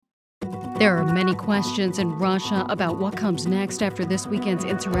There are many questions in Russia about what comes next after this weekend's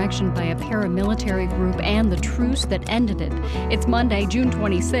insurrection by a paramilitary group and the truce that ended it. It's Monday, June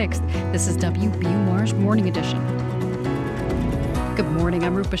 26th. This is WBUR's Morning Edition. Good morning,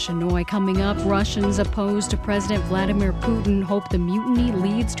 I'm Rupa Shenoy. Coming up, Russians opposed to President Vladimir Putin hope the mutiny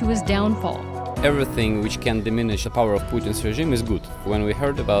leads to his downfall. Everything which can diminish the power of Putin's regime is good. When we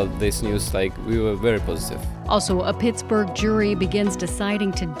heard about this news, we were very positive. Also, a Pittsburgh jury begins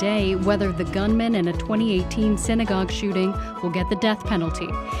deciding today whether the gunman in a 2018 synagogue shooting will get the death penalty.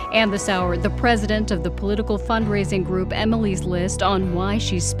 And this hour, the president of the political fundraising group Emily's List on why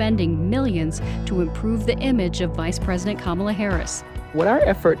she's spending millions to improve the image of Vice President Kamala Harris. What our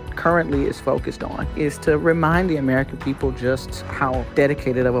effort currently is focused on is to remind the American people just how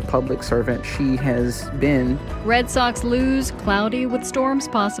dedicated of a public servant she has been. Red Sox lose, cloudy with storms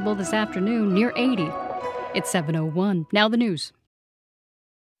possible this afternoon near 80. It's 7:01. Now the news.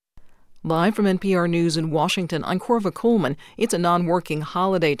 Live from NPR News in Washington, I'm Corva Coleman. It's a non-working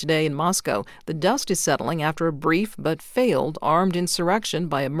holiday today in Moscow. The dust is settling after a brief but failed armed insurrection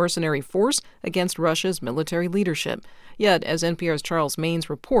by a mercenary force against Russia's military leadership. Yet, as NPR's Charles Maines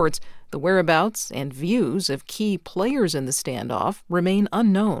reports, the whereabouts and views of key players in the standoff remain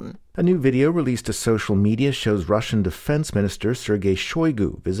unknown. A new video released to social media shows Russian Defense Minister Sergei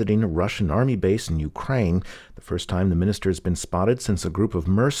Shoigu visiting a Russian army base in Ukraine, the first time the minister has been spotted since a group of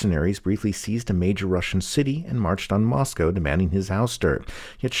mercenaries briefly seized a major Russian city and marched on Moscow demanding his ouster.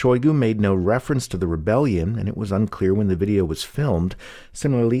 Yet Shoigu made no reference to the rebellion, and it was unclear when the video was filmed.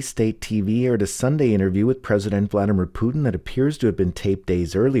 Similarly, state TV aired a Sunday interview with President Vladimir Putin that appears to have been taped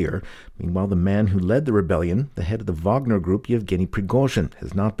days earlier. Meanwhile, the man who led the rebellion, the head of the Wagner Group, Yevgeny Prigozhin,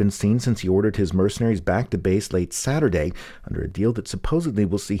 has not been seen since he ordered his mercenaries back to base late Saturday under a deal that supposedly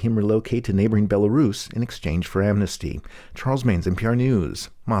will see him relocate to neighboring Belarus in exchange for amnesty. Charles Maines, NPR News,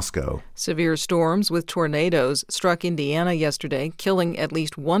 Moscow. Severe storms with tornadoes struck Indiana yesterday, killing at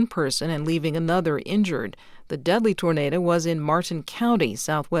least one person and leaving another injured. The deadly tornado was in Martin County,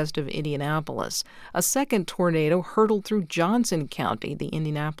 southwest of Indianapolis. A second tornado hurtled through Johnson County, the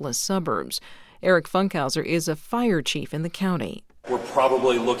Indianapolis suburbs. Eric Funkhauser is a fire chief in the county. We're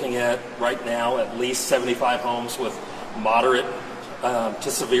probably looking at, right now, at least 75 homes with moderate to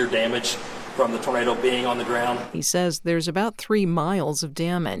severe damage from the tornado being on the ground. He says there's about 3 miles of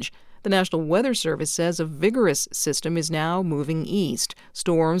damage. The National Weather Service says a vigorous system is now moving east.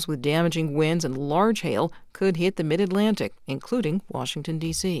 Storms with damaging winds and large hail could hit the mid-Atlantic, including Washington,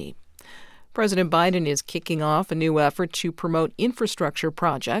 D.C. President Biden is kicking off a new effort to promote infrastructure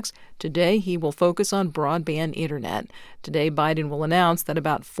projects. Today, he will focus on broadband internet. Today, Biden will announce that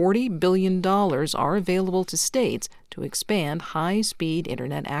about $40 billion are available to states to expand high-speed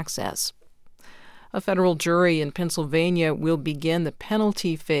internet access. A federal jury in Pennsylvania will begin the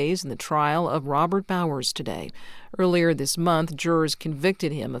penalty phase in the trial of Robert Bowers today. Earlier this month, jurors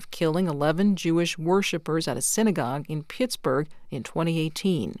convicted him of killing 11 Jewish worshipers at a synagogue in Pittsburgh in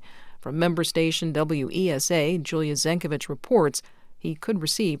 2018. From member station WESA, Julia Zenkovich reports he could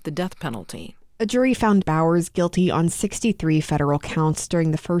receive the death penalty. A jury found Bowers guilty on 63 federal counts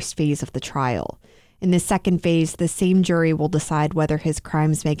during the first phase of the trial. In the second phase, the same jury will decide whether his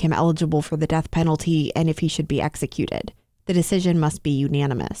crimes make him eligible for the death penalty and if he should be executed. The decision must be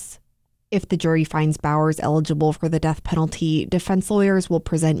unanimous. If the jury finds Bowers eligible for the death penalty, defense lawyers will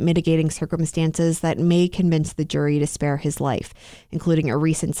present mitigating circumstances that may convince the jury to spare his life, including a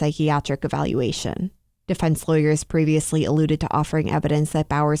recent psychiatric evaluation. Defense lawyers previously alluded to offering evidence that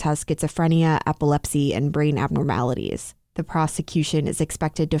Bowers has schizophrenia, epilepsy, and brain abnormalities. The prosecution is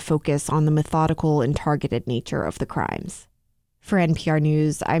expected to focus on the methodical and targeted nature of the crimes. For NPR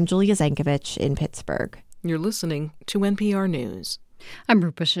News, I'm Julia Zenkovich in Pittsburgh. You're listening to NPR News. I'm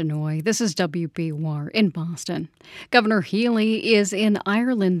Rupa Shenoy. This is WBUR in Boston. Governor Healy is in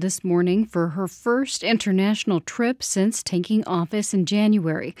Ireland this morning for her first international trip since taking office in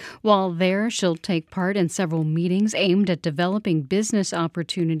January. While there, she'll take part in several meetings aimed at developing business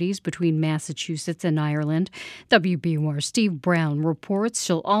opportunities between Massachusetts and Ireland. WBUR's Steve Brown reports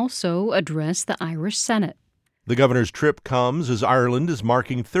she'll also address the Irish Senate. The governor's trip comes as Ireland is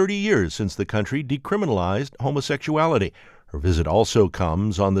marking 30 years since the country decriminalized homosexuality. Her visit also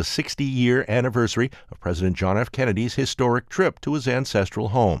comes on the 60-year anniversary of President John F. Kennedy's historic trip to his ancestral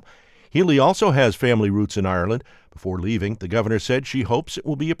home. Healy also has family roots in Ireland. Before leaving, the governor said she hopes it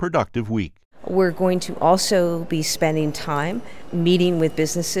will be a productive week. We're going to also be spending time meeting with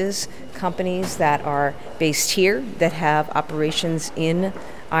businesses, companies that are based here, that have operations in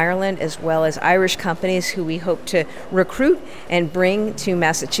Ireland, as well as Irish companies who we hope to recruit and bring to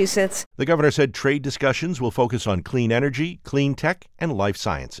Massachusetts. The governor said trade discussions will focus on clean energy, clean tech, and life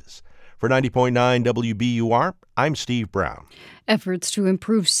sciences. For 90.9 WBUR, I'm Steve Brown. Efforts to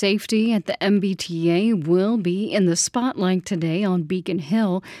improve safety at the MBTA will be in the spotlight today on Beacon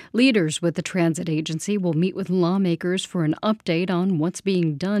Hill. Leaders with the transit agency will meet with lawmakers for an update on what's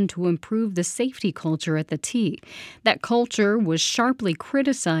being done to improve the safety culture at the T. That culture was sharply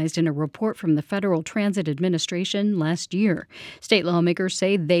criticized in a report from the Federal Transit Administration last year. State lawmakers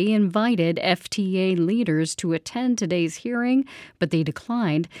say they invited FTA leaders to attend today's hearing, but they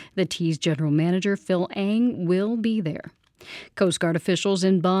declined. The T's general manager, Phil Ang, will be there. Coast Guard officials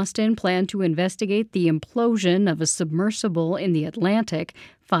in Boston plan to investigate the implosion of a submersible in the Atlantic.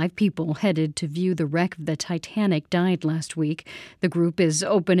 5 people headed to view the wreck of the Titanic died last week. The group is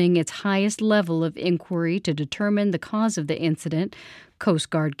opening its highest level of inquiry to determine the cause of the incident.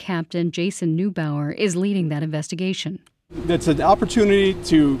 Coast Guard Captain Jason Neubauer is leading that investigation. It's an opportunity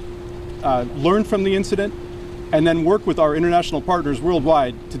to learn from the incident and then work with our international partners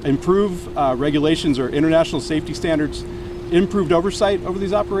worldwide to improve regulations or international safety standards, improved oversight over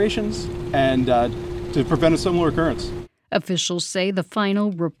these operations, and to prevent a similar occurrence. Officials say the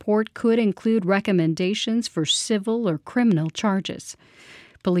final report could include recommendations for civil or criminal charges.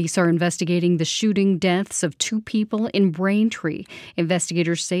 Police are investigating the shooting deaths of 2 people in Braintree.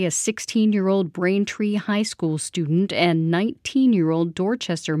 Investigators say a 16-year-old Braintree High School student and 19-year-old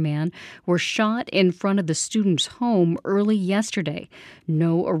Dorchester man were shot in front of the student's home early yesterday.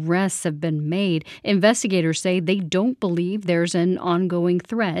 No arrests have been made. Investigators say they don't believe there's an ongoing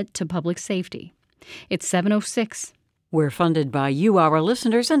threat to public safety. It's 7:06. We're funded by you, our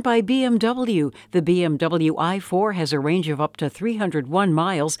listeners, and by BMW. The BMW i4 has a range of up to 301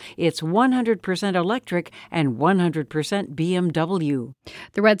 miles. It's 100% electric and 100% BMW.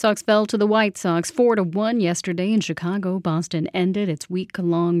 The Red Sox fell to the White Sox 4-1 yesterday in Chicago. Boston ended its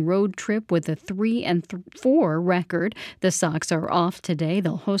week-long road trip with a 3-4 record. The Sox are off today.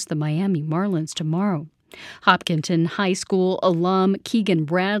 They'll host the Miami Marlins tomorrow. Hopkinton High School alum Keegan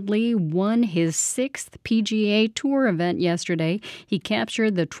Bradley won his 6th PGA Tour event yesterday. He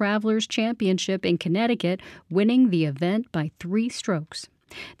captured the Travelers Championship in Connecticut, winning the event by 3 strokes.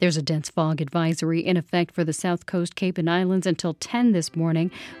 There's a dense fog advisory in effect for the South Coast, Cape and Islands until 10 this morning.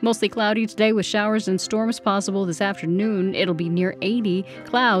 Mostly cloudy today with showers and storms possible this afternoon. It'll be near 80.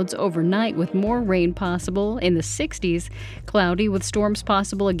 Clouds overnight with more rain possible in the 60s. Cloudy with storms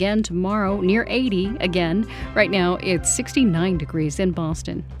possible again tomorrow, near 80 again. Right now, it's 69 degrees in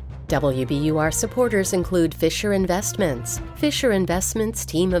Boston. WBUR supporters include Fisher Investments. Fisher Investments'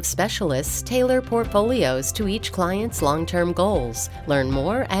 team of specialists tailor portfolios to each client's long-term goals. Learn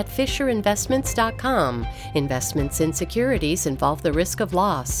more at FisherInvestments.com. Investments in securities involve the risk of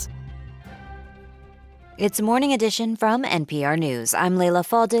loss. It's Morning Edition from NPR News. I'm Leila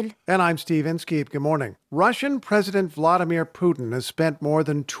Fadel. And I'm Steve Inskeep. Good morning. Russian President Vladimir Putin has spent more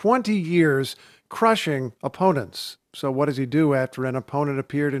than 20 years crushing opponents. So what does he do after an opponent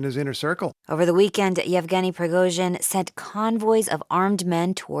appeared in his inner circle? Over the weekend, Yevgeny Prigozhin sent convoys of armed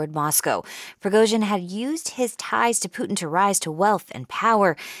men toward Moscow. Prigozhin had used his ties to Putin to rise to wealth and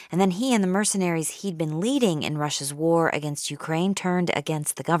power, and then he and the mercenaries he'd been leading in Russia's war against Ukraine turned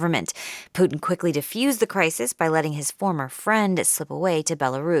against the government. Putin quickly diffused the crisis by letting his former friend slip away to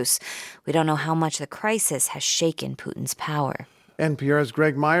Belarus. We don't know how much the crisis has shaken Putin's power. NPR's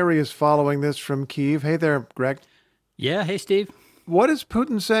Greg Myrie is following this from Kyiv. Hey there, Greg. Yeah, hey, Steve. What is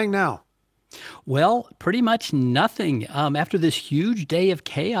Putin saying now? Well, pretty much nothing. After this huge day of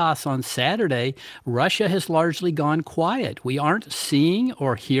chaos on Saturday, Russia has largely gone quiet. We aren't seeing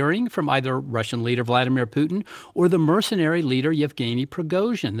or hearing from either Russian leader Vladimir Putin or the mercenary leader Yevgeny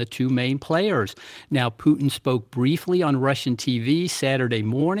Prigozhin, the 2 main players. Now, Putin spoke briefly on Russian TV Saturday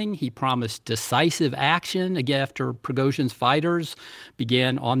morning. He promised decisive action again after Prigozhin's fighters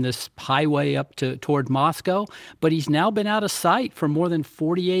began on this highway up toward Moscow. But he's now been out of sight for more than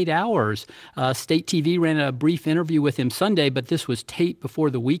 48 hours. State TV ran a brief interview with him Sunday, but this was taped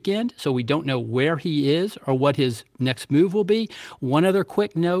before the weekend, so we don't know where he is or what his next move will be. One other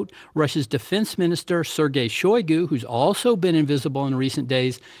quick note, Russia's defense minister, Sergei Shoigu, who's also been invisible in recent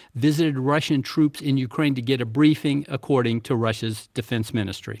days, visited Russian troops in Ukraine to get a briefing, according to Russia's defense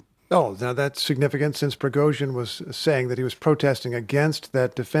ministry. Oh, now that's significant since Prigozhin was saying that he was protesting against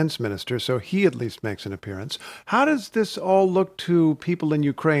that defense minister, so he at least makes an appearance. How does this all look to people in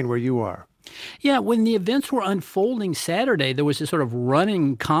Ukraine where you are? Yeah, when the events were unfolding Saturday, there was this sort of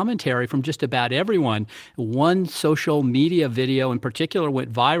running commentary from just about everyone. One social media video in particular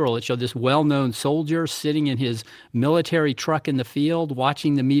went viral. It showed this well-known soldier sitting in his military truck in the field,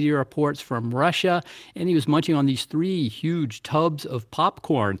 watching the media reports from Russia, and he was munching on these 3 huge tubs of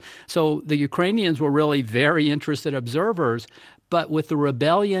popcorn. So the Ukrainians were really very interested observers. But with the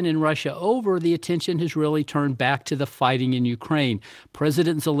rebellion in Russia over, the attention has really turned back to the fighting in Ukraine.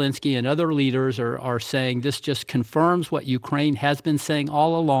 President Zelensky and other leaders are saying this just confirms what Ukraine has been saying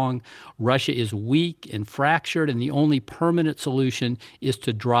all along. Russia is weak and fractured, and the only permanent solution is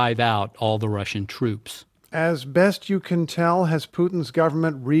to drive out all the Russian troops. As best you can tell, has Putin's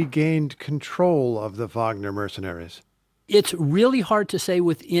government regained control of the Wagner mercenaries? It's really hard to say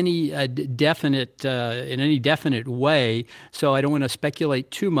with any definite way, so I don't want to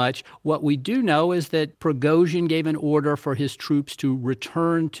speculate too much. What we do know is that Prigozhin gave an order for his troops to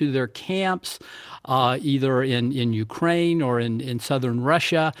return to their camps, either in Ukraine or in southern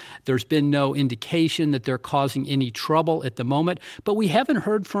Russia. There's been no indication that they're causing any trouble at the moment, but we haven't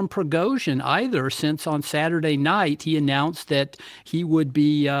heard from Prigozhin either since on Saturday night he announced that he would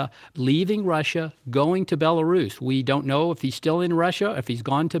be leaving Russia, going to Belarus. We don't know if he's still in Russia, if he's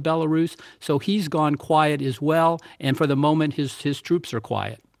gone to Belarus, so he's gone quiet as well, and for the moment his troops are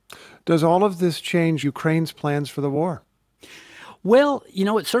quiet. Does all of this change Ukraine's plans for the war? Well,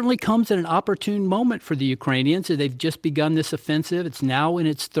 it certainly comes at an opportune moment for the Ukrainians. They've just begun this offensive. It's now in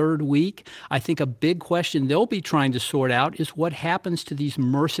its third week. I think a big question they'll be trying to sort out is what happens to these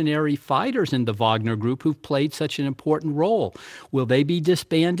mercenary fighters in the Wagner Group who've played such an important role. Will they be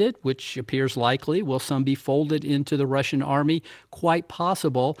disbanded, which appears likely? Will some be folded into the Russian army? Quite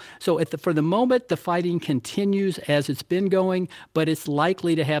possible. So for the moment, the fighting continues as it's been going, but it's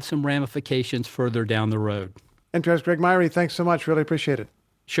likely to have some ramifications further down the road. NPR's Greg Myrie, thanks so much. Really appreciate it.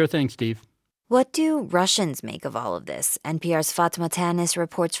 Sure thing, Steve. What do Russians make of all of this? NPR's Fatma Tanis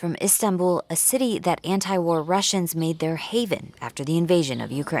reports from Istanbul, a city that anti-war Russians made their haven after the invasion of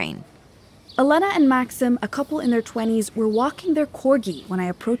Ukraine. Elena and Maxim, a couple in their 20s, were walking their corgi when I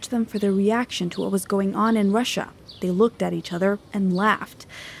approached them for their reaction to what was going on in Russia. They looked at each other and laughed.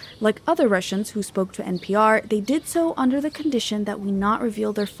 Like other Russians who spoke to NPR, they did so under the condition that we not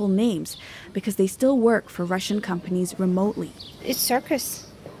reveal their full names because they still work for Russian companies remotely. It's circus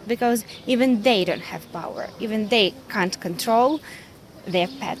because even they don't have power. Even they can't control their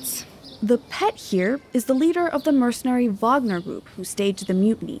pets. The pet here is the leader of the mercenary Wagner Group who staged the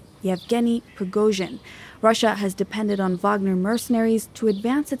mutiny, Yevgeny Prigozhin. Russia has depended on Wagner mercenaries to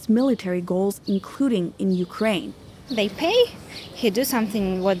advance its military goals, including in Ukraine. They pay, he do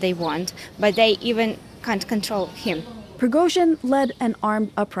something what they want, but they even can't control him. Prigozhin led an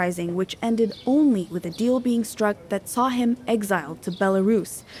armed uprising which ended only with a deal being struck that saw him exiled to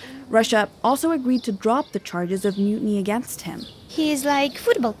Belarus. Russia also agreed to drop the charges of mutiny against him. He is like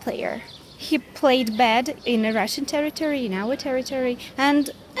football player. He played bad in a Russian territory, in our territory, and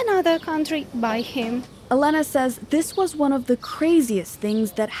another country by him. Elena says this was one of the craziest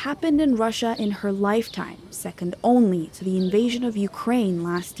things that happened in Russia in her lifetime, second only to the invasion of Ukraine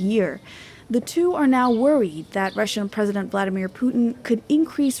last year. The two are now worried that Russian President Vladimir Putin could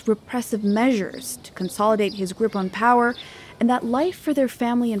increase repressive measures to consolidate his grip on power, and that life for their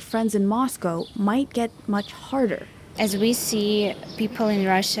family and friends in Moscow might get much harder. As we see people in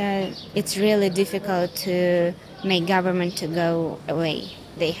Russia, it's really difficult to make government to go away.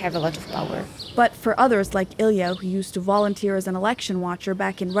 They have a lot of power. But for others like Ilya, who used to volunteer as an election watcher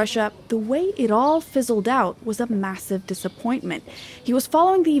back in Russia, the way it all fizzled out was a massive disappointment. He was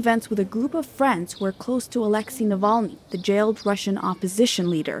following the events with a group of friends who were close to Alexei Navalny, the jailed Russian opposition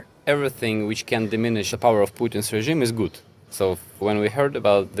leader. Everything which can diminish the power of Putin's regime is good. So when we heard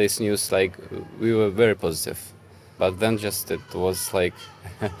about this news, we were very positive. But then it was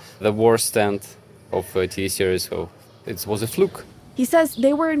the worst end of TV series, so it was a fluke. He says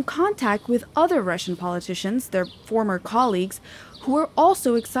they were in contact with other Russian politicians, their former colleagues, who were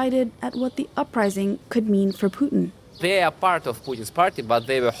also excited at what the uprising could mean for Putin. They are part of Putin's party, but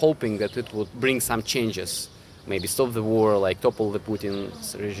they were hoping that it would bring some changes. Maybe stop the war, topple the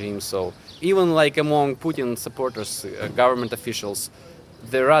Putin's regime. So even among Putin supporters, government officials,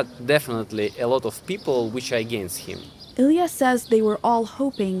 there are definitely a lot of people which are against him. Ilya says they were all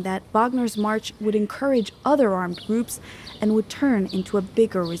hoping that Wagner's march would encourage other armed groups and would turn into a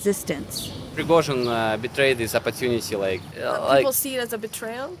bigger resistance. Prigozhin betrayed this opportunity. People see it as a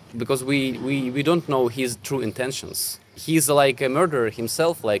betrayal? Because we don't know his true intentions. He's a murderer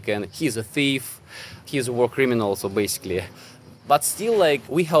himself, and he's a thief, he's a war criminal, so basically. But still,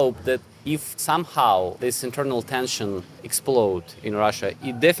 we hope that if somehow this internal tension explode in Russia,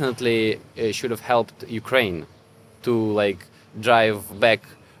 it definitely should have helped Ukraine to drive back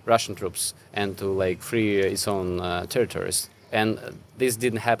Russian troops and to free its own territories. And this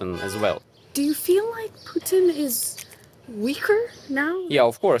didn't happen as well. Do you feel like Putin is weaker now? Yeah,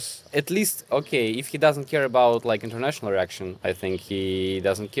 of course. At least, if he doesn't care about international reaction, I think he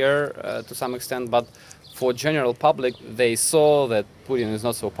doesn't care to some extent. But For general public, they saw that Putin is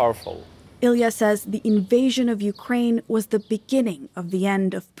not so powerful. Ilya says the invasion of Ukraine was the beginning of the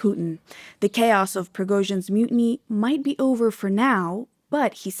end of Putin. The chaos of Prigozhin's mutiny might be over for now,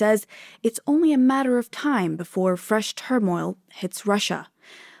 but he says it's only a matter of time before fresh turmoil hits Russia.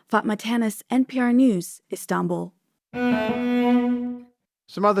 Fatma Tanis, NPR News, Istanbul.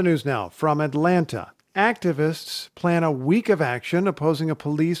 Some other news now from Atlanta. Activists plan a week of action opposing a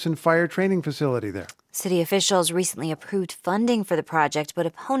police and fire training facility there. City officials recently approved funding for the project, but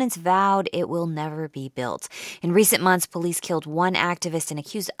opponents vowed it will never be built. In recent months, police killed one activist and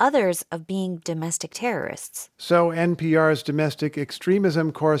accused others of being domestic terrorists. So NPR's domestic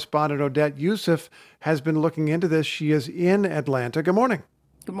extremism correspondent Odette Youssef has been looking into this. She is in Atlanta. Good morning.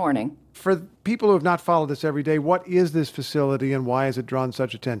 Good morning. For people who have not followed this every day, what is this facility and why has it drawn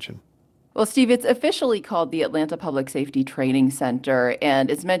such attention? Well, Steve, it's officially called the Atlanta Public Safety Training Center,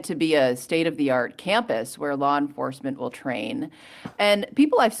 and it's meant to be a state-of-the-art campus where law enforcement will train. And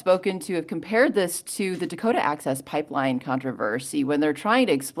people I've spoken to have compared this to the Dakota Access Pipeline controversy when they're trying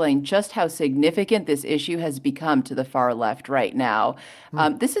to explain just how significant this issue has become to the far left right now.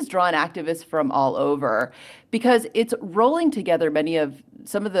 This has drawn activists from all over because it's rolling together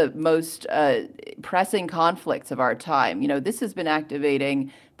some of the most pressing conflicts of our time. You know, this has been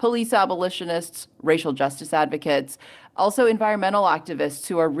activating police abolitionists, racial justice advocates, also environmental activists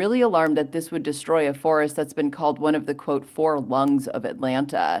who are really alarmed that this would destroy a forest that's been called one of the, quote, 4 lungs of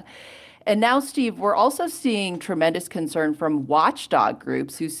Atlanta. And now, Steve, we're also seeing tremendous concern from watchdog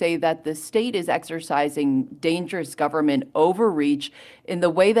groups who say that the state is exercising dangerous government overreach in the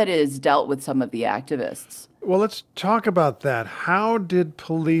way that it has dealt with some of the activists. Well, let's talk about that. How did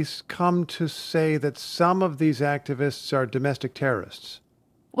police come to say that some of these activists are domestic terrorists?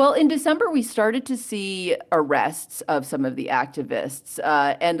 Well, in December, we started to see arrests of some of the activists,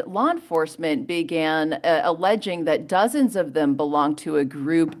 and law enforcement began alleging that dozens of them belong to a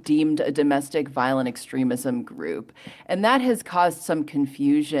group deemed a domestic violent extremism group. And that has caused some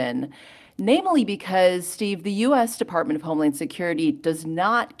confusion, namely because, Steve, the U.S. Department of Homeland Security does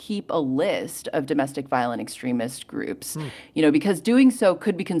not keep a list of domestic violent extremist groups, because doing so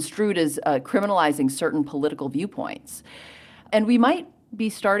could be construed as criminalizing certain political viewpoints. And we might be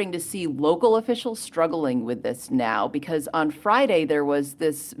starting to see local officials struggling with this now, because on Friday there was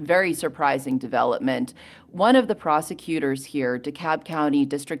this very surprising development. One of the prosecutors here, DeKalb County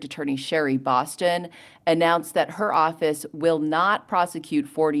District Attorney Sherry Boston, announced that her office will not prosecute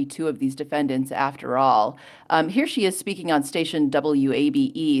 42 of these defendants after all. Here she is speaking on station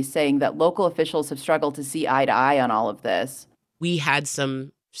WABE, saying that local officials have struggled to see eye to eye on all of this. We had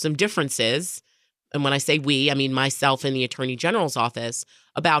some differences. And when I say we, I mean myself and the Attorney General's office,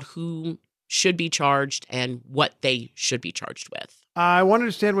 about who should be charged and what they should be charged with. I want to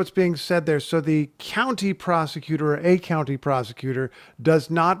understand what's being said there. So the county prosecutor, or a county prosecutor, does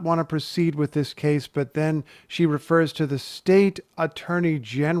not want to proceed with this case, but then she refers to the state attorney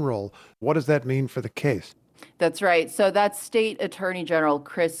general. What does that mean for the case? That's right. So that's State Attorney General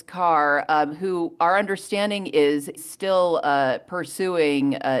Chris Carr, who our understanding is still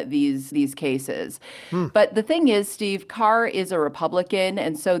pursuing these cases. But the thing is, Steve, Carr is a Republican,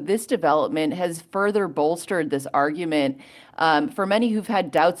 and so this development has further bolstered this argument. For many who've had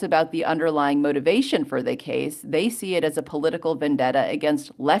doubts about the underlying motivation for the case, they see it as a political vendetta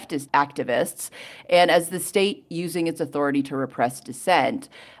against leftist activists and as the state using its authority to repress dissent.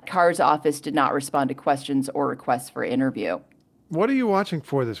 Carr's office did not respond to questions or requests for interview. What are you watching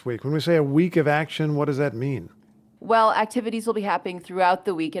for this week? When we say a week of action, what does that mean? Well, activities will be happening throughout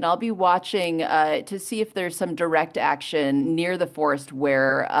the week, and I'll be watching to see if there's some direct action near the forest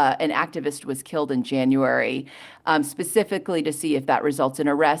where an activist was killed in January, specifically to see if that results in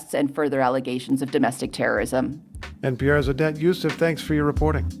arrests and further allegations of domestic terrorism. NPR's Odette Youssef, thanks for your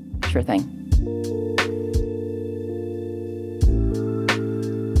reporting. Sure thing.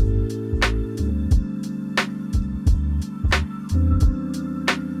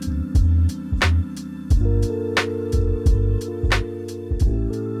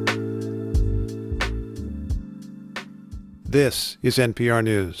 This is NPR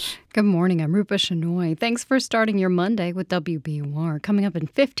News. Good morning. I'm Rupa Shenoy. Thanks for starting your Monday with WBUR. Coming up in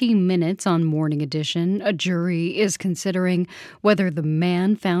 15 minutes on Morning Edition, a jury is considering whether the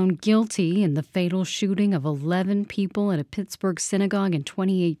man found guilty in the fatal shooting of 11 people at a Pittsburgh synagogue in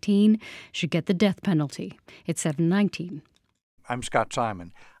 2018 should get the death penalty. It's 7:19. I'm Scott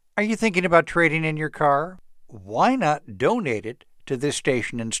Simon. Are you thinking about trading in your car? Why not donate it to this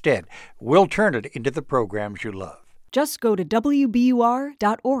station instead? We'll turn it into the programs you love. Just go to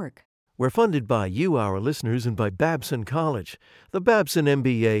WBUR.org. We're funded by you, our listeners, and by Babson College. The Babson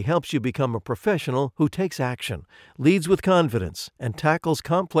MBA helps you become a professional who takes action, leads with confidence, and tackles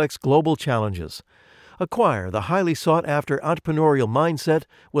complex global challenges. Acquire the highly sought-after entrepreneurial mindset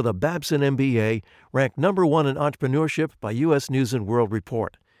with a Babson MBA, ranked #1 in entrepreneurship by U.S. News & World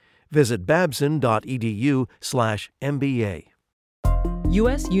Report. Visit babson.edu/MBA.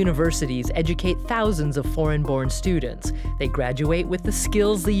 U.S. universities educate thousands of foreign-born students. They graduate with the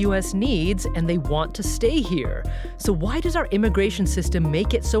skills the U.S. needs, and they want to stay here. So why does our immigration system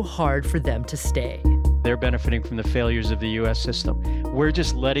make it so hard for them to stay? They're benefiting from the failures of the U.S. system. We're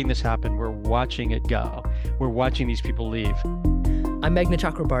just letting this happen. We're watching it go. We're watching these people leave. I'm Meghna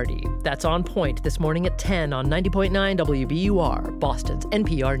Chakrabarti. That's On Point this morning at 10 on 90.9 WBUR, Boston's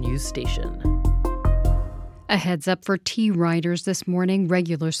NPR news station. A heads up for T riders this morning.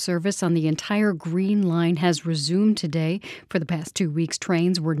 Regular service on the entire Green Line has resumed today. For the past 2 weeks,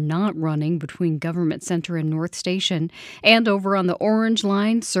 trains were not running between Government Center and North Station. And over on the Orange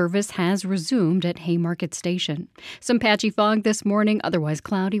Line, service has resumed at Haymarket Station. Some patchy fog this morning, otherwise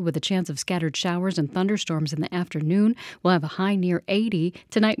cloudy with a chance of scattered showers and thunderstorms in the afternoon. We'll have a high near 80.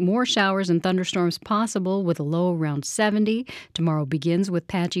 Tonight, more showers and thunderstorms possible with a low around 70. Tomorrow begins with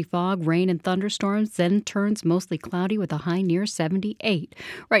patchy fog, rain and thunderstorms, then turns mostly cloudy with a high near 78.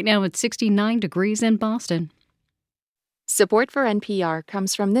 Right now it's 69 degrees in Boston. Support for NPR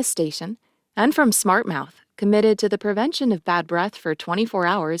comes from this station and from SmartMouth, committed to the prevention of bad breath for 24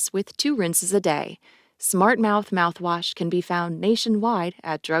 hours with 2 rinses a day. SmartMouth mouthwash can be found nationwide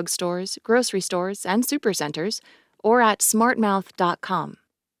at drugstores, grocery stores, and supercenters, or at smartmouth.com.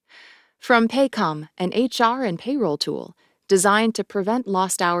 From Paycom, an HR and payroll tool designed to prevent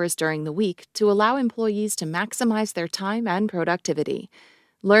lost hours during the week to allow employees to maximize their time and productivity.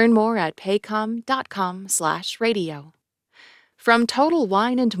 Learn more at paycom.com/radio. From Total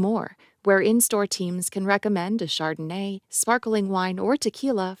Wine & More, where in-store teams can recommend a Chardonnay, sparkling wine, or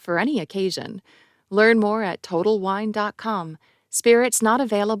tequila for any occasion. Learn more at TotalWine.com. Spirits not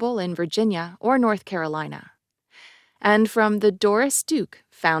available in Virginia or North Carolina. And from the Doris Duke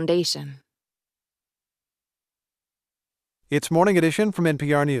Foundation. It's Morning Edition from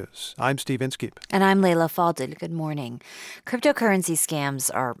NPR News. I'm Steve Inskeep. And I'm Leila Fadel. Good morning. Cryptocurrency scams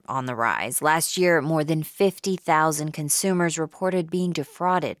are on the rise. Last year, more than 50,000 consumers reported being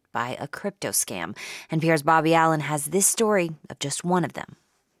defrauded by a crypto scam. NPR's Bobby Allen has this story of just one of them.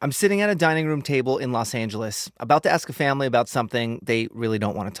 I'm sitting at a dining room table in Los Angeles, about to ask a family about something they really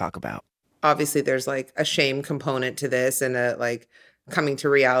don't want to talk about. Obviously, there's like a shame component to this and coming to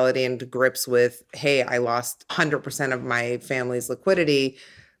reality and to grips with, hey, I lost 100% of my family's liquidity.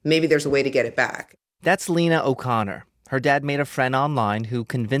 Maybe there's a way to get it back. That's Lena O'Connor. Her dad made a friend online who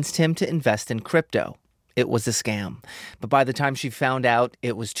convinced him to invest in crypto. It was a scam. But by the time she found out,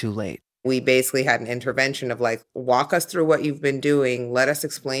 it was too late. We basically had an intervention of walk us through what you've been doing. Let us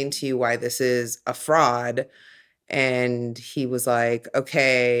explain to you why this is a fraud. And he was like,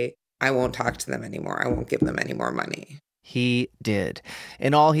 okay, I won't talk to them anymore. I won't give them any more money. He did.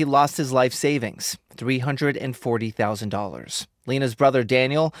 In all, he lost his life savings, $340,000. Lena's brother,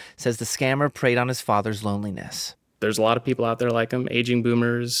 Daniel, says the scammer preyed on his father's loneliness. There's a lot of people out there like him, aging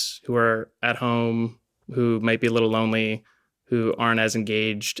boomers who are at home, who might be a little lonely, who aren't as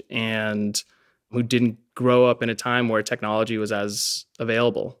engaged, and who didn't grow up in a time where technology was as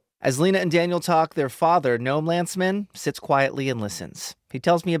available. As Lena and Daniel talk, their father, Noam Lantzman, sits quietly and listens. He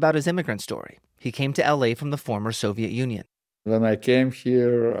tells me about his immigrant story. He came to L.A. from the former Soviet Union. When I came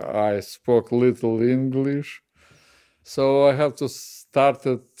here, I spoke little English, so I have to start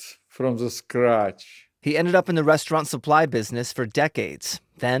it from the scratch. He ended up in the restaurant supply business for decades.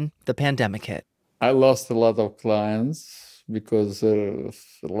 Then the pandemic hit. I lost a lot of clients because a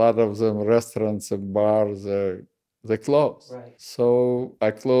lot of them restaurants and bars, they closed. Right. So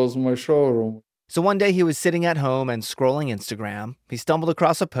I closed my showroom. So one day he was sitting at home and scrolling Instagram. He stumbled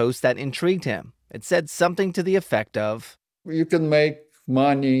across a post that intrigued him. It said something to the effect of, you can make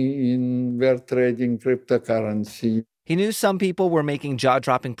money in where trading cryptocurrency. He knew some people were making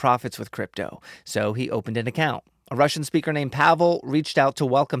jaw-dropping profits with crypto, so he opened an account. A Russian speaker named Pavel reached out to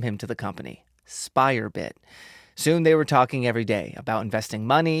welcome him to the company, Spirebit. Soon they were talking every day about investing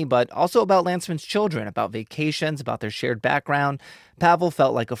money, but also about Lantzman's children, about vacations, about their shared background. Pavel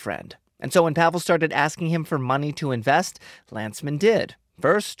felt like a friend. And so when Pavel started asking him for money to invest, Lantzman did.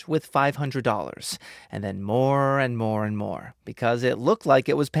 First with $500, and then more and more and more, because it looked like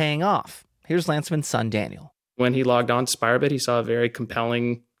it was paying off. Here's Lantzman's son, Daniel. When he logged on to Spirebit, he saw a very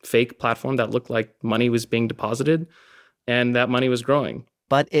compelling fake platform that looked like money was being deposited, and that money was growing.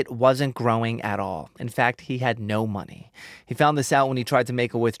 But it wasn't growing at all. In fact, he had no money. He found this out when he tried to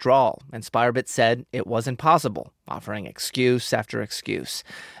make a withdrawal, and Spyrbit said it wasn't possible, offering excuse after excuse.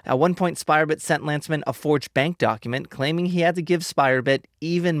 At one point, Spyrbit sent Lantzman a forged bank document claiming he had to give Spyrbit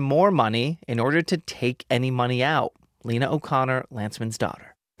even more money in order to take any money out. Lena O'Connor, Lantzman's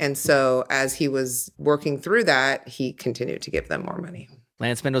daughter. And so as he was working through that, he continued to give them more money.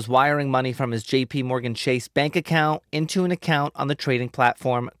 Lantzman was wiring money from his J.P. Morgan Chase bank account into an account on the trading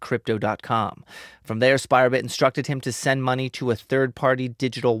platform Crypto.com. From there, Spyrbit instructed him to send money to a third-party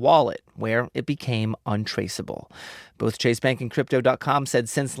digital wallet, where it became untraceable. Both Chase Bank and Crypto.com said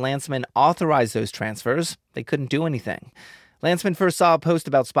since Lantzman authorized those transfers, they couldn't do anything. Lantzman first saw a post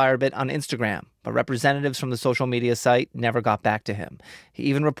about Spyrbit on Instagram, but representatives from the social media site never got back to him. He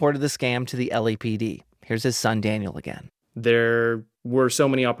even reported the scam to the LAPD. Here's his son Daniel again. There were so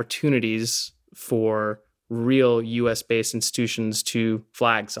many opportunities for real US-based institutions to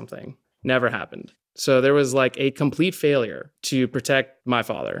flag something. Never happened. So there was like a complete failure to protect my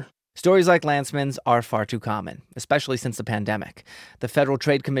father. Stories like Lantzman's are far too common, especially since the pandemic. The Federal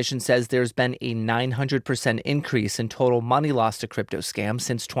Trade Commission says there's been a 900% increase in total money lost to crypto scams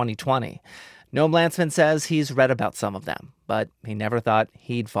since 2020. Noam Lantzman says he's read about some of them, but he never thought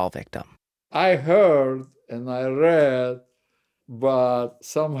he'd fall victim. I heard and I read, but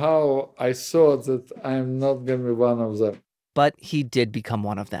somehow I thought that I'm not going to be one of them. But he did become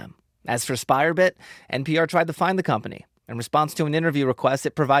one of them. As for Spyrbit, NPR tried to find the company. In response to an interview request,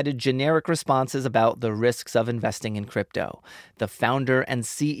 it provided generic responses about the risks of investing in crypto. The founder and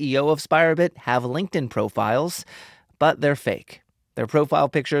CEO of Spyrbit have LinkedIn profiles, but they're fake. Their profile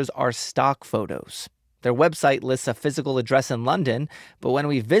pictures are stock photos. Their website lists a physical address in London, but when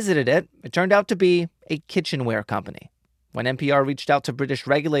we visited it, it turned out to be a kitchenware company. When NPR reached out to British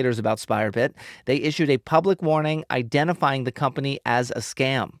regulators about Spyrbit, they issued a public warning identifying the company as a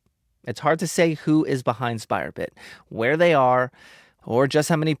scam. It's hard to say who is behind Spyrbit, where they are, or just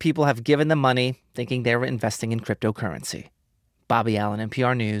how many people have given them money thinking they were investing in cryptocurrency. Bobby Allen,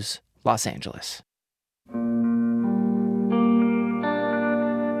 NPR News, Los Angeles.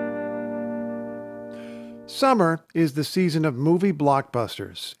 Summer is the season of movie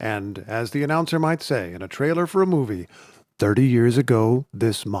blockbusters, and as the announcer might say in a trailer for a movie, 30 years ago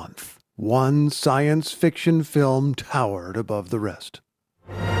this month, one science fiction film towered above the rest.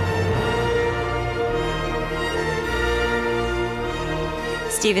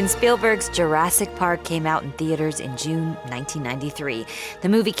 Steven Spielberg's Jurassic Park came out in theaters in June 1993. The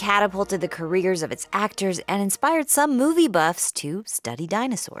movie catapulted the careers of its actors and inspired some movie buffs to study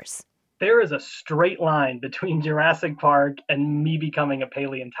dinosaurs. There is a straight line between Jurassic Park and me becoming a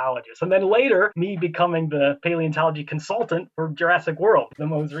paleontologist. And then later, me becoming the paleontology consultant for Jurassic World, the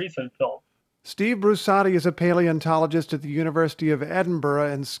most recent film. Steve Brusatte is a paleontologist at the University of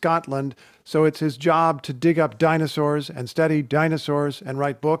Edinburgh in Scotland, so it's his job to dig up dinosaurs and study dinosaurs and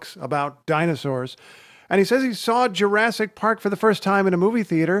write books about dinosaurs. And he says he saw Jurassic Park for the first time in a movie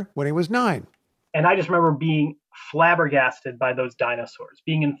theater when he was 9. And I just remember being flabbergasted by those dinosaurs,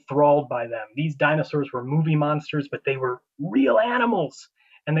 being enthralled by them. These dinosaurs were movie monsters, but they were real animals.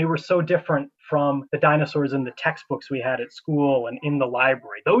 And they were so different from the dinosaurs in the textbooks we had at school and in the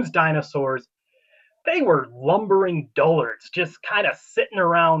library. Those dinosaurs, they were lumbering dullards, just kind of sitting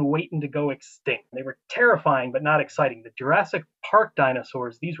around waiting to go extinct. They were terrifying, but not exciting. The Jurassic Park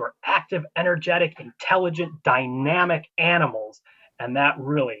dinosaurs, these were active, energetic, intelligent, dynamic animals. And that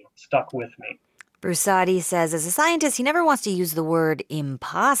really stuck with me. Brusatte says as a scientist, he never wants to use the word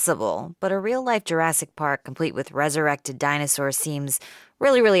impossible, but a real-life Jurassic Park complete with resurrected dinosaurs seems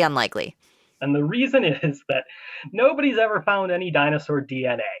really, really unlikely. And the reason is that nobody's ever found any dinosaur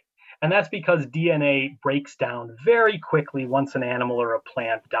DNA. And that's because DNA breaks down very quickly once an animal or a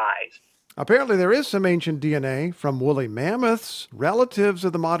plant dies. Apparently there is some ancient DNA from woolly mammoths, relatives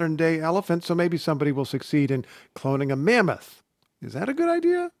of the modern-day elephant, so maybe somebody will succeed in cloning a mammoth. Is that a good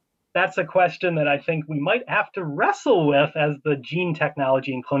idea? That's a question that I think we might have to wrestle with as the gene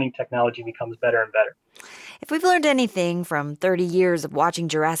technology and cloning technology becomes better and better. If we've learned anything from 30 years of watching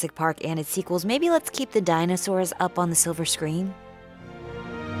Jurassic Park and its sequels, maybe let's keep the dinosaurs up on the silver screen.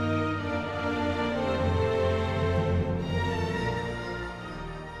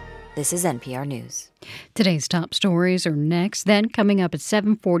 This is NPR News. Today's top stories are next. Then, coming up at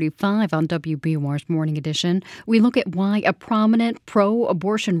 7:45 on WBUR's Morning Edition, we look at why a prominent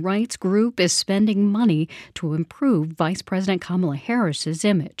pro-abortion rights group is spending money to improve Vice President Kamala Harris's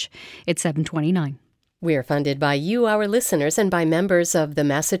image. It's 7:29. We're funded by you, our listeners, and by members of the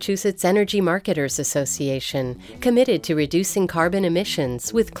Massachusetts Energy Marketers Association, committed to reducing carbon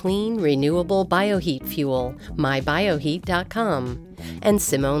emissions with clean, renewable bioheat fuel. MyBioheat.com. And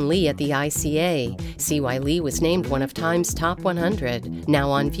Simone Lee at the ICA. See why Lee was named one of Time's top 100.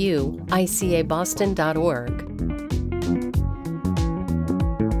 Now on view, icaboston.org.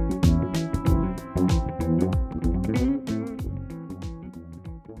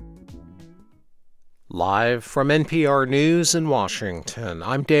 Live from NPR News in Washington,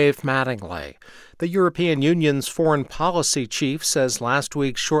 I'm Dave Mattingly. The European Union's foreign policy chief says last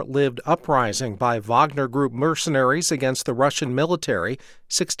week's short-lived uprising by Wagner Group mercenaries against the Russian military,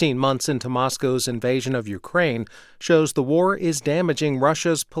 16 months into Moscow's invasion of Ukraine, shows the war is damaging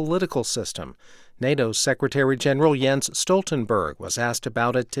Russia's political system. NATO's Secretary General Jens Stoltenberg was asked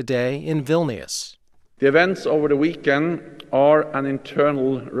about it today in Vilnius. The events over the weekend are an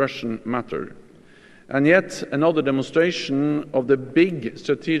internal Russian matter. And yet another demonstration of the big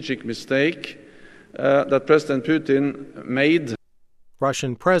strategic mistake that President Putin made.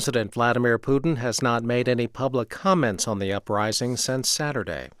 Russian President Vladimir Putin has not made any public comments on the uprising since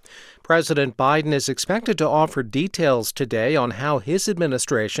Saturday. President Biden is expected to offer details today on how his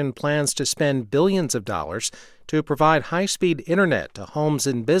administration plans to spend billions of dollars to provide high-speed internet to homes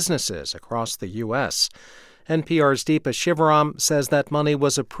and businesses across the U.S. NPR's Deepa Shivaram says that money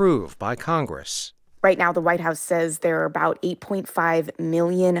was approved by Congress. Right now, the White House says there are about 8.5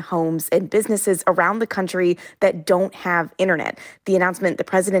 million homes and businesses around the country that don't have internet. The announcement the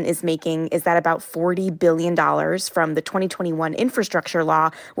president is making is that about $40 billion from the 2021 infrastructure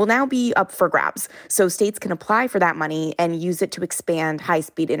law will now be up for grabs. So states can apply for that money and use it to expand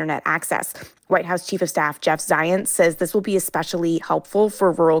high-speed internet access. White House Chief of Staff Jeff Zients says this will be especially helpful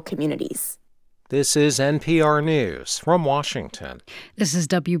for rural communities. This is NPR News from Washington. This is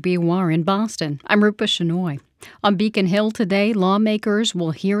WBUR in Boston. I'm Rupa Shenoy. On Beacon Hill today, lawmakers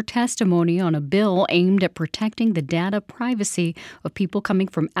will hear testimony on a bill aimed at protecting the data privacy of people coming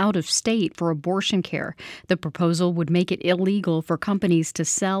from out of state for abortion care. The proposal would make it illegal for companies to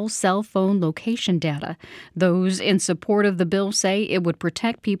sell cell phone location data. Those in support of the bill say it would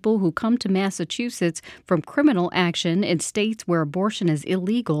protect people who come to Massachusetts from criminal action in states where abortion is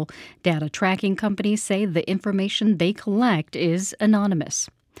illegal. Data tracking companies say the information they collect is anonymous.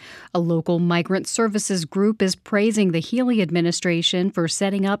 A local migrant services group is praising the Healey administration for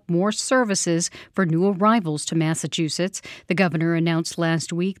setting up more services for new arrivals to Massachusetts. The governor announced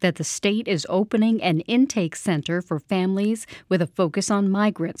last week that the state is opening an intake center for families with a focus on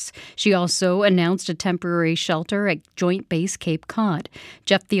migrants. She also announced a temporary shelter at Joint Base Cape Cod.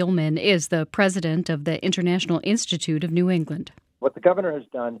 Jeff Thielman is the president of the International Institute of New England. What the governor has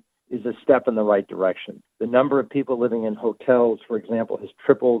done is a step in the right direction. The number of people living in hotels, for example, has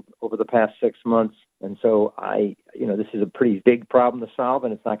tripled over the past 6 months. And so this is a pretty big problem to solve,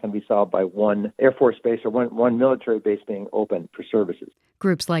 and it's not going to be solved by one Air Force base or one military base being open for services.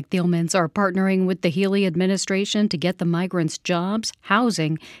 Groups like Thielman's are partnering with the Healey administration to get the migrants jobs,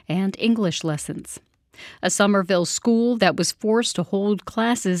 housing, and English lessons. A Somerville school that was forced to hold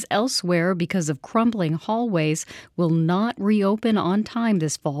classes elsewhere because of crumbling hallways will not reopen on time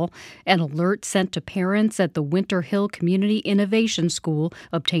this fall. An alert sent to parents at the Winter Hill Community Innovation School,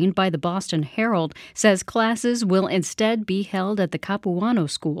 obtained by the Boston Herald, says classes will instead be held at the Capuano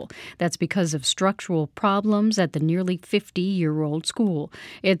School. That's because of structural problems at the nearly 50-year-old school.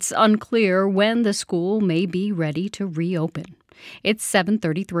 It's unclear when the school may be ready to reopen. It's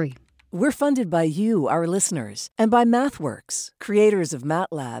 7:33. We're funded by you, our listeners, and by MathWorks, creators of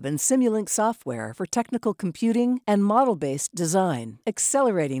MATLAB and Simulink software for technical computing and model-based design,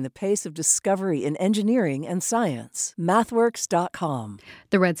 accelerating the pace of discovery in engineering and science. MathWorks.com.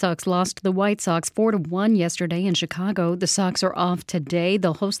 The Red Sox lost the White Sox 4-1 yesterday in Chicago. The Sox are off today.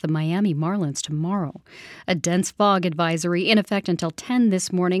 They'll host the Miami Marlins tomorrow. A dense fog advisory in effect until 10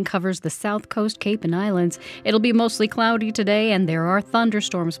 this morning covers the South Coast, Cape and Islands. It'll be mostly cloudy today, and there are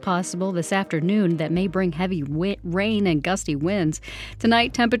thunderstorms possible this afternoon that may bring heavy rain and gusty winds.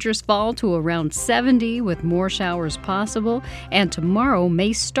 Tonight, temperatures fall to around 70 with more showers possible, and tomorrow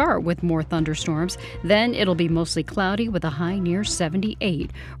may start with more thunderstorms. Then it'll be mostly cloudy with a high near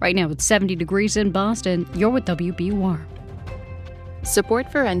 78. Right now it's 70 degrees in Boston. You're with WBUR.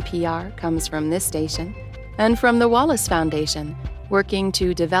 Support for NPR comes from this station and from the Wallace Foundation, working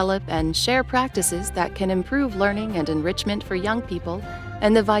to develop and share practices that can improve learning and enrichment for young people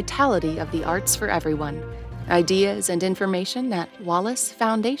and the vitality of the arts for everyone. Ideas and information at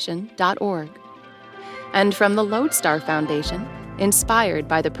wallacefoundation.org. And from the Lodestar Foundation, inspired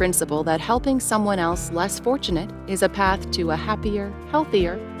by the principle that helping someone else less fortunate is a path to a happier,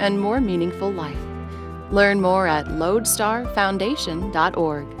 healthier, and more meaningful life. Learn more at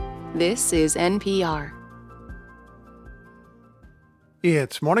lodestarfoundation.org. This is NPR.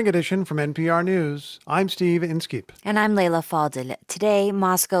 It's Morning Edition from NPR News. I'm Steve Inskeep. And I'm Leila Fadel. Today,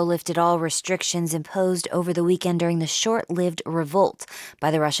 Moscow lifted all restrictions imposed over the weekend during the short-lived revolt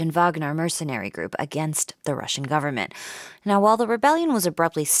by the Russian Wagner mercenary group against the Russian government. Now, while the rebellion was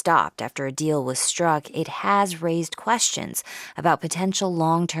abruptly stopped after a deal was struck, it has raised questions about potential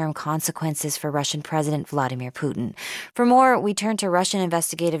long-term consequences for Russian President Vladimir Putin. For more, we turn to Russian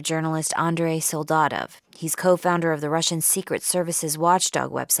investigative journalist Andrei Soldatov. He's co-founder of the Russian Secret Service's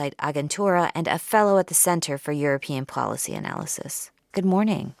watchdog website Agentura and a fellow at the Center for European Policy Analysis. Good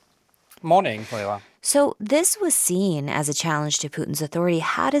morning. Morning, Leila. So this was seen as a challenge to Putin's authority.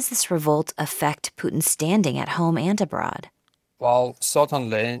 How does this revolt affect Putin's standing at home and abroad? Well,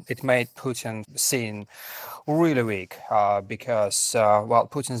 certainly it made Putin seen really weak because,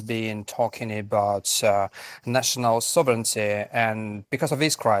 Putin's been talking about national sovereignty, and because of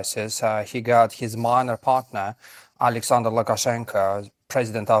this crisis, he got his minor partner, Alexander Lukashenko,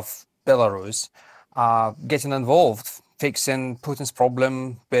 president of Belarus, getting involved, fixing Putin's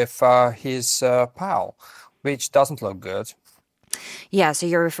problem with his pal, which doesn't look good. Yeah, so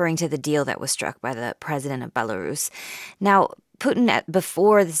you're referring to the deal that was struck by the president of Belarus. Now, Putin,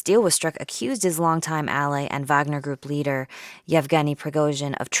 before this deal was struck, accused his longtime ally and Wagner Group leader, Yevgeny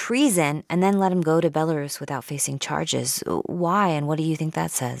Prigozhin, of treason and then let him go to Belarus without facing charges. Why, and what do you think that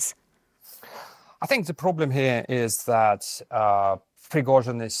says? I think the problem here is that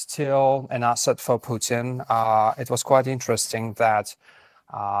Prigozhin is still an asset for Putin. It was quite interesting that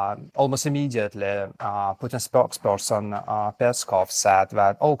almost immediately, Putin's spokesperson Peskov said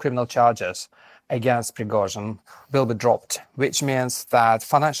that all criminal charges against Prigozhin will be dropped, which means that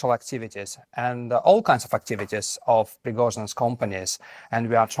financial activities and all kinds of activities of Prigozhin's companies, and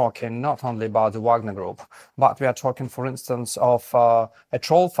we are talking not only about the Wagner Group, but we are talking, for instance, of a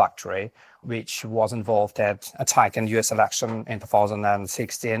troll factory, which was involved at attack in US election in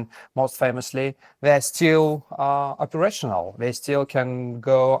 2016. Most famously, they're still operational. They still can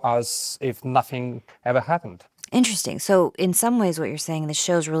go as if nothing ever happened. Interesting. So in some ways, what you're saying, this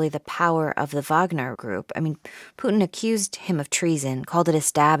shows really the power of the Wagner Group. I mean, Putin accused him of treason, called it a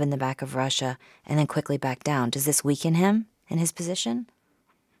stab in the back of Russia, and then quickly backed down. Does this weaken him in his position?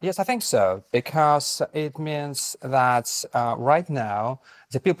 Yes, I think so, because it means that right now,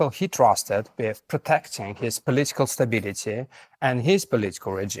 the people he trusted with protecting his political stability and his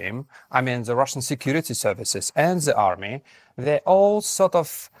political regime, I mean, the Russian security services and the army, they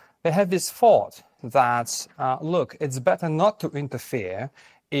have this thought that, look, it's better not to interfere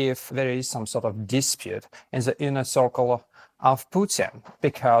if there is some sort of dispute in the inner circle of Putin,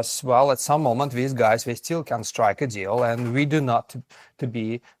 because, at some moment, these guys, they still can strike a deal, and we do not to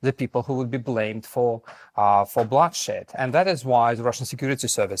be the people who would be blamed for bloodshed. And that is why the Russian security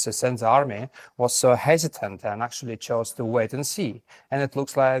services and the army was so hesitant and actually chose to wait and see. And it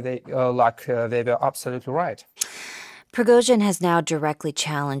looks like they were absolutely right. Prigozhin has now directly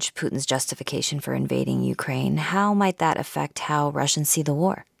challenged Putin's justification for invading Ukraine. How might that affect how Russians see the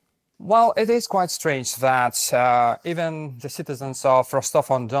war? Well, it is quite strange that even the citizens of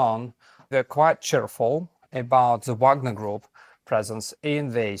Rostov-on-Don, they're quite cheerful about the Wagner Group presence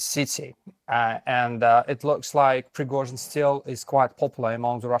in the city. And it looks like Prigozhin still is quite popular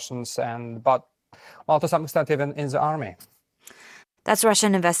among the Russians, but to some extent even in the army. That's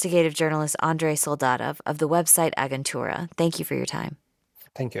Russian investigative journalist Andrei Soldatov of the website Agentura. Thank you for your time.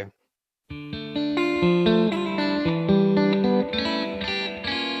 Thank you.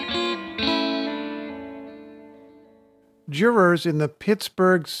 Jurors in the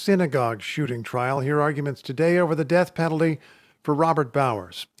Pittsburgh synagogue shooting trial hear arguments today over the death penalty for Robert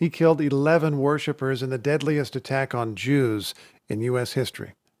Bowers. He killed 11 worshipers in the deadliest attack on Jews in U.S.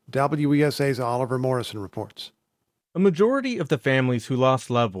 history. WESA's Oliver Morrison reports. A majority of the families who lost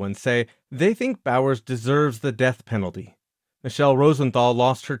loved ones say they think Bowers deserves the death penalty. Michelle Rosenthal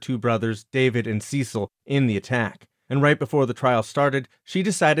lost her two brothers, David and Cecil, in the attack. And right before the trial started, she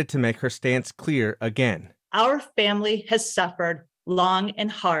decided to make her stance clear again. Our family has suffered long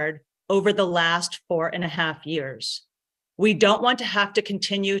and hard over the last 4.5 years. We don't want to have to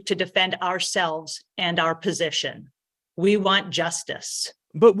continue to defend ourselves and our position. We want justice.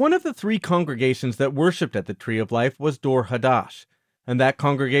 But one of the three congregations that worshipped at the Tree of Life was Dor Hadash, and that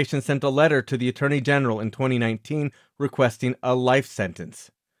congregation sent a letter to the Attorney General in 2019 requesting a life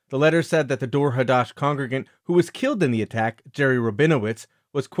sentence. The letter said that the Dor Hadash congregant who was killed in the attack, Jerry Rabinowitz,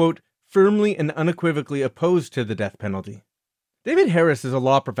 was, quote, firmly and unequivocally opposed to the death penalty. David Harris is a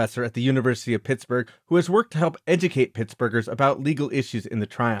law professor at the University of Pittsburgh who has worked to help educate Pittsburghers about legal issues in the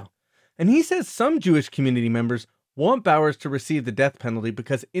trial. And he says some Jewish community members want Bowers to receive the death penalty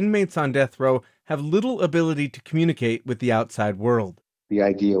because inmates on death row have little ability to communicate with the outside world. The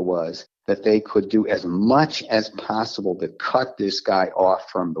idea was that they could do as much as possible to cut this guy off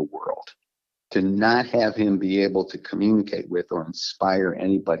from the world, to not have him be able to communicate with or inspire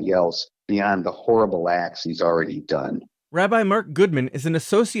anybody else beyond the horrible acts he's already done. Rabbi Mark Goodman is an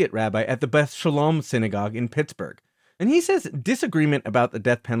associate rabbi at the Beth Shalom Synagogue in Pittsburgh, and he says disagreement about the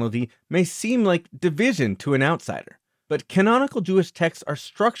death penalty may seem like division to an outsider, but canonical Jewish texts are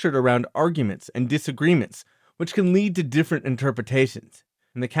structured around arguments and disagreements, which can lead to different interpretations.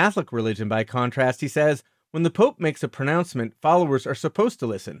 In the Catholic religion, by contrast, he says, when the Pope makes a pronouncement, followers are supposed to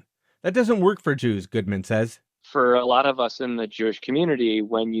listen. That doesn't work for Jews, Goodman says. For a lot of us in the Jewish community,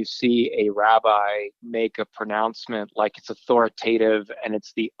 when you see a rabbi make a pronouncement like it's authoritative and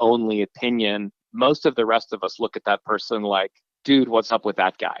it's the only opinion, most of the rest of us look at that person like, dude, what's up with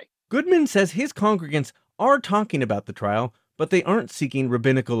that guy? Goodman says his congregants are talking about the trial, but they aren't seeking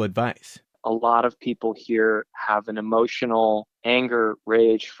rabbinical advice. A lot of people here have an emotional anger,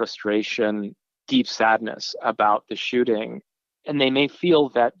 rage, frustration, deep sadness about the shooting, and they may feel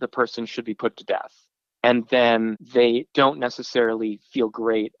that the person should be put to death. And then they don't necessarily feel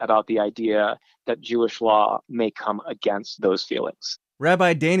great about the idea that Jewish law may come against those feelings.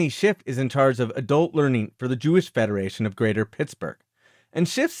 Rabbi Danny Schiff is in charge of adult learning for the Jewish Federation of Greater Pittsburgh. And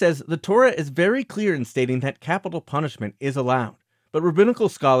Schiff says the Torah is very clear in stating that capital punishment is allowed. But rabbinical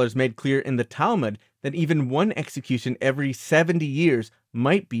scholars made clear in the Talmud that even one execution every 70 years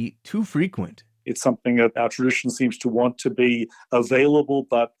might be too frequent. It's something that our tradition seems to want to be available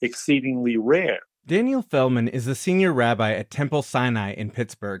but exceedingly rare. Daniel Feldman is the senior rabbi at Temple Sinai in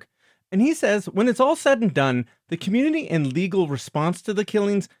Pittsburgh. And he says when it's all said and done, the community and legal response to the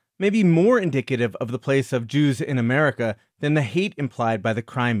killings may be more indicative of the place of Jews in America than the hate implied by the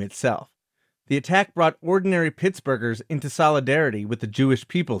crime itself. The attack brought ordinary Pittsburghers into solidarity with the Jewish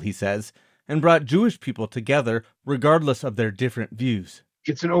people, he says, and brought Jewish people together regardless of their different views.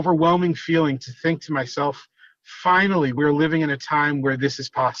 It's an overwhelming feeling to think to myself, finally, we're living in a time where this is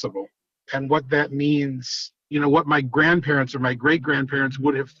possible. And what that means, what my grandparents or my great-grandparents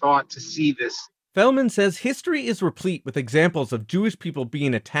would have thought to see this. Feldman says history is replete with examples of Jewish people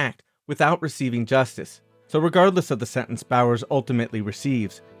being attacked without receiving justice. So regardless of the sentence Bowers ultimately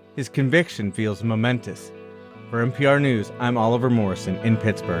receives, his conviction feels momentous. For NPR News, I'm Oliver Morrison in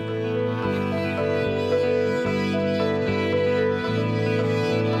Pittsburgh.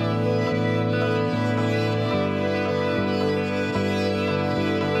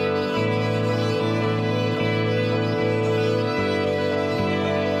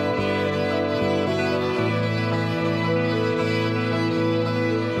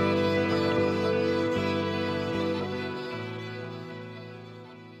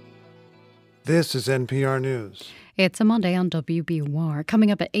 This is NPR News. It's a Monday on WBUR.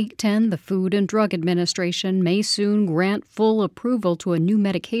 Coming up at 8:10, the Food and Drug Administration may soon grant full approval to a new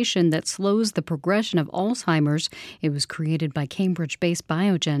medication that slows the progression of Alzheimer's. It was created by Cambridge-based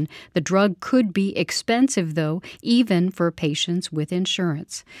Biogen. The drug could be expensive, though, even for patients with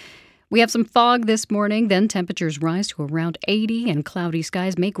insurance. We have some fog this morning, then temperatures rise to around 80 and cloudy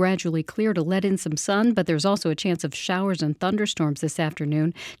skies may gradually clear to let in some sun, but there's also a chance of showers and thunderstorms this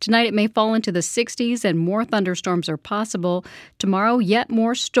afternoon. Tonight it may fall into the 60s and more thunderstorms are possible. Tomorrow, yet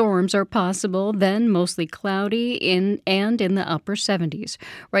more storms are possible, then mostly cloudy in the upper 70s.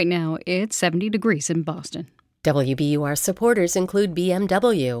 Right now, it's 70 degrees in Boston. WBUR supporters include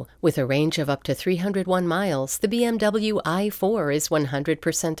BMW. With a range of up to 301 miles, the BMW i4 is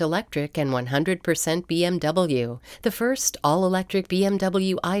 100% electric and 100% BMW. The first all-electric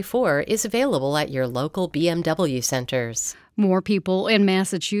BMW i4 is available at your local BMW centers. More people in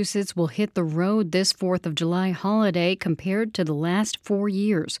Massachusetts will hit the road this 4th of July holiday compared to the last 4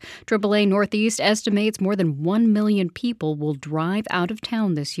 years. AAA Northeast estimates more than 1 million people will drive out of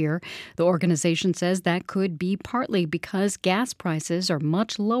town this year. The organization says that could be partly because gas prices are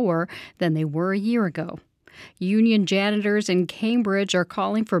much lower than they were a year ago. Union janitors in Cambridge are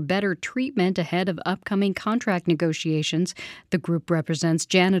calling for better treatment ahead of upcoming contract negotiations. The group represents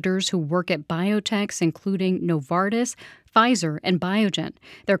janitors who work at biotechs, including Novartis, Pfizer, and Biogen.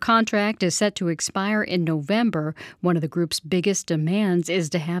 Their contract is set to expire in November. One of the group's biggest demands is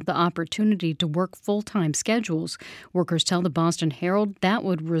to have the opportunity to work full-time schedules. Workers tell the Boston Herald that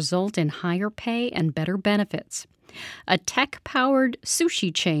would result in higher pay and better benefits. A tech-powered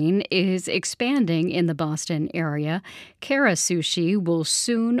sushi chain is expanding in the Boston area. Kara Sushi will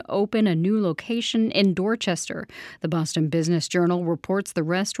soon open a new location in Dorchester. The Boston Business Journal reports the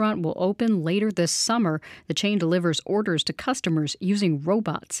restaurant will open later this summer. The chain delivers orders to customers using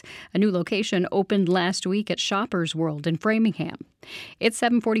robots. A new location opened last week at Shoppers World in Framingham. It's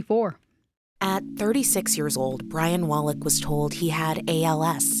 7:44. At 36 years old, Brian Wallach was told he had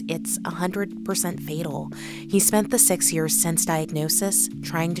ALS. It's 100% fatal. He spent the 6 years since diagnosis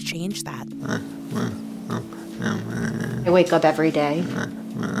trying to change that. I wake up every day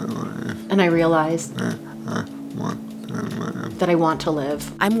and I realize that I want to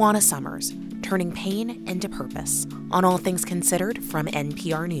live. I'm Juana Summers, turning pain into purpose on All Things Considered from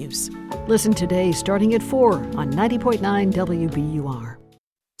NPR News. Listen today starting at 4 on 90.9 WBUR.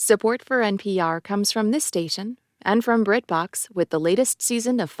 Support for NPR comes from this station and from BritBox with the latest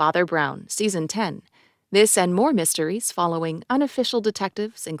season of Father Brown, Season 10. This and more mysteries following unofficial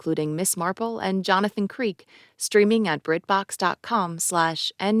detectives including Miss Marple and Jonathan Creek, streaming at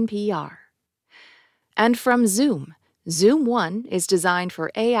BritBox.com/NPR. And from Zoom. Zoom One is designed for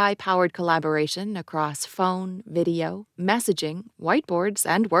AI-powered collaboration across phone, video, messaging, whiteboards,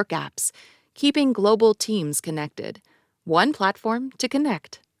 and work apps, keeping global teams connected. One platform to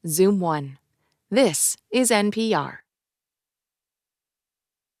connect. Zoom One. This is NPR.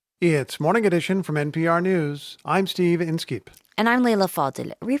 It's Morning Edition from NPR News. I'm Steve Inskeep. And I'm Leila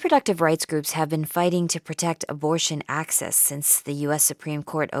Fadel. Reproductive rights groups have been fighting to protect abortion access since the U.S. Supreme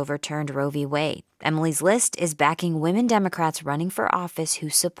Court overturned Roe v. Wade. Emily's List is backing women Democrats running for office who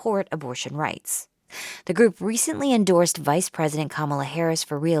support abortion rights. The group recently endorsed Vice President Kamala Harris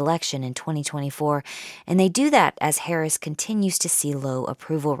for re-election in 2024, and they do that as Harris continues to see low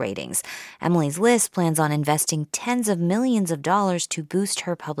approval ratings. Emily's List plans on investing tens of millions of dollars to boost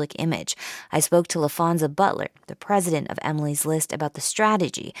her public image. I spoke to LaFonza Butler, the president of Emily's List, about the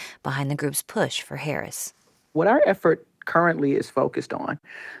strategy behind the group's push for Harris. What our effort currently is focused on,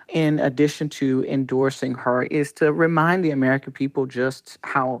 in addition to endorsing her, is to remind the American people just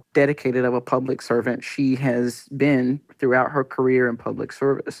how dedicated of a public servant she has been throughout her career in public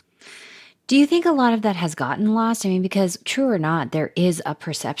service. Do you think a lot of that has gotten lost? I mean, because true or not, there is a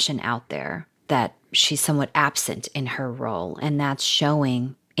perception out there that she's somewhat absent in her role, and that's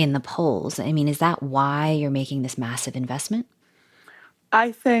showing in the polls. I mean, is that why you're making this massive investment?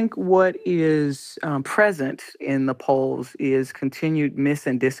 I think what is present in the polls is continued mis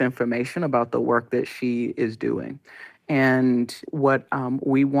and disinformation about the work that she is doing. And what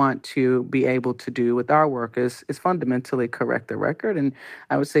we want to be able to do with our work is fundamentally correct the record. And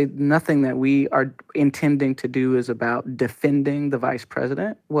I would say nothing that we are intending to do is about defending the vice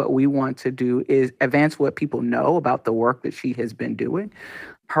president. What we want to do is advance what people know about the work that she has been doing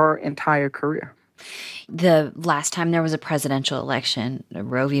her entire career. The last time there was a presidential election,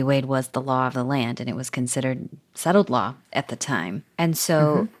 Roe v. Wade was the law of the land, and it was considered settled law at the time. And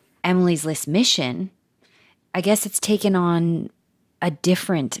so Emily's List mission, I guess it's taken on a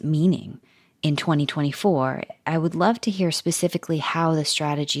different meaning in 2024. I would love to hear specifically how the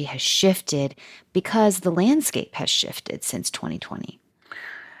strategy has shifted because the landscape has shifted since 2020.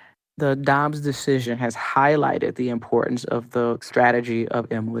 The Dobbs decision has highlighted the importance of the strategy of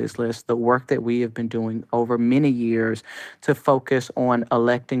Emily's List, the work that we have been doing over many years to focus on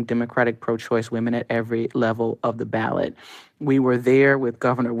electing Democratic pro-choice women at every level of the ballot. We were there with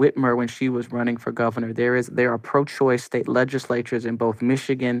Governor Whitmer when she was running for governor. There are pro-choice state legislatures in both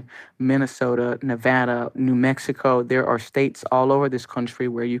Michigan, Minnesota, Nevada, New Mexico. There are states all over this country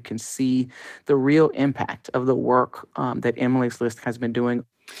where you can see the real impact of the work that Emily's List has been doing.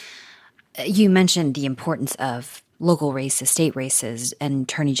 You mentioned the importance of local races, state races, and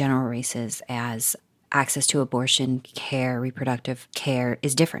attorney general races as access to abortion care, reproductive care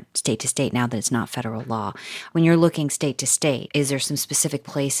is different state to state now that it's not federal law. When you're looking state to state, is there some specific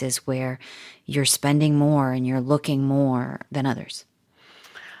places where you're spending more and you're looking more than others?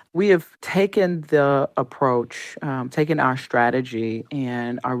 We have taken the approach, taken our strategy,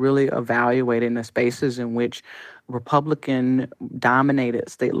 and are really evaluating the spaces in which Republican-dominated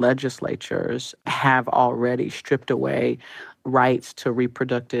state legislatures have already stripped away rights to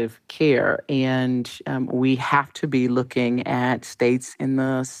reproductive care. And we have to be looking at states in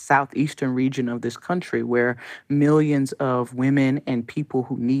the southeastern region of this country where millions of women and people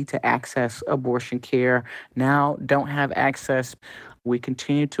who need to access abortion care now don't have access. We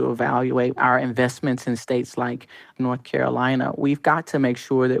continue to evaluate our investments in states like North Carolina. We've got to make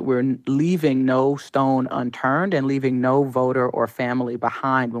sure that we're leaving no stone unturned and leaving no voter or family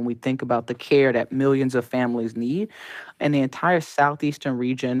behind when we think about the care that millions of families need. And the entire southeastern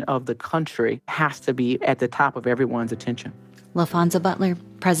region of the country has to be at the top of everyone's attention. LaFonza Butler,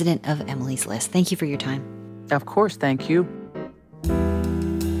 president of Emily's List. Thank you for your time. Of course, thank you.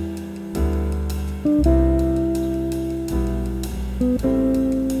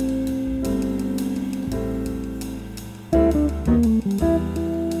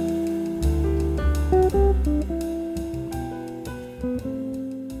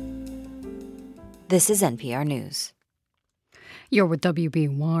 This is NPR News. You're with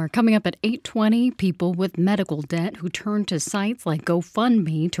WBUR. Coming up at 8:20, people with medical debt who turn to sites like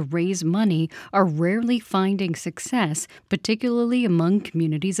GoFundMe to raise money are rarely finding success, particularly among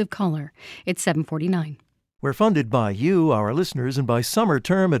communities of color. It's 7:49. We're funded by you, our listeners, and by Summer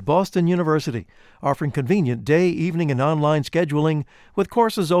Term at Boston University, offering convenient day, evening, and online scheduling with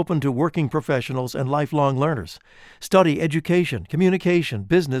courses open to working professionals and lifelong learners. Study education, communication,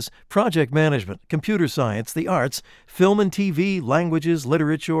 business, project management, computer science, the arts, film and TV, languages,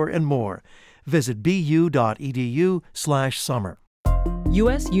 literature, and more. Visit bu.edu/summer.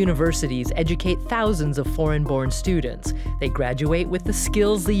 U.S. universities educate thousands of foreign-born students. They graduate with the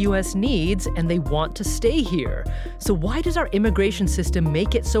skills the U.S. needs, and they want to stay here. So why does our immigration system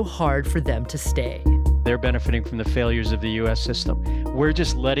make it so hard for them to stay? They're benefiting from the failures of the U.S. system. We're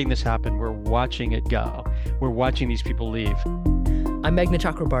just letting this happen. We're watching it go. We're watching these people leave. I'm Meghna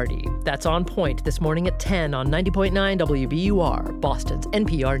Chakrabarti. That's On Point this morning at 10 on 90.9 WBUR, Boston's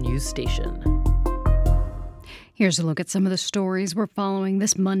NPR news station. Here's a look at some of the stories we're following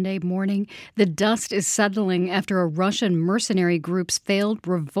this Monday morning. The dust is settling after a Russian mercenary group's failed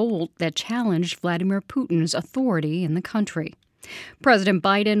revolt that challenged Vladimir Putin's authority in the country. President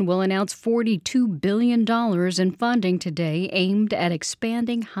Biden will announce $42 billion in funding today aimed at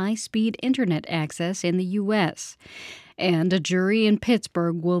expanding high-speed internet access in the U.S. And a jury in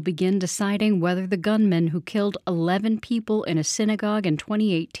Pittsburgh will begin deciding whether the gunman who killed 11 people in a synagogue in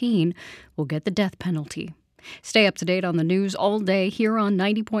 2018 will get the death penalty. Stay up to date on the news all day here on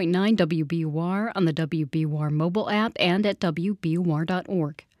 90.9 WBUR, on the WBUR mobile app, and at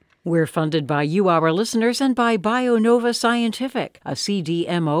WBUR.org. We're funded by you, our listeners, and by BioNova Scientific, a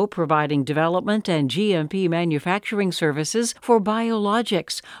CDMO providing development and GMP manufacturing services for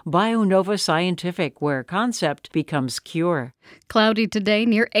biologics. BioNova Scientific, where concept becomes cure. Cloudy today,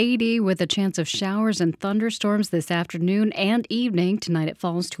 near 80, with a chance of showers and thunderstorms this afternoon and evening. Tonight it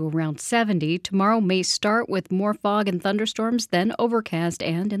falls to around 70. Tomorrow may start with more fog and thunderstorms, then overcast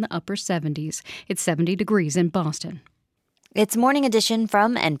and in the upper 70s. It's 70 degrees in Boston. It's Morning Edition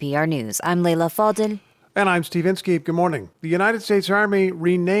from NPR News. I'm Leila Fadel. And I'm Steve Inskeep. Good morning. The United States Army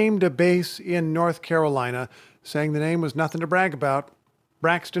renamed a base in North Carolina, saying the name was nothing to brag about.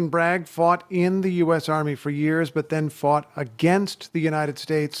 Braxton Bragg fought in the U.S. Army for years, but then fought against the United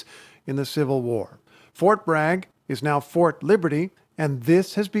States in the Civil War. Fort Bragg is now Fort Liberty, and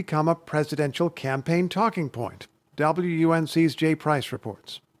this has become a presidential campaign talking point. WUNC's Jay Price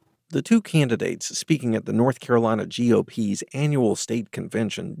reports. The two candidates speaking at the North Carolina GOP's annual state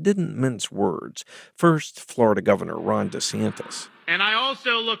convention didn't mince words. First, Florida Governor Ron DeSantis. And I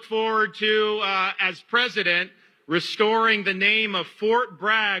also look forward to, as president, restoring the name of Fort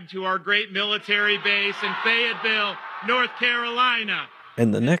Bragg to our great military base in Fayetteville, North Carolina.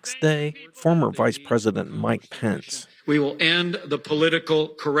 And the next day, former Vice President Mike Pence. We will end the political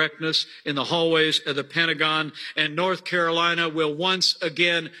correctness in the hallways of the Pentagon, and North Carolina will once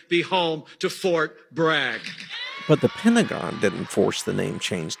again be home to Fort Bragg. But the Pentagon didn't force the name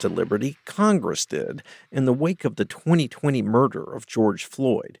change to Liberty. Congress did, in the wake of the 2020 murder of George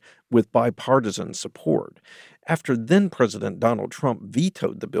Floyd, with bipartisan support. After then-President Donald Trump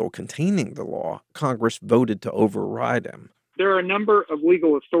vetoed the bill containing the law, Congress voted to override him. There are a number of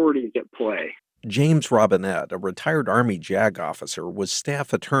legal authorities at play. James Robinette, a retired Army JAG officer, was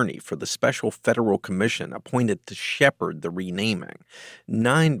staff attorney for the Special Federal Commission appointed to shepherd the renaming.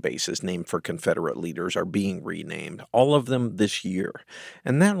 9 bases named for Confederate leaders are being renamed, all of them this year.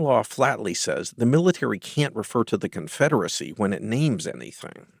 And that law flatly says the military can't refer to the Confederacy when it names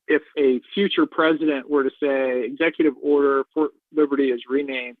anything. If a future president were to say, executive order, Fort Liberty is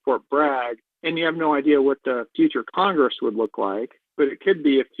renamed Fort Bragg, and you have no idea what the future Congress would look like, but it could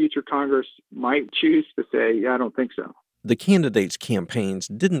be if future Congress might choose to say, yeah, I don't think so. The candidates' campaigns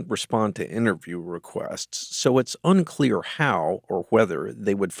didn't respond to interview requests, so it's unclear how or whether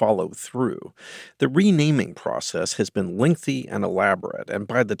they would follow through. The renaming process has been lengthy and elaborate, and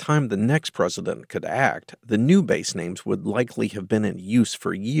by the time the next president could act, the new base names would likely have been in use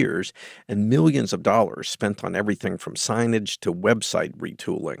for years and millions of dollars spent on everything from signage to website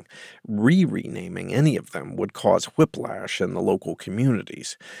retooling. Renaming any of them would cause whiplash in the local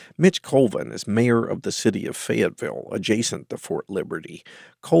communities. Mitch Colvin is mayor of the city of Fayetteville, adjacent to Fort Liberty.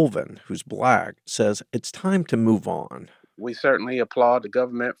 Colvin, who's black, says it's time to move on. We certainly applaud the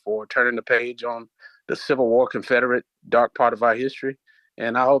government for turning the page on the Civil War Confederate dark part of our history,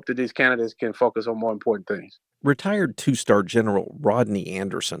 and I hope that these candidates can focus on more important things. Retired two-star General Rodney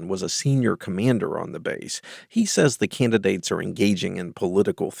Anderson was a senior commander on the base. He says the candidates are engaging in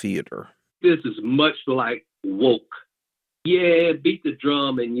political theater. This is much like woke. Yeah, beat the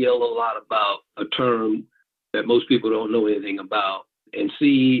drum and yell a lot about a term that most people don't know anything about and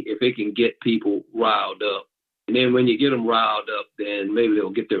see if it can get people riled up. And then when you get them riled up, then maybe they'll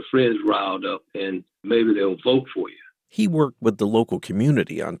get their friends riled up and maybe they'll vote for you. He worked with the local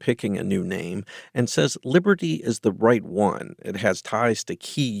community on picking a new name and says Liberty is the right one. It has ties to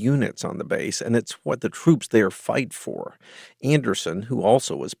key units on the base, and it's what the troops there fight for. Anderson, who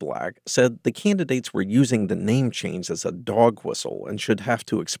also is black, said the candidates were using the name change as a dog whistle and should have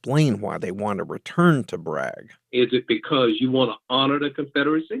to explain why they want to return to Bragg. Is it because you want to honor the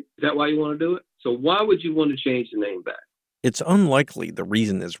Confederacy? Is that why you want to do it? So why would you want to change the name back? It's unlikely the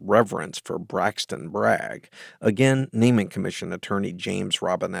reason is reverence for Braxton Bragg. Again, Naming Commission attorney James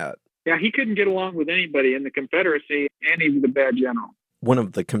Robinette. Yeah, he couldn't get along with anybody in the Confederacy, and he was a bad general. One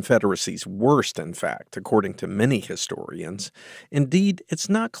of the Confederacy's worst, in fact, according to many historians. Indeed, it's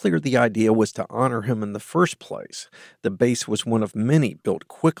not clear the idea was to honor him in the first place. The base was one of many built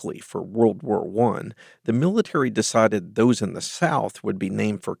quickly for World War I. The military decided those in the South would be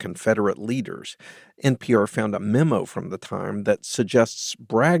named for Confederate leaders. NPR found a memo from the time that suggests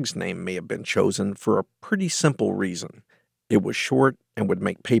Bragg's name may have been chosen for a pretty simple reason. It was short and would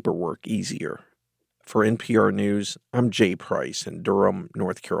make paperwork easier. For NPR News, I'm Jay Price in Durham,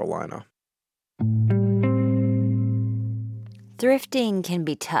 North Carolina. Thrifting can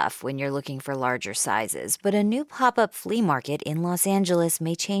be tough when you're looking for larger sizes, but a new pop-up flea market in Los Angeles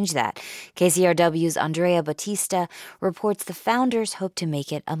may change that. KCRW's Andrea Batista reports the founders hope to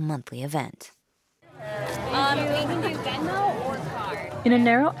make it a monthly event. We can do Venmo or card. In a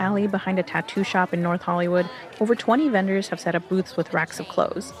narrow alley behind a tattoo shop in North Hollywood, over 20 vendors have set up booths with racks of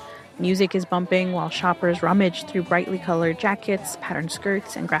clothes. Music is bumping while shoppers rummage through brightly colored jackets, patterned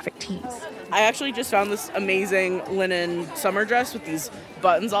skirts, and graphic tees. I actually just found this amazing linen summer dress with these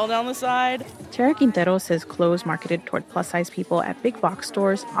buttons all down the side. Tara Quintero says clothes marketed toward plus-size people at big box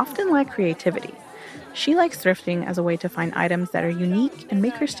stores often lack creativity. She likes thrifting as a way to find items that are unique and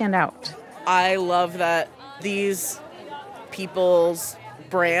make her stand out. I love that these people's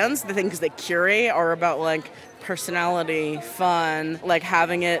brands, the things they curate, are about like personality, fun, like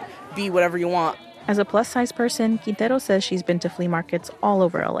having it be whatever you want. As a plus-size person, Quintero says she's been to flea markets all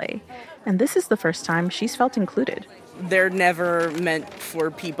over LA, and this is the first time she's felt included. They're never meant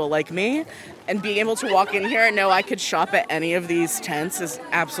for people like me, and being able to walk in here and know I could shop at any of these tents is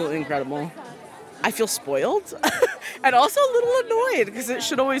absolutely incredible. I feel spoiled and also a little annoyed because it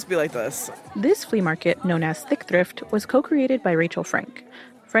should always be like this. This flea market, known as Thick Thrift, was co-created by Rachel Frank.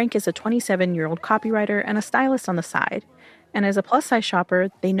 Frank is a 27-year-old copywriter and a stylist on the side. And as a plus-size shopper,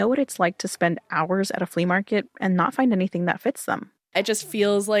 they know what it's like to spend hours at a flea market and not find anything that fits them. It just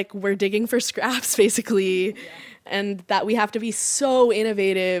feels like we're digging for scraps, basically, and that we have to be so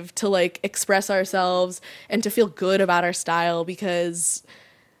innovative to, like, express ourselves and to feel good about our style because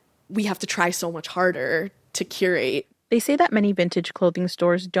we have to try so much harder to curate. They say that many vintage clothing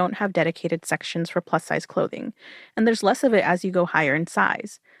stores don't have dedicated sections for plus-size clothing, and there's less of it as you go higher in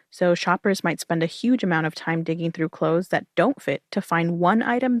size. So shoppers might spend a huge amount of time digging through clothes that don't fit to find one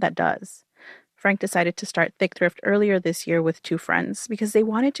item that does. Frank decided to start Thick Thrift earlier this year with two friends because they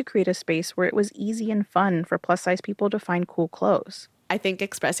wanted to create a space where it was easy and fun for plus-size people to find cool clothes. I think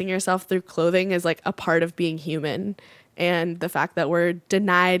expressing yourself through clothing is like a part of being human, and the fact that we're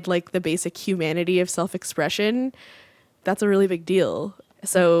denied like the basic humanity of self-expression, that's a really big deal.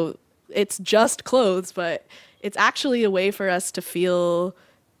 So it's just clothes, but it's actually a way for us to feel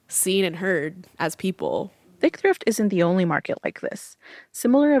seen and heard as people. Thick Thrift isn't the only market like this.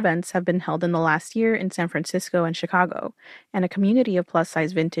 Similar events have been held in the last year in San Francisco and Chicago, and a community of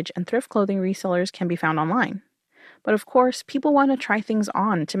plus-size vintage and thrift clothing resellers can be found online. But of course, people want to try things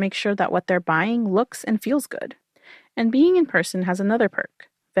on to make sure that what they're buying looks and feels good. And being in person has another perk.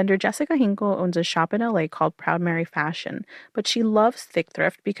 Vendor Jessica Hinkle owns a shop in LA called Proud Mary Fashion, but she loves Thick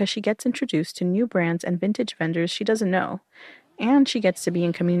Thrift because she gets introduced to new brands and vintage vendors she doesn't know. And she gets to be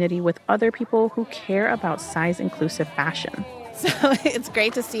in community with other people who care about size-inclusive fashion. So it's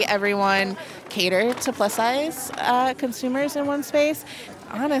great to see everyone cater to plus-size consumers in one space.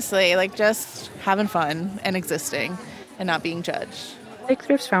 Honestly, just having fun and existing and not being judged. Thick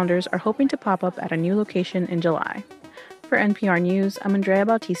Thrift's founders are hoping to pop up at a new location in July. For NPR News, I'm Andrea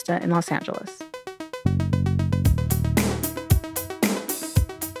Bautista in Los Angeles.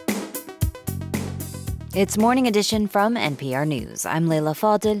 It's Morning Edition from NPR News. I'm Leila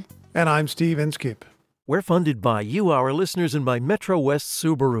Fadel. And I'm Steve Inskip. We're funded by you, our listeners, and by Metro West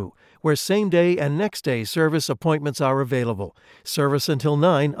Subaru, where same-day and next-day service appointments are available. Service until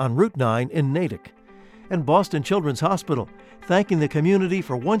 9 on Route 9 in Natick. And Boston Children's Hospital, thanking the community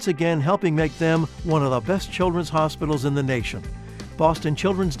for once again helping make them one of the best children's hospitals in the nation.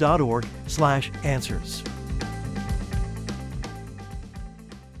 bostonchildrens.org/answers.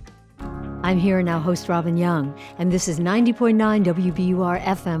 I'm here now, host Robin Young, and this is 90.9 WBUR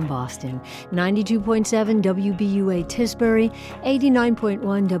FM Boston, 92.7 WBUA Tisbury,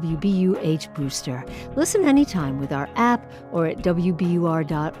 89.1 WBUH Brewster. Listen anytime with our app or at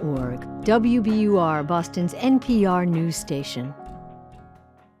WBUR.org. WBUR, Boston's NPR news station.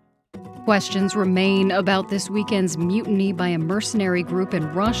 Questions remain about this weekend's mutiny by a mercenary group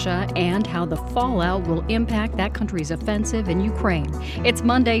in Russia and how the fallout will impact that country's offensive in Ukraine. It's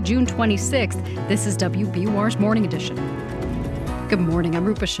Monday, June 26th. This is WBUR's Morning Edition. Good morning, I'm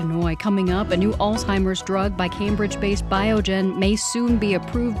Rupa Shenoy. Coming up, a new Alzheimer's drug by Cambridge-based Biogen may soon be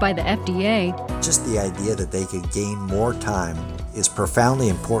approved by the FDA. Just the idea that they could gain more time is profoundly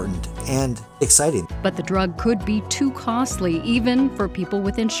important and exciting. But the drug could be too costly, even for people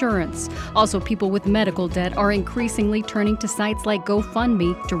with insurance. Also, people with medical debt are increasingly turning to sites like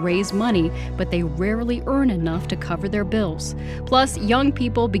GoFundMe to raise money, but they rarely earn enough to cover their bills. Plus, young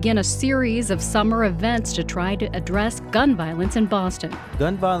people begin a series of summer events to try to address gun violence in Boston.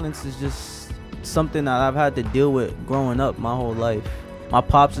 Gun violence is just something that I've had to deal with growing up my whole life. My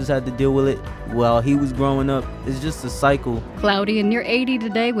pops has had to deal with it while he was growing up. It's just a cycle. Cloudy and near 80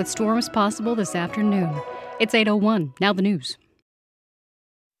 today with storms possible this afternoon. It's 8:01. Now the news.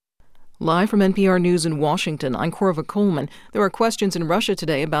 Live from NPR News in Washington, I'm Corva Coleman. There are questions in Russia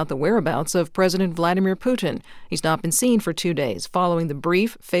today about the whereabouts of President Vladimir Putin. He's not been seen for 2 days following the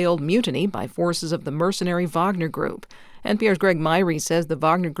brief, failed mutiny by forces of the mercenary Wagner Group. NPR's Greg Myrie says the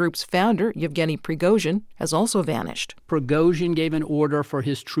Wagner Group's founder, Yevgeny Prigozhin, has also vanished. Prigozhin gave an order for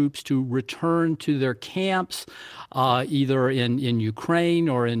his troops to return to their camps, either in Ukraine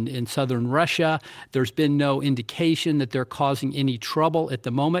or in southern Russia. There's been no indication that they're causing any trouble at the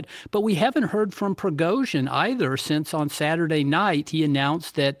moment. But we haven't heard from Prigozhin either since on Saturday night he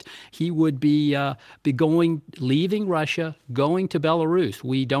announced that he would be leaving Russia, going to Belarus.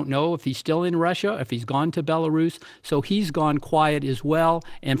 We don't know if he's still in Russia, if he's gone to Belarus. So he's gone quiet as well,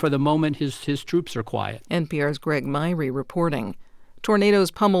 and for the moment, his troops are quiet. NPR's Greg Myrie reporting. Tornadoes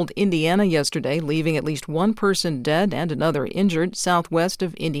pummeled Indiana yesterday, leaving at least one person dead and another injured southwest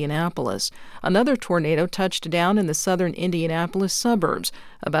of Indianapolis. Another tornado touched down in the southern Indianapolis suburbs.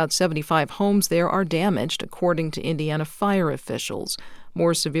 About 75 homes there are damaged, according to Indiana fire officials.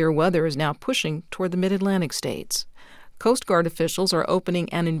 More severe weather is now pushing toward the mid-Atlantic states. Coast Guard officials are opening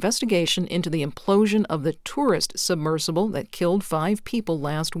an investigation into the implosion of the tourist submersible that killed 5 people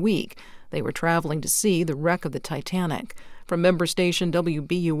last week. They were traveling to see the wreck of the Titanic. From member station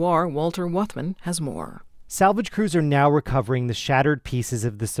WBUR, Walter Wuthman has more. Salvage crews are now recovering the shattered pieces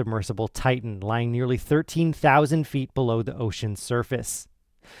of the submersible Titan, lying nearly 13,000 feet below the ocean's surface.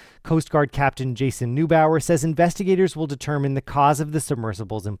 Coast Guard Captain Jason Neubauer says investigators will determine the cause of the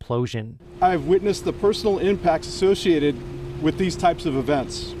submersible's implosion. I have witnessed the personal impacts associated with these types of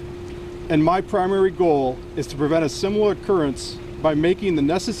events, and my primary goal is to prevent a similar occurrence by making the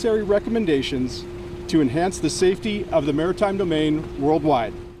necessary recommendations to enhance the safety of the maritime domain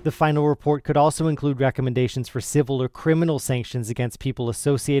worldwide. The final report could also include recommendations for civil or criminal sanctions against people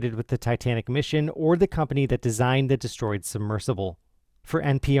associated with the Titanic mission or the company that designed the destroyed submersible. For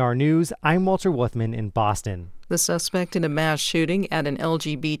NPR News, I'm Walter Wuthman in Boston. The suspect in a mass shooting at an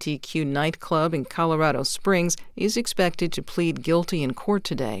LGBTQ nightclub in Colorado Springs is expected to plead guilty in court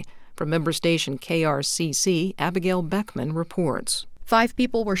today. From member station KRCC, Abigail Beckman reports. 5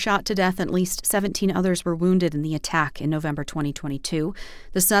 people were shot to death and at least 17 others were wounded in the attack in November 2022.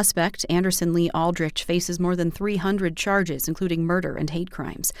 The suspect, Anderson Lee Aldrich, faces more than 300 charges, including murder and hate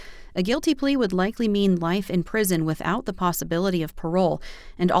crimes. A guilty plea would likely mean life in prison without the possibility of parole,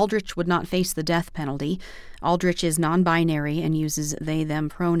 and Aldrich would not face the death penalty. Aldrich is non-binary and uses they/them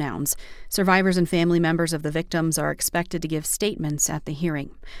pronouns. Survivors and family members of the victims are expected to give statements at the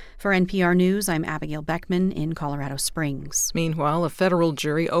hearing. For NPR News, I'm Abigail Beckman in Colorado Springs. Meanwhile, a federal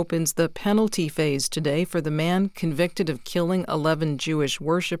jury opens the penalty phase today for the man convicted of killing 11 Jewish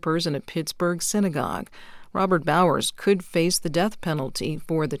worshipers in a Pittsburgh synagogue. Robert Bowers could face the death penalty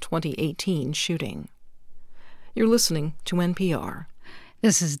for the 2018 shooting. You're listening to NPR.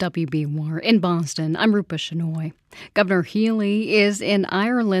 This is WBUR in Boston. I'm Rupa Shenoy. Governor Healy is in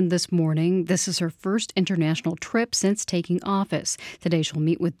Ireland this morning. This is her first international trip since taking office. Today she'll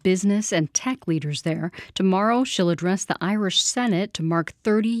meet with business and tech leaders there. Tomorrow she'll address the Irish Senate to mark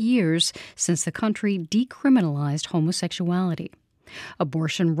 30 years since the country decriminalized homosexuality.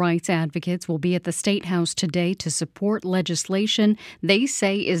 Abortion rights advocates will be at the State House today to support legislation they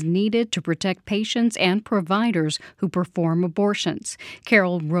say is needed to protect patients and providers who perform abortions.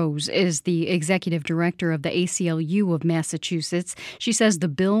 Carol Rose is the executive director of the ACLU of Massachusetts. She says the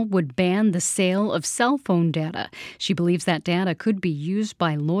bill would ban the sale of cell phone data. She believes that data could be used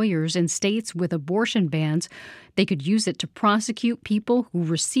by lawyers in states with abortion bans. They could use it to prosecute people who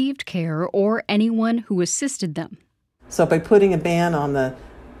received care or anyone who assisted them. So by putting a ban on the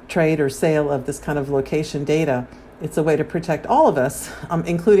trade or sale of this kind of location data, it's a way to protect all of us,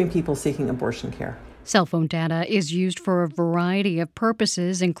 including people seeking abortion care. Cell phone data is used for a variety of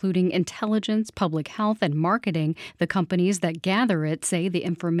purposes, including intelligence, public health, and marketing. The companies that gather it say the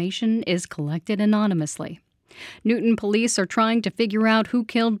information is collected anonymously. Newton police are trying to figure out who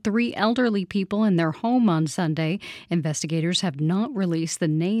killed 3 elderly people in their home on Sunday. Investigators have not released the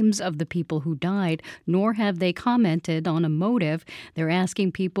names of the people who died, nor have they commented on a motive. They're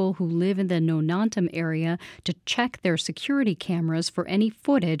asking people who live in the Nonantum area to check their security cameras for any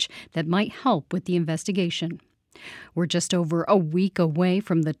footage that might help with the investigation. We're just over a week away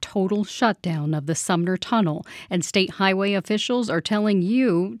from the total shutdown of the Sumner Tunnel, and state highway officials are telling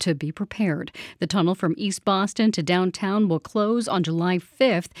you to be prepared. The tunnel from East Boston to downtown will close on July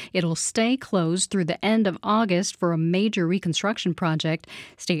 5th. It'll stay closed through the end of August for a major reconstruction project.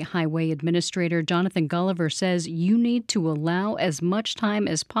 State Highway Administrator Jonathan Gulliver says you need to allow as much time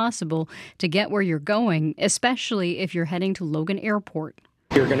as possible to get where you're going, especially if you're heading to Logan Airport.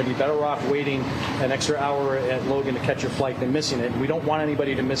 You're going to be better off waiting an extra hour at Logan to catch your flight than missing it. We don't want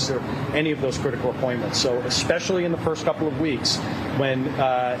anybody to miss any of those critical appointments. So especially in the first couple of weeks when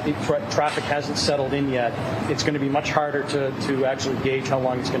traffic hasn't settled in yet, it's going to be much harder to actually gauge how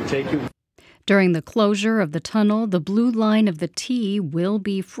long it's going to take you. During the closure of the tunnel, the blue line of the T will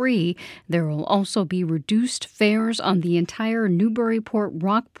be free. There will also be reduced fares on the entire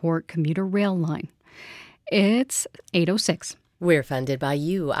Newburyport-Rockport commuter rail line. It's 8:06. We're funded by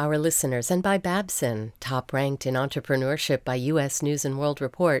you, our listeners, and by Babson. Top ranked in entrepreneurship by U.S. News & World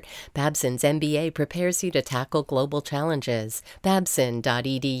Report, Babson's MBA prepares you to tackle global challenges.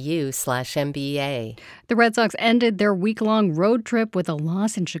 Babson.edu/MBA. The Red Sox ended their week-long road trip with a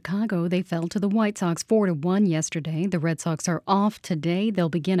loss in Chicago. They fell to the White Sox 4-1 yesterday. The Red Sox are off today. They'll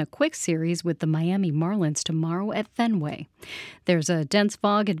begin a quick series with the Miami Marlins tomorrow at Fenway. There's a dense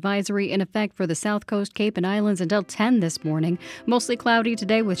fog advisory in effect for the South Coast, Cape, and Islands until 10 this morning. Mostly cloudy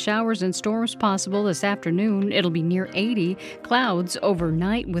today with showers and storms possible this afternoon. It'll be near 80. Clouds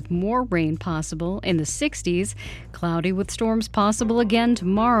overnight with more rain possible in the 60s. Cloudy with storms possible again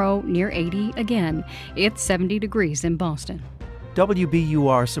tomorrow, near 80 again. It's 70 degrees in Boston.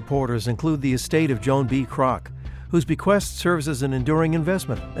 WBUR supporters include the estate of Joan B. Kroc, whose bequest serves as an enduring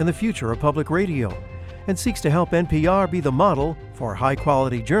investment in the future of public radio and seeks to help NPR be the model for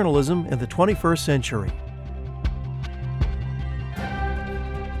high-quality journalism in the 21st century.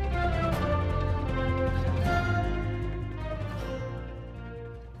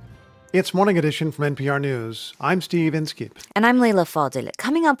 It's Morning Edition from NPR News. I'm Steve Inskeep. And I'm Leila Fadel.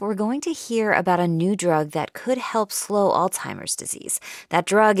 Coming up, we're going to hear about a new drug that could help slow Alzheimer's disease. That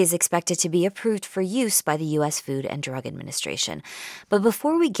drug is expected to be approved for use by the U.S. Food and Drug Administration. But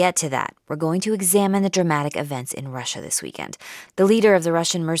before we get to that, we're going to examine the dramatic events in Russia this weekend. The leader of the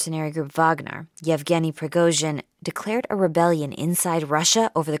Russian mercenary group Wagner, Yevgeny Prigozhin, declared a rebellion inside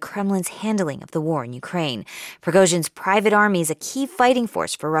Russia over the Kremlin's handling of the war in Ukraine. Prigozhin's private army is a key fighting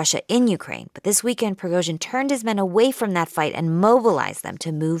force for Russia in Ukraine, but this weekend Prigozhin turned his men away from that fight and mobilized them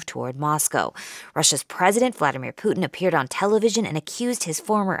to move toward Moscow. Russia's President Vladimir Putin appeared on television and accused his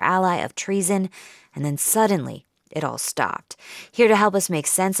former ally of treason, and then suddenly it all stopped. Here to help us make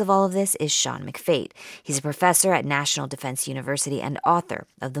sense of all of this is Sean McFate. He's a professor at National Defense University and author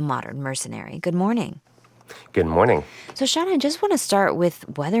of The Modern Mercenary. Good morning. Good morning. So, Sean, I just want to start with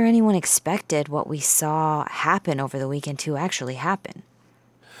whether anyone expected what we saw happen over the weekend to actually happen.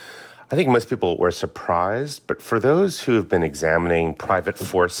 I think most people were surprised, but for those who have been examining private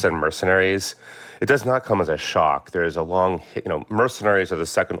force and mercenaries, it does not come as a shock. There's a long, mercenaries are the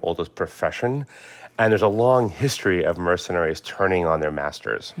second oldest profession, and there's a long history of mercenaries turning on their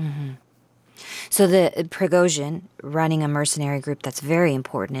masters. Mm-hmm. So the Prigozhin, running a mercenary group that's very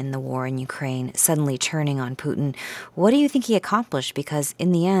important in the war in Ukraine, suddenly turning on Putin. What do you think he accomplished? Because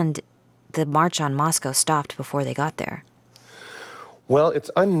in the end, the march on Moscow stopped before they got there. Well, it's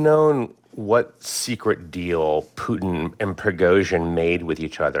unknown what secret deal Putin and Prigozhin made with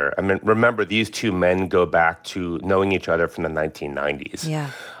each other. I mean, remember, these two men go back to knowing each other from the 1990s. Yeah.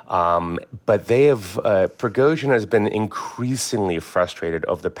 But they have, Prigozhin has been increasingly frustrated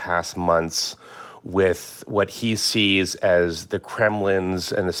over the past months with what he sees as the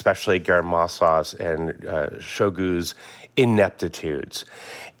Kremlin's, and especially Gerasimov's and Shoigu's ineptitudes.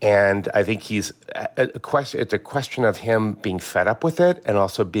 And I think it's a question of him being fed up with it and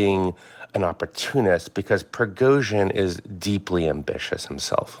also being an opportunist, because Prigozhin is deeply ambitious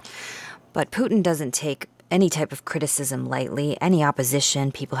himself. But Putin doesn't take any type of criticism lightly. Any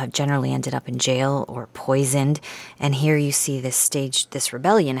opposition, people have generally ended up in jail or poisoned. And here you see this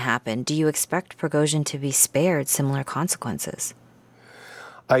rebellion happen. Do you expect Prigozhin to be spared similar consequences?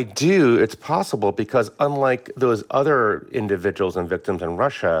 I do. It's possible, because unlike those other individuals and victims in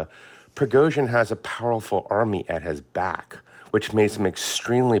Russia, Prigozhin has a powerful army at his back, which makes him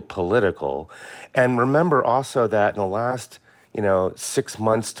extremely political. And remember also that in the last, 6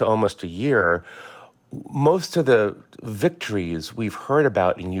 months to almost a year, most of the victories we've heard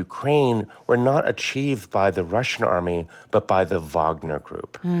about in Ukraine were not achieved by the Russian army, but by the Wagner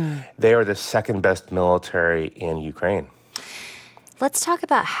Group. They are the second best military in Ukraine. Let's talk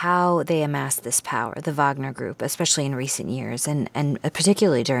about how they amassed this power, the Wagner Group, especially in recent years, and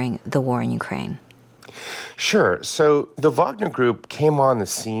particularly during the war in Ukraine. Sure. So the Wagner Group came on the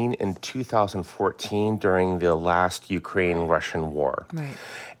scene in 2014 during the last Ukraine-Russian war. Right.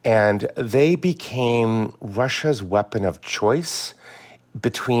 And they became Russia's weapon of choice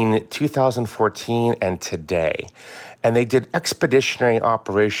between 2014 and today. And they did expeditionary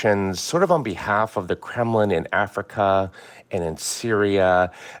operations sort of on behalf of the Kremlin in Africa and in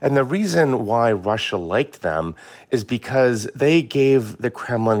Syria. And the reason why Russia liked them is because they gave the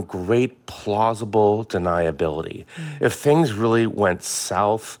Kremlin great plausible deniability. If things really went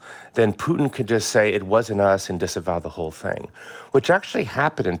south, then Putin could just say it wasn't us and disavow the whole thing, which actually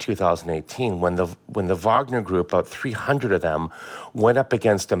happened in 2018 when the Wagner Group, about 300 of them, went up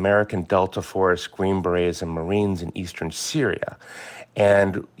against American Delta Force, Green Berets, and Marines in eastern Syria.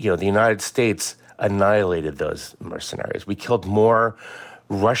 And, the United States annihilated those mercenaries. We killed more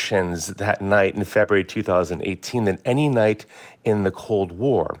Russians that night in February 2018 than any night in the Cold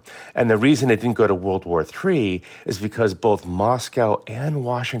War. And the reason it didn't go to World War III is because both Moscow and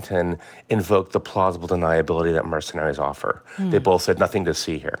Washington invoked the plausible deniability that mercenaries offer. They both said nothing to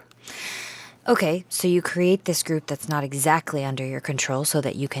see here. Okay, so you create this group that's not exactly under your control so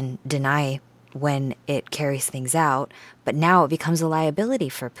that you can deny when it carries things out, but now it becomes a liability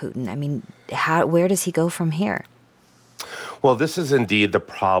for Putin. I mean, where does he go from here? Well, this is indeed the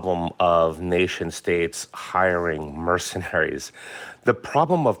problem of nation states hiring mercenaries. The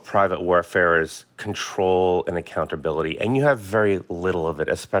problem of private warfare is control and accountability, and you have very little of it,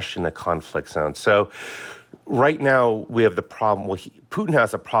 especially in the conflict zone. So right now we have the problem, Putin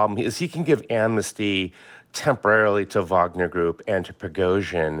has a problem, is he can give amnesty temporarily to Wagner Group and to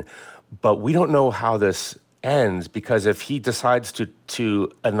Prigozhin, but we don't know how this ends, because if he decides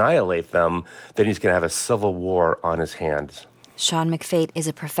to annihilate them, then he's going to have a civil war on his hands. Sean McFate is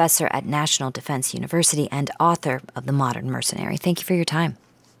a professor at National Defense University and author of The Modern Mercenary. Thank you for your time.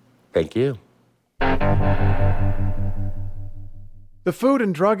 Thank you. The Food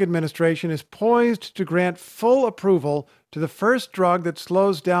and Drug Administration is poised to grant full approval to the first drug that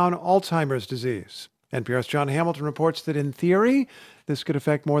slows down Alzheimer's disease. NPR's John Hamilton reports that in theory, this could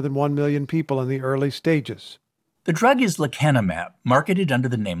affect more than 1 million people in the early stages. The drug is lecanemab, marketed under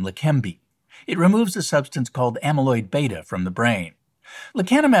the name Leqembi. It removes a substance called amyloid beta from the brain.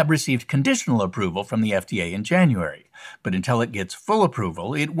 Lecanemab received conditional approval from the FDA in January, but until it gets full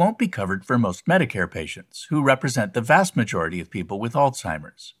approval, it won't be covered for most Medicare patients, who represent the vast majority of people with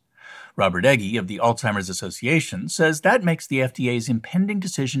Alzheimer's. Robert Egge of the Alzheimer's Association says that makes the FDA's impending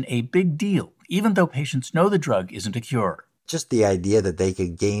decision a big deal, even though patients know the drug isn't a cure. Just the idea that they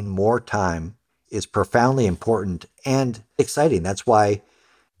could gain more time is profoundly important and exciting. That's why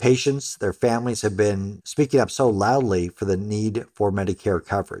patients, their families have been speaking up so loudly for the need for Medicare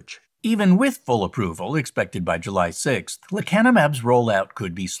coverage. Even with full approval expected by July 6th, lecanemab's rollout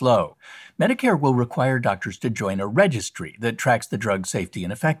could be slow. Medicare will require doctors to join a registry that tracks the drug's safety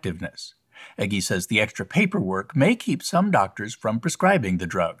and effectiveness. Eggy says the extra paperwork may keep some doctors from prescribing the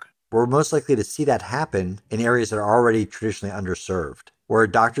drug. We're most likely to see that happen in areas that are already traditionally underserved, where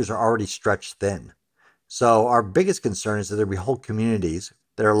doctors are already stretched thin. So our biggest concern is that there will be whole communities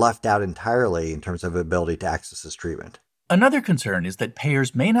that are left out entirely in terms of ability to access this treatment. Another concern is that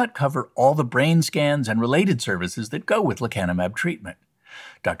payers may not cover all the brain scans and related services that go with lecanemab treatment.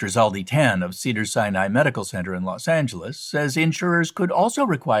 Dr. Zaldi Tan of Cedars-Sinai Medical Center in Los Angeles says insurers could also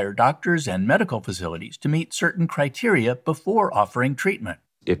require doctors and medical facilities to meet certain criteria before offering treatment.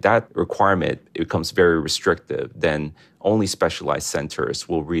 If that requirement becomes very restrictive, then only specialized centers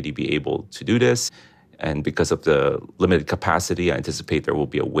will really be able to do this. And because of the limited capacity, I anticipate there will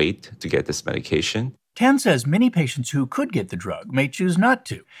be a wait to get this medication. Tan says many patients who could get the drug may choose not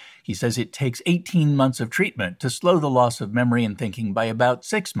to. He says it takes 18 months of treatment to slow the loss of memory and thinking by about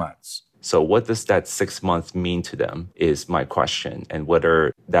 6 months. So what does that 6 months mean to them is my question, and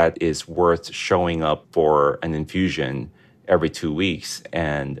whether that is worth showing up for an infusion every 2 weeks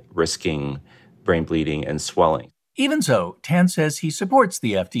and risking brain bleeding and swelling. Even so, Tan says he supports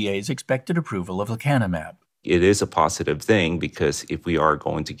the FDA's expected approval of lecanemab. It is a positive thing because if we are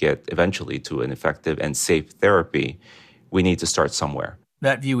going to get eventually to an effective and safe therapy, we need to start somewhere.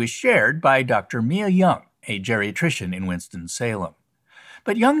 That view is shared by Dr. Mia Young, a geriatrician in Winston-Salem.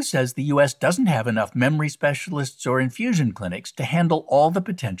 But Young says the U.S. doesn't have enough memory specialists or infusion clinics to handle all the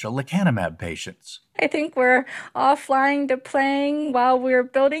potential lecanemab patients. I think we're all flying the plane while we're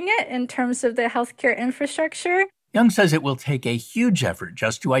building it in terms of the healthcare infrastructure. Young says it will take a huge effort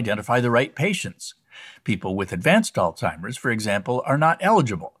just to identify the right patients. People with advanced Alzheimer's, for example, are not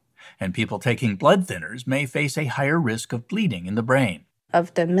eligible, and people taking blood thinners may face a higher risk of bleeding in the brain.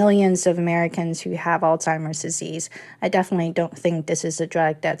 Of the millions of Americans who have Alzheimer's disease, I definitely don't think this is a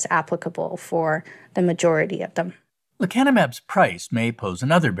drug that's applicable for the majority of them. Lecanemab's price may pose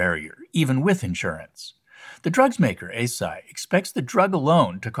another barrier, even with insurance. The drugs maker, Eisai, expects the drug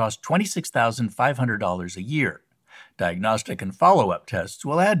alone to cost $26,500 a year. Diagnostic and follow-up tests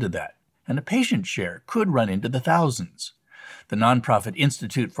will add to that, and a patient share could run into the thousands. The nonprofit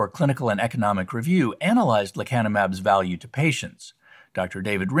Institute for Clinical and Economic Review analyzed lecanemab's value to patients. Dr.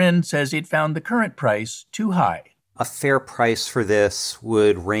 David Rinn says it found the current price too high. A fair price for this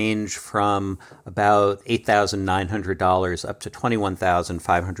would range from about $8,900 up to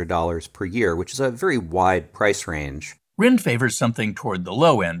 $21,500 per year, which is a very wide price range. Rinn favors something toward the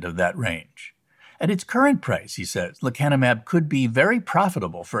low end of that range. At its current price, he says, lecanemab could be very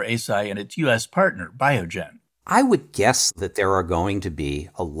profitable for Eisai and its U.S. partner, Biogen. I would guess that there are going to be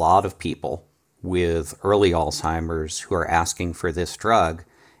a lot of people with early Alzheimer's who are asking for this drug,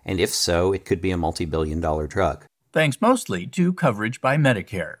 and if so, it could be a multi-billion-dollar drug. Thanks mostly to coverage by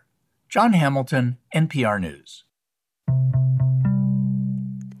Medicare. John Hamilton, NPR News.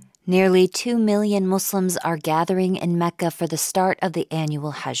 Nearly 2 million Muslims are gathering in Mecca for the start of the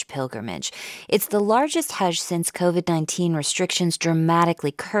annual Hajj pilgrimage. It's the largest Hajj since COVID-19 restrictions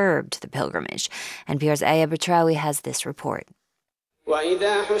dramatically curbed the pilgrimage. NPR's Aya Batrawi has this report.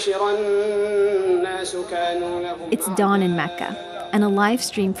 It's dawn in Mecca, and a live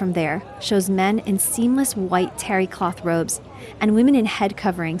stream from there shows men in seamless white terry cloth robes and women in head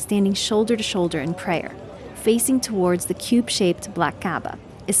coverings standing shoulder to shoulder in prayer, facing towards the cube-shaped Black Kaaba,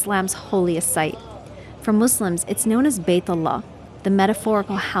 Islam's holiest site. For Muslims, it's known as Bayt Allah, the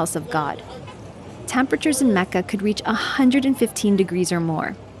metaphorical house of God. Temperatures in Mecca could reach 115 degrees or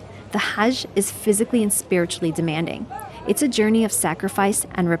more. The Hajj is physically and spiritually demanding. It's a journey of sacrifice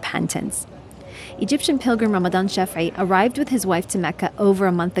and repentance. Egyptian pilgrim Ramadan Shaf'i arrived with his wife to Mecca over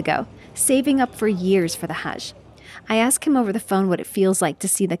a month ago, saving up for years for the Hajj. I asked him over the phone what it feels like to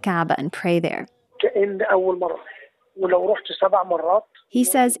see the Kaaba and pray there. He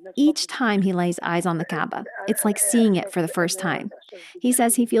says each time he lays eyes on the Kaaba, it's like seeing it for the first time. He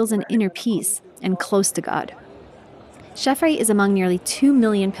says he feels an inner peace and close to God. Shaf'i is among nearly 2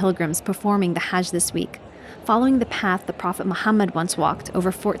 million pilgrims performing the Hajj this week, following the path the Prophet Muhammad once walked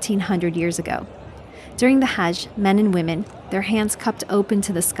over 1,400 years ago. During the Hajj, men and women, their hands cupped open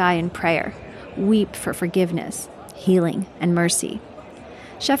to the sky in prayer, weep for forgiveness, healing, and mercy.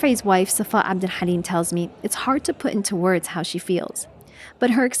 Shaf'i's wife, Safa Abdel Halim, tells me it's hard to put into words how she feels,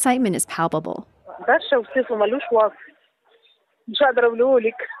 but her excitement is palpable.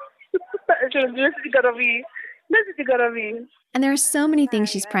 And there are so many things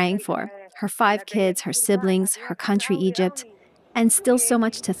she's praying for. Her 5 kids, her siblings, her country, Egypt, and still so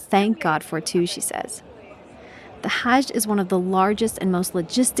much to thank God for too, she says. The Hajj is one of the largest and most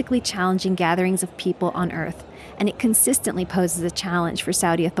logistically challenging gatherings of people on earth, and it consistently poses a challenge for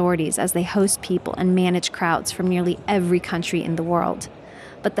Saudi authorities as they host people and manage crowds from nearly every country in the world.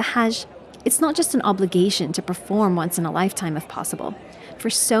 But the Hajj, it's not just an obligation to perform once in a lifetime if possible.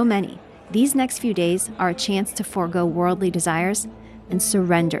 For so many, these next few days are a chance to forego worldly desires and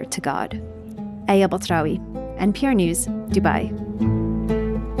surrender to God. Aya Batrawi, NPR News, Dubai.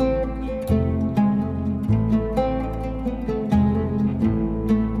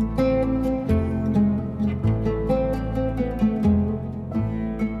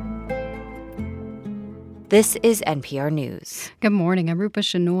 This is NPR News. Good morning. I'm Rupa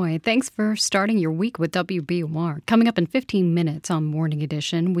Shenoy. Thanks for starting your week with WBUR. Coming up in 15 minutes on Morning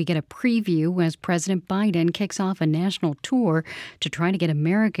Edition, we get a preview as President Biden kicks off a national tour to try to get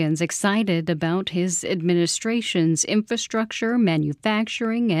Americans excited about his administration's infrastructure,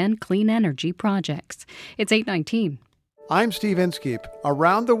 manufacturing, and clean energy projects. It's 8:19. I'm Steve Inskeep.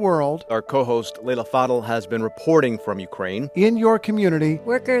 Around the world, our co-host Leila Fadel has been reporting from Ukraine. In your community,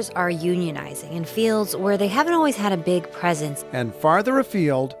 workers are unionizing in fields where they haven't always had a big presence. And farther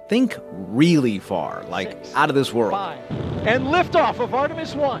afield, think really far, like out of this world. And liftoff of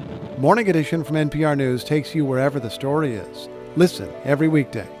Artemis 1. Morning Edition from NPR News takes you wherever the story is. Listen every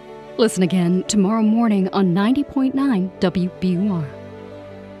weekday. Listen again tomorrow morning on 90.9 WBUR.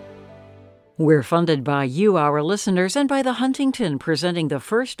 We're funded by you, our listeners, and by the Huntington, presenting the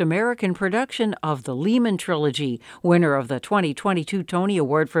first American production of the Lehman Trilogy, winner of the 2022 Tony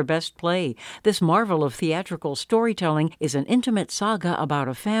Award for Best Play. This marvel of theatrical storytelling is an intimate saga about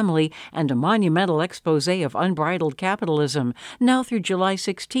a family and a monumental expose of unbridled capitalism. Now through July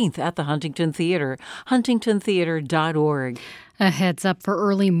 16th at the Huntington Theater, huntingtontheater.org. A heads up for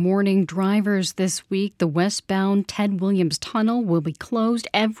early morning drivers this week. The westbound Ted Williams Tunnel will be closed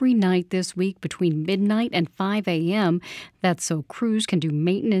every night this week between midnight and 5 a.m. That's so crews can do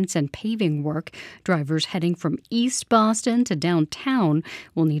maintenance and paving work. Drivers heading from East Boston to downtown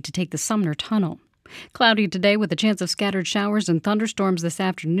will need to take the Sumner Tunnel. Cloudy today with a chance of scattered showers and thunderstorms this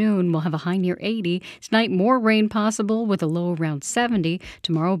afternoon. We'll have a high near 80. Tonight, more rain possible with a low around 70.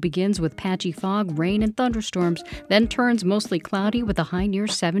 Tomorrow begins with patchy fog, rain, and thunderstorms, then turns mostly cloudy with a high near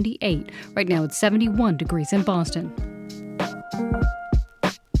 78. Right now, it's 71 degrees in Boston.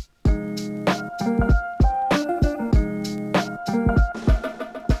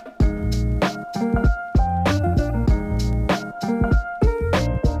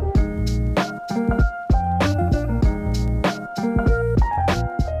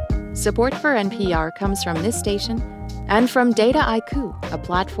 Support for NPR comes from this station and from Data IQ, a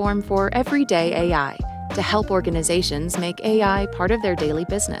platform for everyday AI to help organizations make AI part of their daily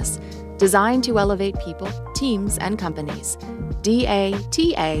business, designed to elevate people, teams, and companies.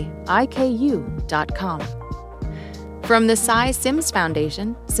 DATAIKU.com. From the Cy Sims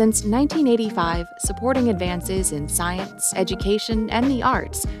Foundation, since 1985, supporting advances in science, education, and the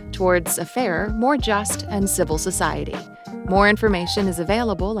arts towards a fairer, more just, and civil society. More information is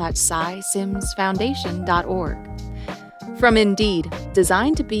available at SciSimsFoundation.org. From Indeed,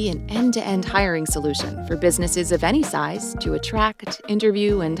 designed to be an end-to-end hiring solution for businesses of any size to attract,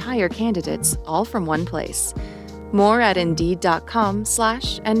 interview, and hire candidates all from one place. More at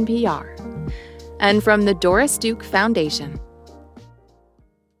Indeed.com/NPR. And from the Doris Duke Foundation.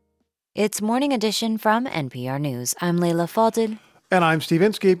 It's Morning Edition from NPR News. I'm Leila Fadel. And I'm Steve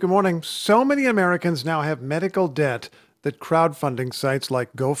Inskeep. Good morning. So many Americans now have medical debt that crowdfunding sites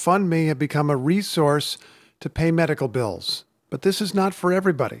like GoFundMe have become a resource to pay medical bills. But this is not for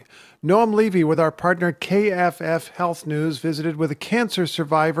everybody. Noam Levy with our partner KFF Health News visited with a cancer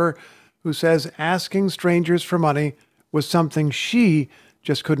survivor who says asking strangers for money was something she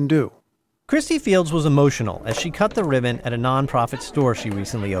just couldn't do. Christy Fields was emotional as she cut the ribbon at a nonprofit store she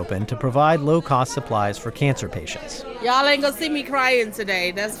recently opened to provide low-cost supplies for cancer patients. Y'all ain't gonna see me crying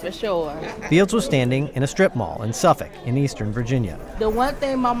today, that's for sure. Fields was standing in a strip mall in Suffolk, in eastern Virginia. The one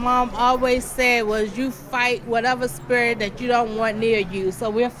thing my mom always said was you fight whatever spirit that you don't want near you. So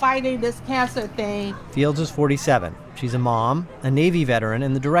we're fighting this cancer thing. Fields is 47. She's a mom, a Navy veteran,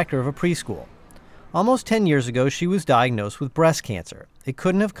 and the director of a preschool. Almost 10 years ago, she was diagnosed with breast cancer. It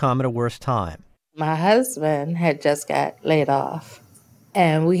couldn't have come at a worse time. My husband had just got laid off,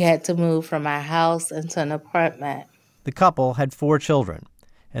 and we had to move from our house into an apartment. The couple had 4 children,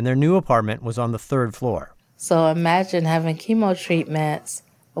 and their new apartment was on the 3rd floor. So imagine having chemo treatments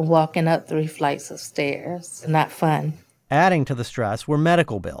and walking up 3 flights of stairs. Not fun. Adding to the stress were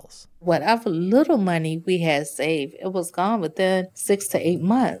medical bills. Whatever little money we had saved, it was gone within 6 to 8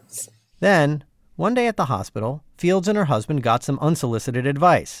 months. Then, one day at the hospital, Fields and her husband got some unsolicited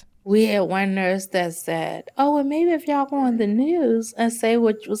advice. We had one nurse that said, oh, well, maybe if y'all go on the news and say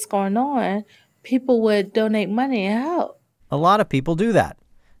what was going on, people would donate money and help. A lot of people do that.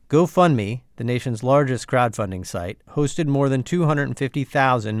 GoFundMe, the nation's largest crowdfunding site, hosted more than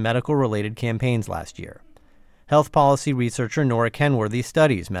 250,000 medical-related campaigns last year. Health policy researcher Nora Kenworthy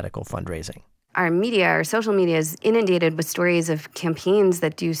studies medical fundraising. Our media, our social media is inundated with stories of campaigns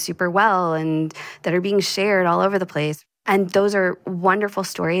that do super well and that are being shared all over the place. And those are wonderful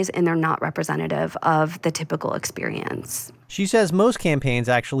stories, and they're not representative of the typical experience. She says most campaigns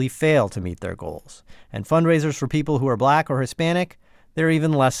actually fail to meet their goals, and fundraisers for people who are Black or Hispanic, they're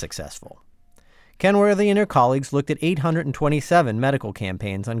even less successful. Kenworthy and her colleagues looked at 827 medical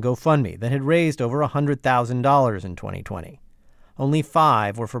campaigns on GoFundMe that had raised over $100,000 in 2020. Only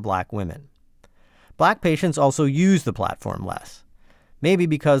 5 were for Black women. Black patients also use the platform less, maybe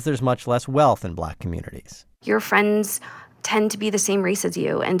because there's much less wealth in Black communities. Your friends tend to be the same race as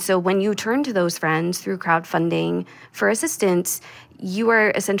you. And so when you turn to those friends through crowdfunding for assistance, you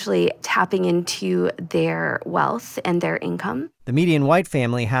are essentially tapping into their wealth and their income. The median white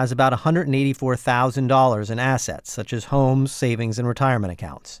family has about $184,000 in assets, such as homes, savings, and retirement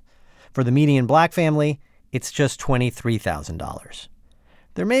accounts. For the median Black family, it's just $23,000.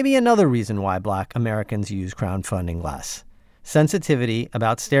 There may be another reason why Black Americans use crowdfunding less: sensitivity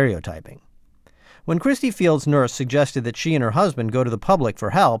about stereotyping. When Christy Fields' nurse suggested that she and her husband go to the public for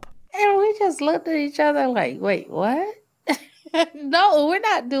help, and we just looked at each other like, wait, what? No, we're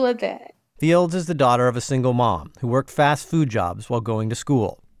not doing that. Fields is the daughter of a single mom who worked fast food jobs while going to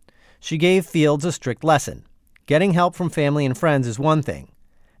school. She gave Fields a strict lesson. Getting help from family and friends is one thing.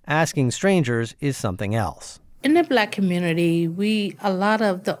 Asking strangers is something else. In the Black community, a lot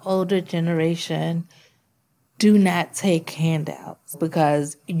of the older generation do not take handouts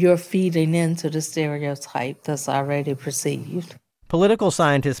because you're feeding into the stereotype that's already perceived. Political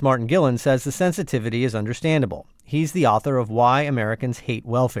scientist Martin Gillen says the sensitivity is understandable. He's the author of Why Americans Hate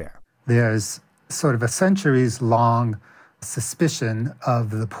Welfare. There's sort of a centuries-long suspicion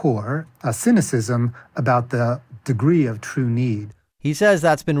of the poor, a cynicism about the degree of true need. He says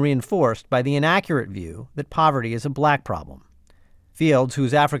that's been reinforced by the inaccurate view that poverty is a Black problem. Fields,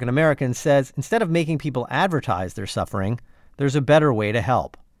 who's African American, says instead of making people advertise their suffering, there's a better way to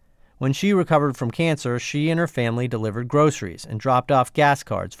help. When she recovered from cancer, she and her family delivered groceries and dropped off gas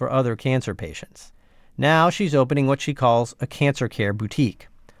cards for other cancer patients. Now she's opening what she calls a cancer care boutique,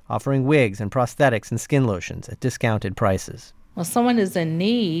 offering wigs and prosthetics and skin lotions at discounted prices. When someone is in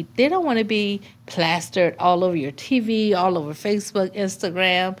need, they don't want to be plastered all over your TV, all over Facebook,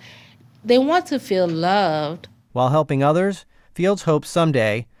 Instagram. They want to feel loved. While helping others, Fields hopes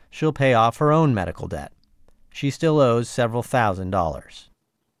someday she'll pay off her own medical debt. She still owes several $1,000s.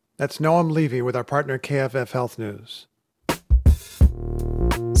 That's Noam Levy with our partner KFF Health News.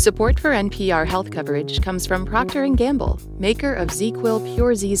 Support for NPR health coverage comes from Procter & Gamble, maker of ZzzQuil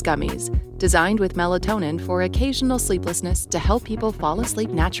Pure Z's gummies, designed with melatonin for occasional sleeplessness to help people fall asleep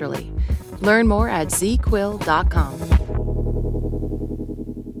naturally. Learn more at zzquil.com.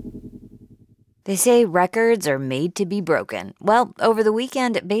 They say records are made to be broken. Well, over the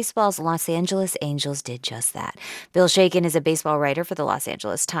weekend, baseball's Los Angeles Angels did just that. Bill Shaken is a baseball writer for the Los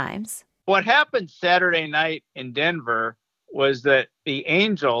Angeles Times. What happened Saturday night in Denver was that the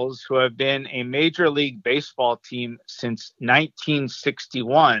Angels, who have been a Major League Baseball team since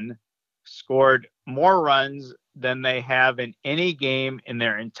 1961, scored more runs than they have in any game in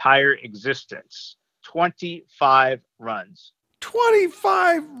their entire existence. 25 runs.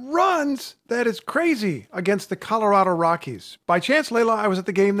 25 runs? That is crazy, against the Colorado Rockies. By chance, Layla, I was at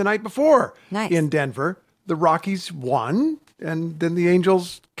the game the night before in Denver. The Rockies won, and then the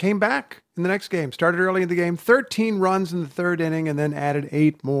Angels came back in the next game. Started early in the game, 13 runs in the third inning, and then added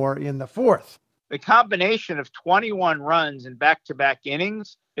 8 more in the fourth. The combination of 21 runs in back-to-back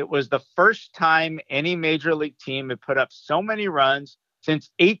innings, it was the first time any Major League team had put up so many runs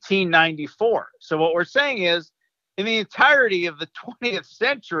since 1894. So what we're saying is, in the entirety of the 20th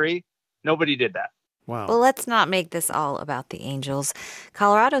century, nobody did that. Wow. Well, let's not make this all about the Angels.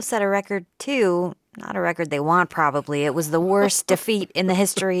 Colorado set a record, too. Not a record they want, probably. It was the worst defeat in the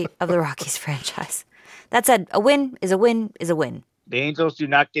history of the Rockies franchise. That said, a win is a win is a win. The Angels do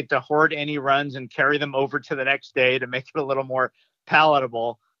not get to hoard any runs and carry them over to the next day to make it a little more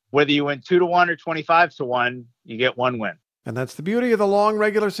palatable. Whether you win 2-1 or 25-1, you get one win. And that's the beauty of the long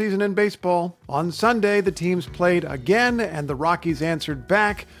regular season in baseball. On Sunday, the teams played again, and the Rockies answered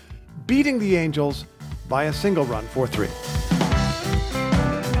back, beating the Angels by a single run, 4-3.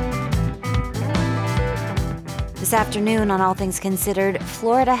 The This afternoon on All Things Considered,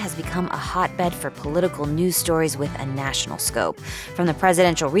 Florida has become a hotbed for political news stories with a national scope. From the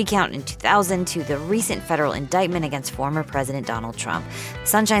presidential recount in 2000 to the recent federal indictment against former President Donald Trump.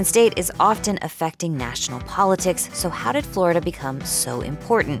 Sunshine State is often affecting national politics, so how did Florida become so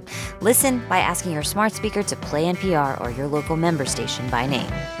important? Listen by asking your smart speaker to play NPR or your local member station by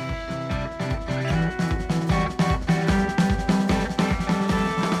name.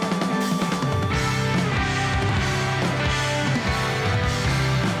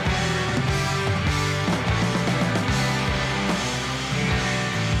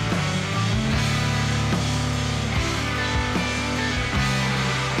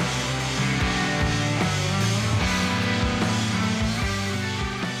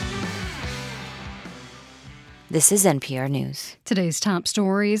 This is NPR News. Today's top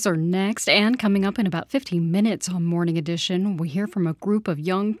stories are next, and coming up in about 15 minutes on Morning Edition, we hear from a group of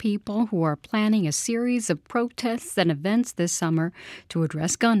young people who are planning a series of protests and events this summer to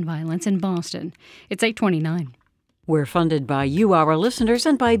address gun violence in Boston. It's 8:29. We're funded by you, our listeners,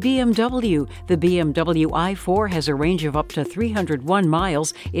 and by BMW. The BMW i4 has a range of up to 301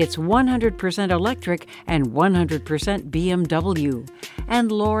 miles. It's 100% electric and 100% BMW.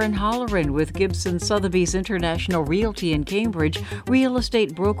 And Lauren Holleran with Gibson Sotheby's International Realty in Cambridge, real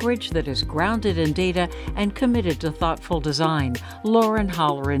estate brokerage that is grounded in data and committed to thoughtful design.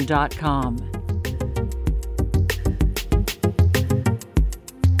 LaurenHolleran.com.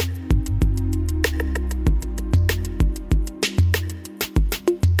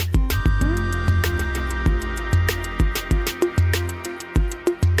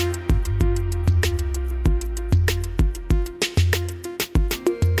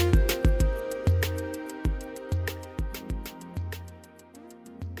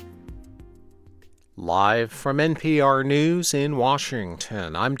 Live from NPR News in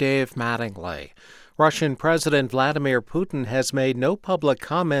Washington, I'm Dave Mattingly. Russian President Vladimir Putin has made no public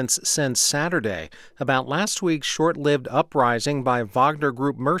comments since Saturday about last week's short-lived uprising by Wagner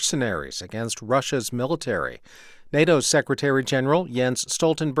Group mercenaries against Russia's military. NATO's Secretary General Jens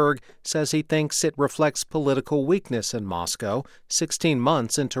Stoltenberg says he thinks it reflects political weakness in Moscow 16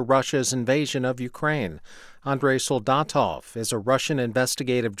 months into Russia's invasion of Ukraine. Andrei Soldatov is a Russian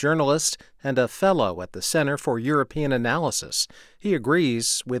investigative journalist and a fellow at the Center for European Analysis. He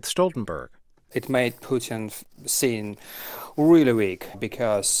agrees with Stoltenberg. It made Putin seem really weak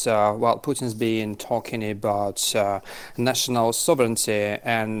because, Putin's been talking about national sovereignty,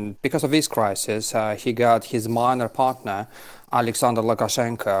 and because of this crisis, he got his minor partner, Alexander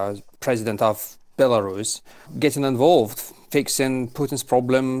Lukashenko, president of Belarus, getting involved, fixing Putin's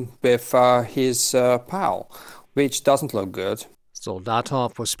problem with his pal, which doesn't look good.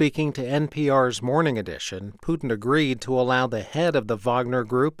 Soldatov was speaking to NPR's Morning Edition. Putin agreed to allow the head of the Wagner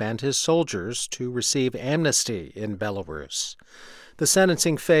Group and his soldiers to receive amnesty in Belarus. The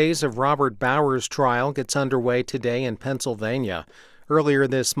sentencing phase of Robert Bowers' trial gets underway today in Pennsylvania. Earlier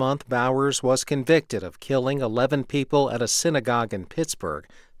this month, Bowers was convicted of killing 11 people at a synagogue in Pittsburgh.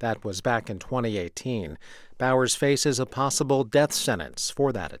 That was back in 2018. Bowers faces a possible death sentence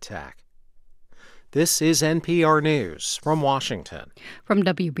for that attack. This is NPR News from Washington. From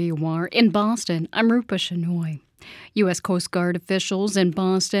WBUR in Boston, I'm Rupa Shenoy. U.S. Coast Guard officials in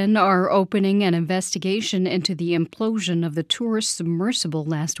Boston are opening an investigation into the implosion of the tourist submersible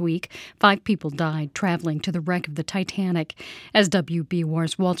last week. 5 people died traveling to the wreck of the Titanic. As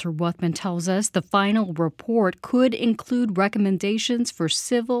WBUR's Walter Wuthman tells us, the final report could include recommendations for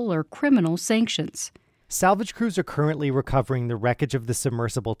civil or criminal sanctions. Salvage crews are currently recovering the wreckage of the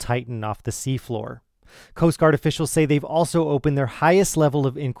submersible Titan off the seafloor. Coast Guard officials say they've also opened their highest level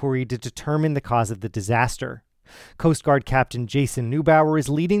of inquiry to determine the cause of the disaster. Coast Guard Captain Jason Neubauer is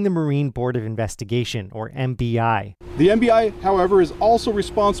leading the Marine Board of Investigation, or MBI. The MBI, however, is also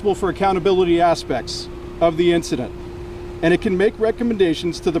responsible for accountability aspects of the incident, and it can make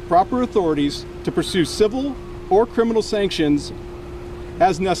recommendations to the proper authorities to pursue civil or criminal sanctions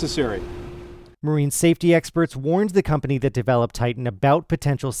as necessary. Marine safety experts warned the company that developed Titan about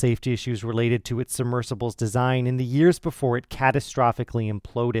potential safety issues related to its submersible's design in the years before it catastrophically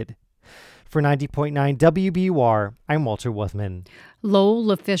imploded. For 90.9 WBUR, I'm Walter Wuthman.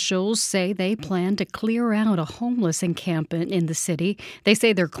 Lowell officials say they plan to clear out a homeless encampment in the city. They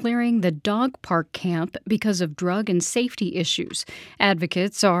say they're clearing the dog park camp because of drug and safety issues.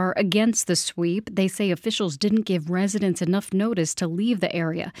 Advocates are against the sweep. They say officials didn't give residents enough notice to leave the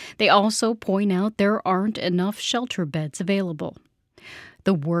area. They also point out there aren't enough shelter beds available.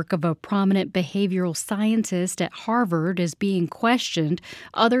 The work of a prominent behavioral scientist at Harvard is being questioned.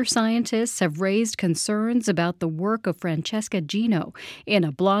 Other scientists have raised concerns about the work of Francesca Gino. In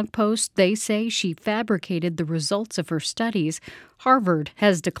a blog post, they say she fabricated the results of her studies. Harvard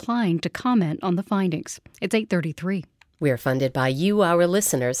has declined to comment on the findings. It's 8:33. We're funded by you, our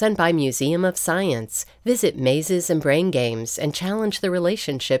listeners, and by Museum of Science. Visit Mazes and Brain Games and challenge the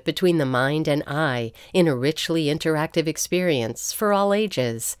relationship between the mind and eye in a richly interactive experience for all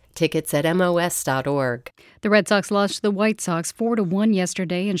ages. Tickets at MOS.org. The Red Sox lost to the White Sox 4-1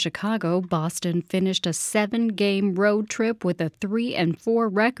 yesterday in Chicago. Boston finished a 7-game road trip with a 3-4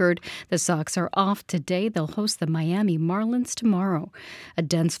 record. The Sox are off today. They'll host the Miami Marlins tomorrow. A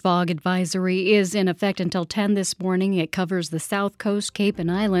dense fog advisory is in effect until 10 this morning. It covers the South Coast, Cape,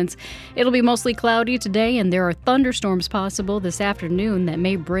 and Islands. It'll be mostly cloudy today, and there are thunderstorms possible this afternoon that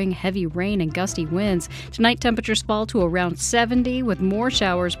may bring heavy rain and gusty winds. Tonight, temperatures fall to around 70 with more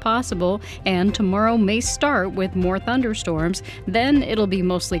showers possible, and tomorrow may start with more thunderstorms. Then it'll be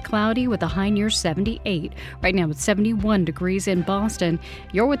mostly cloudy with a high near 78. Right now it's 71 degrees in Boston.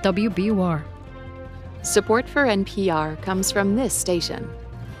 You're with WBUR. Support for NPR comes from this station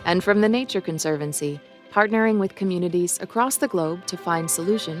and from the Nature Conservancy, partnering with communities across the globe to find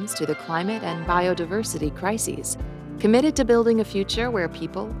solutions to the climate and biodiversity crises, committed to building a future where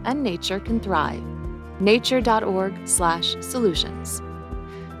people and nature can thrive. nature.org/solutions.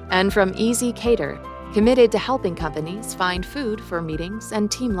 And from Easy Cater, committed to helping companies find food for meetings and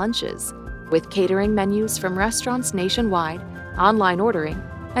team lunches, with catering menus from restaurants nationwide, online ordering,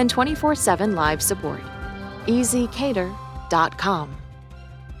 and 24/7 live support. EasyCater.com.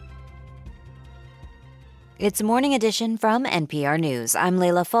 It's a morning edition from NPR News. I'm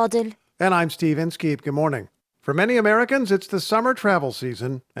Leila Fadel. And I'm Steve Inskeep. Good morning. For many Americans, it's the summer travel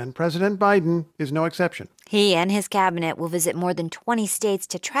season, and President Biden is no exception. He and his cabinet will visit more than 20 states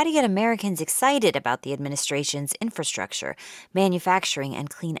to try to get Americans excited about the administration's infrastructure, manufacturing,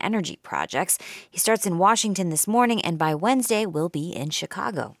 and clean energy projects. He starts in Washington this morning, and by Wednesday will be in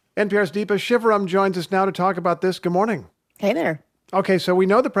Chicago. NPR's Deepa Shivaram joins us now to talk about this. Good morning. Hey there. Okay, so we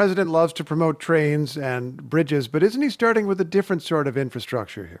know the president loves to promote trains and bridges, but isn't he starting with a different sort of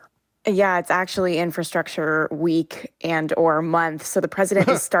infrastructure here? Yeah, it's actually infrastructure week and or month. So the president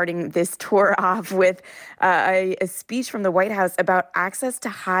is starting this tour off with a speech from the White House about access to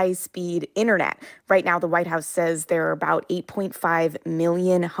high-speed internet. Right now, the White House says there are about 8.5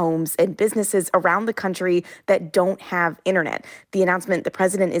 million homes and businesses around the country that don't have internet. The announcement the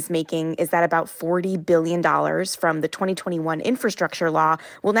president is making is that about $40 billion from the 2021 infrastructure law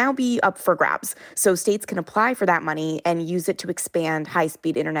will now be up for grabs. So states can apply for that money and use it to expand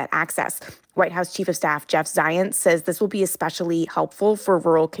high-speed internet access. White House Chief of Staff Jeff Zients says this will be especially helpful for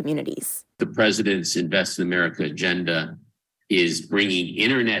rural communities. The president's Invest in America agenda is bringing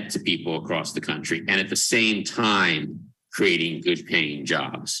internet to people across the country and at the same time creating good paying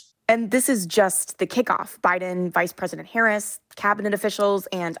jobs. And this is just the kickoff. Biden, Vice President Harris, cabinet officials,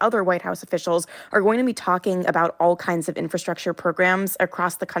 and other White House officials are going to be talking about all kinds of infrastructure programs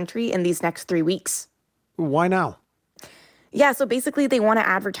across the country in these next 3 weeks. Why now? Yeah, so basically they want to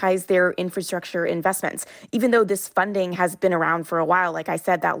advertise their infrastructure investments. Even though this funding has been around for a while, like I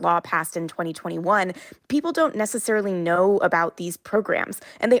said, that law passed in 2021, people don't necessarily know about these programs,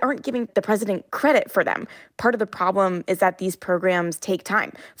 and they aren't giving the president credit for them. Part of the problem is that these programs take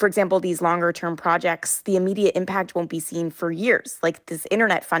time. For example, these longer-term projects, the immediate impact won't be seen for years. Like this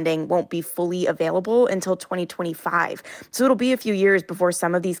internet funding won't be fully available until 2025. So it'll be a few years before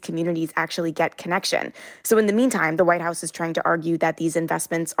some of these communities actually get connection. So in the meantime, the White House is trying to argue that these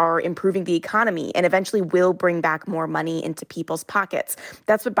investments are improving the economy and eventually will bring back more money into people's pockets.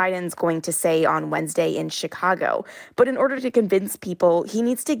 That's what Biden's going to say on Wednesday in Chicago. But in order to convince people, he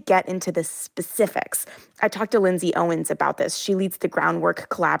needs to get into the specifics. I talked to Lindsay Owens about this. She leads the Groundwork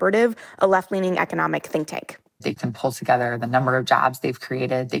Collaborative, a left-leaning economic think tank. They can pull together the number of jobs they've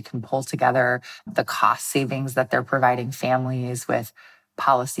created. They can pull together the cost savings that they're providing families with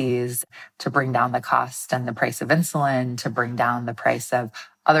policies to bring down the cost and the price of insulin, to bring down the price of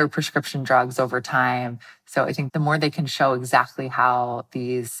other prescription drugs over time. So I think the more they can show exactly how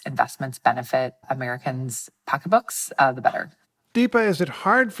these investments benefit Americans' pocketbooks, the better. Deepa, is it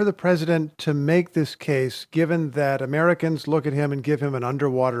hard for the president to make this case, given that Americans look at him and give him an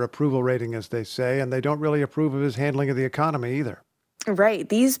underwater approval rating, as they say, and they don't really approve of his handling of the economy either? Right.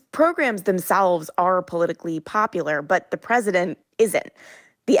 These programs themselves are politically popular, but the president isn't.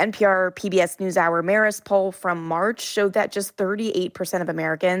 The NPR PBS NewsHour Marist poll from March showed that just 38% of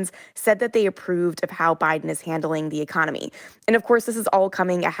Americans said that they approved of how Biden is handling the economy. And of course, this is all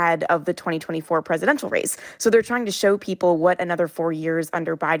coming ahead of the 2024 presidential race. So they're trying to show people what another 4 years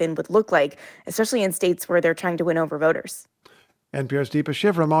under Biden would look like, especially in states where they're trying to win over voters. NPR's Deepa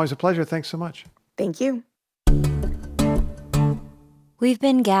Shivram, always a pleasure. Thanks so much. Thank you. We've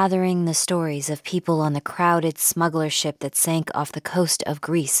been gathering the stories of people on the crowded smuggler ship that sank off the coast of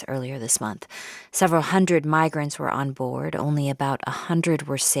Greece earlier this month. Several hundred migrants were on board. Only about 100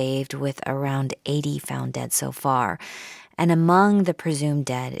 were saved, with around 80 found dead so far. And among the presumed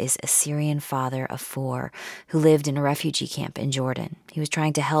dead is a Syrian father of 4 who lived in a refugee camp in Jordan. He was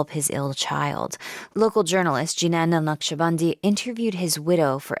trying to help his ill child. Local journalist Jinan al-Naqshbandi interviewed his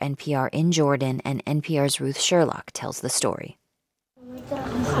widow for NPR in Jordan, and NPR's Ruth Sherlock tells the story.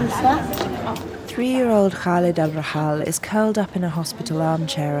 3-year-old Khalid al-Rahal is curled up in a hospital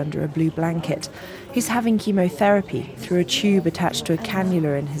armchair under a blue blanket. He's having chemotherapy through a tube attached to a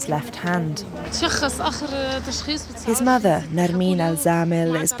cannula in his left hand. His mother, Nermeen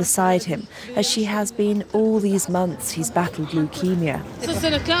al-Zamil, is beside him, as she has been all these months he's battled leukemia.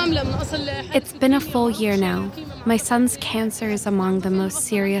 It's been a full year now. My son's cancer is among the most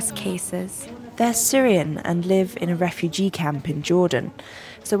serious cases. They're Syrian and live in a refugee camp in Jordan.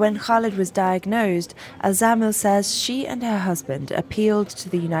 So when Khalid was diagnosed, Al-Zamil says she and her husband appealed to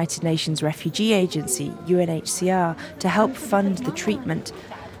the United Nations Refugee Agency, UNHCR, to help fund the treatment.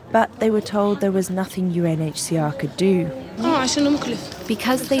 But they were told there was nothing UNHCR could do.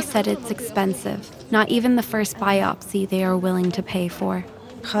 Because they said it's expensive. Not even the first biopsy they are willing to pay for.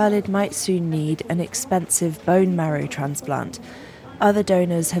 Khalid might soon need an expensive bone marrow transplant. Other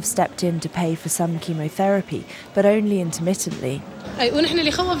donors have stepped in to pay for some chemotherapy, but only intermittently.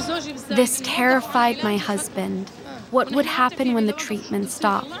 This terrified my husband. What would happen when the treatment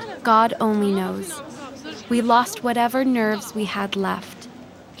stopped? God only knows. We lost whatever nerves we had left.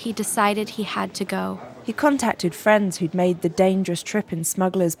 He decided he had to go. He contacted friends who'd made the dangerous trip in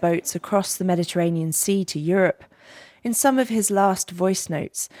smugglers' boats across the Mediterranean Sea to Europe. In some of his last voice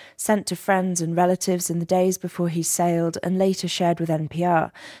notes, sent to friends and relatives in the days before he sailed and later shared with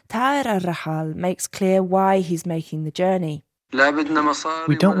NPR, Tahir al-Rahal makes clear why he's making the journey.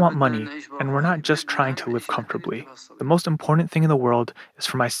 We don't want money, and we're not just trying to live comfortably. The most important thing in the world is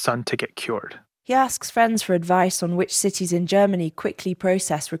for my son to get cured. He asks friends for advice on which cities in Germany quickly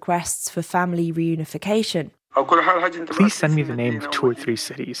process requests for family reunification. Please send me the name of 2 or 3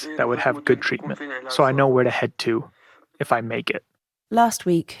 cities that would have good treatment, so I know where to head to if I make it. Last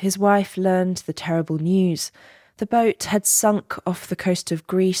week, his wife learned the terrible news. The boat had sunk off the coast of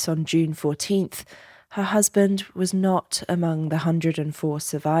Greece on June 14th. Her husband was not among the 104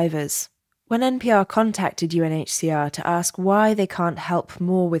 survivors. When NPR contacted UNHCR to ask why they can't help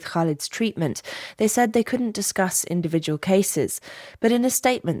more with Khalid's treatment, they said they couldn't discuss individual cases. But in a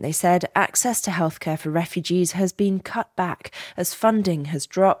statement, they said access to healthcare for refugees has been cut back as funding has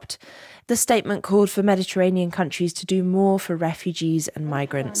dropped. The statement called for Mediterranean countries to do more for refugees and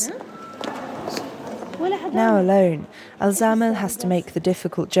migrants. Now alone, Al-Zamil has to make the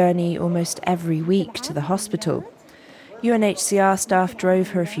difficult journey almost every week to the hospital. UNHCR staff drove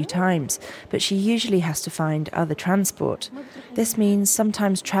her a few times, but she usually has to find other transport. This means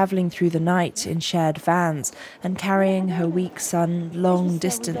sometimes travelling through the night in shared vans and carrying her weak son long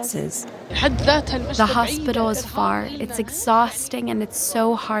distances. The hospital is far. It's exhausting and it's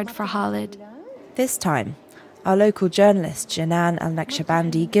so hard for Khalid. This time, our local journalist, Jinan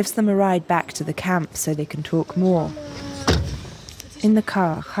al-Naqshbandi, gives them a ride back to the camp so they can talk more. In the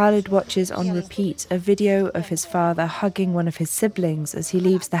car, Khalid watches on repeat a video of his father hugging one of his siblings as he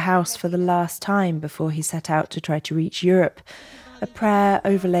leaves the house for the last time before he set out to try to reach Europe. A prayer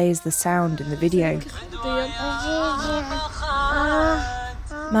overlays the sound in the video.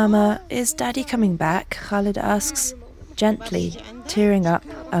 Mama, is Daddy coming back? Khalid asks. Gently, tearing up,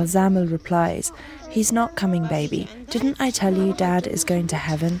 Al-Zamil replies, He's not coming, baby. Didn't I tell you Dad is going to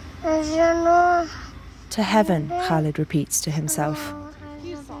heaven? To heaven, Khalid repeats to himself.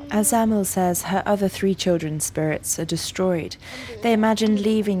 Al-Zamil says her other 3 children's spirits are destroyed. They imagined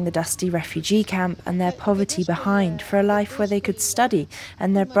leaving the dusty refugee camp and their poverty behind for a life where they could study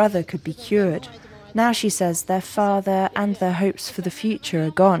and their brother could be cured. Now she says their father and their hopes for the future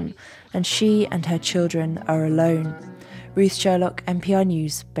are gone, and she and her children are alone. Ruth Sherlock, NPR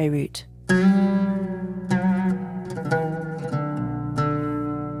News, Beirut.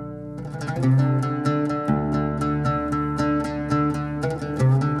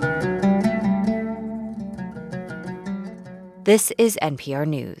 This is NPR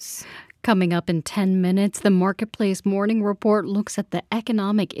News. Coming up in 10 minutes, the Marketplace Morning Report looks at the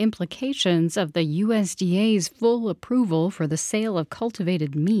economic implications of the USDA's full approval for the sale of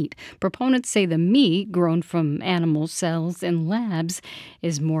cultivated meat. Proponents say the meat grown from animal cells in labs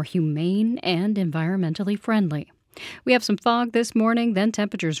is more humane and environmentally friendly. We have some fog this morning, then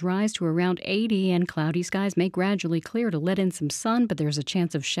temperatures rise to around 80 and cloudy skies may gradually clear to let in some sun, but there's a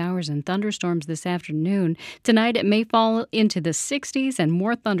chance of showers and thunderstorms this afternoon. Tonight it may fall into the 60s and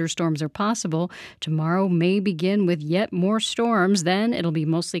more thunderstorms are possible. Tomorrow may begin with yet more storms, then it'll be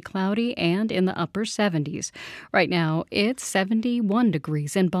mostly cloudy and in the upper 70s. Right now it's 71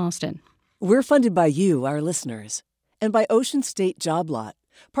 degrees in Boston. We're funded by you, our listeners, and by Ocean State Job Lot,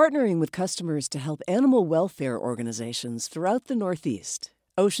 partnering with customers to help animal welfare organizations throughout the Northeast.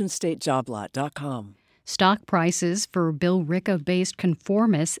 OceanStateJobLot.com. Stock prices for Billerica-based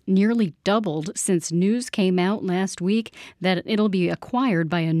Conformis nearly doubled since news came out last week that it'll be acquired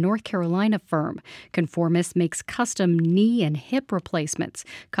by a North Carolina firm. Conformis makes custom knee and hip replacements.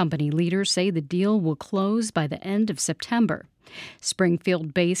 Company leaders say the deal will close by the end of September.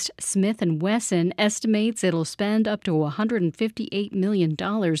 Springfield-based Smith & Wesson estimates it'll spend up to $158 million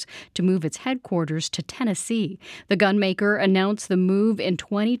to move its headquarters to Tennessee. The gunmaker announced the move in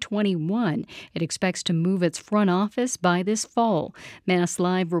 2021. It expects to move its front office by this fall. Mass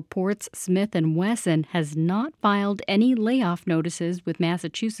Live reports Smith & Wesson has not filed any layoff notices with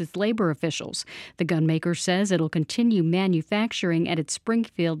Massachusetts labor officials. The gunmaker says it'll continue manufacturing at its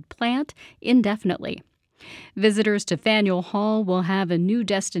Springfield plant indefinitely. Visitors to Faneuil Hall will have a new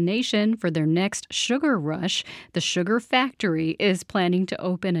destination for their next sugar rush. The Sugar Factory is planning to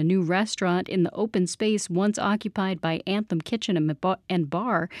open a new restaurant in the open space once occupied by Anthem Kitchen and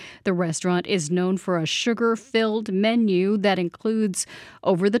Bar. The restaurant is known for a sugar-filled menu that includes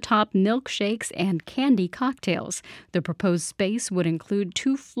over-the-top milkshakes and candy cocktails. The proposed space would include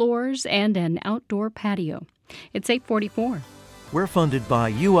 2 floors and an outdoor patio. It's 8:44. We're funded by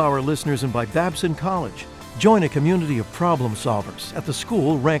you, our listeners, and by Babson College. Join a community of problem solvers at the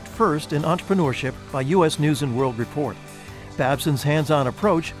school ranked first in entrepreneurship by U.S. News & World Report. Babson's hands-on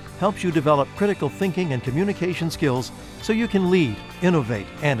approach helps you develop critical thinking and communication skills so you can lead, innovate,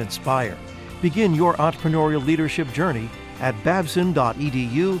 and inspire. Begin your entrepreneurial leadership journey at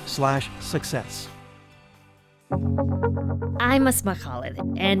babson.edu/success. I'm Asma Khalid,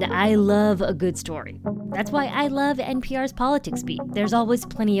 and I love a good story. That's why I love NPR's Politics Beat. There's always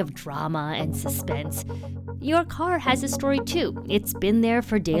plenty of drama and suspense. Your car has a story too. It's been there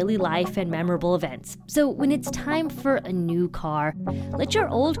for daily life and memorable events. So when it's time for a new car, let your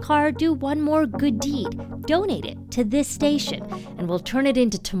old car do one more good deed. Donate it to this station, and we'll turn it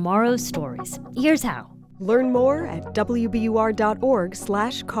into tomorrow's stories. Here's how. Learn more at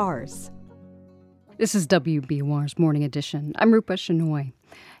wbur.org/cars. This is WBUR's Morning Edition. I'm Rupa Shenoy.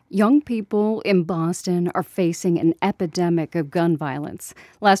 Young people in Boston are facing an epidemic of gun violence.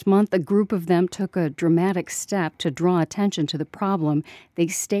 Last month, a group of them took a dramatic step to draw attention to the problem. They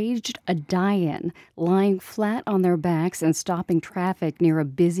staged a die-in, lying flat on their backs and stopping traffic near a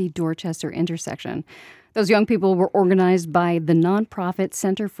busy Dorchester intersection. Those young people were organized by the nonprofit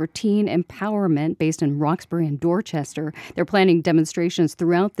Center for Teen Empowerment based in Roxbury and Dorchester. They're planning demonstrations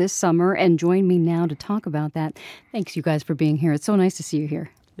throughout this summer and join me now to talk about that. Thanks, you guys, for being here. It's so nice to see you here.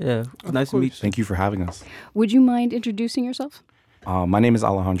 Yeah, nice to meet you. Thank you for having us. Would you mind introducing yourself? My name is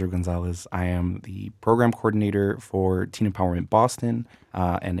Alejandro Gonzalez. I am the program coordinator for Teen Empowerment Boston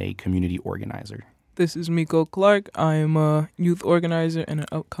and a community organizer. This is Miko Clark. I am a youth organizer and an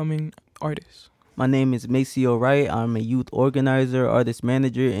upcoming artist. My name is Maceo Wright. I'm a youth organizer, artist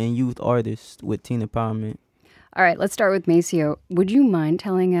manager, and youth artist with Teen Empowerment. All right, let's start with Maceo. Would you mind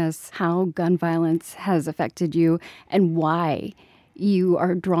telling us how gun violence has affected you and why you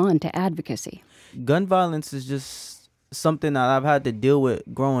are drawn to advocacy? Gun violence is just something that I've had to deal with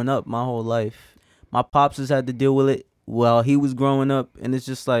growing up my whole life. My pops has had to deal with it while he was growing up, and it's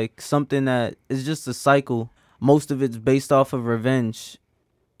just like something that is just a cycle. Most of it's based off of revenge.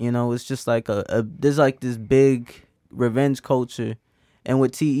 You know, it's just like there's like this big revenge culture. And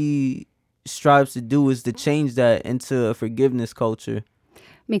what TE strives to do is to change that into a forgiveness culture.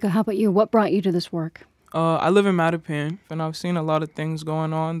 Mika, how about you? What brought you to this work? I live in Mattapan, and I've seen a lot of things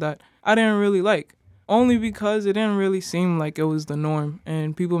going on that I didn't really like. Only because it didn't really seem like it was the norm,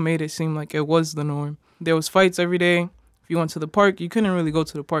 and people made it seem like it was the norm. There was fights every day. If you went to the park, you couldn't really go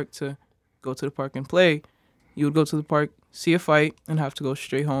to the park and play. You would go to the park, see a fight, and have to go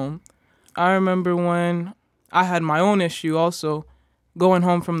straight home. I remember when I had my own issue also, going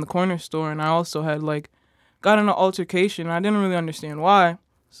home from the corner store, and I also had got in an altercation. I didn't really understand why.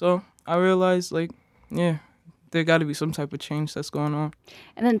 So I realized There got to be some type of change that's going on.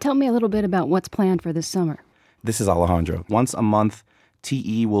 And then tell me a little bit about what's planned for this summer. This is Alejandro. Once a month,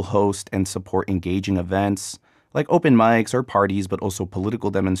 TE will host and support engaging events like open mics or parties, but also political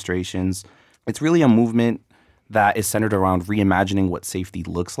demonstrations. It's really a movement that is centered around reimagining what safety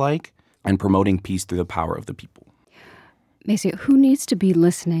looks like and promoting peace through the power of the people. Maceo, who needs to be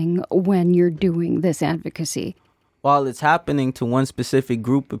listening when you're doing this advocacy? While it's happening to one specific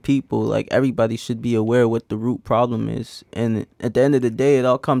group of people, like, everybody should be aware what the root problem is. And at the end of the day, it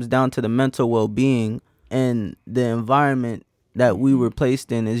all comes down to the mental well-being and the environment that we were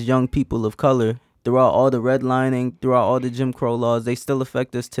placed in as young people of color. Throughout all the redlining, throughout all the Jim Crow laws, they still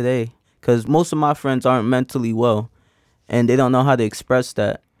affect us today. Because most of my friends aren't mentally well, and they don't know how to express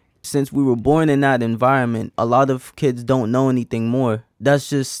that. Since we were born in that environment, a lot of kids don't know anything more. That's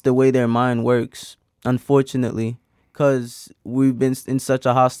just the way their mind works, unfortunately, because we've been in such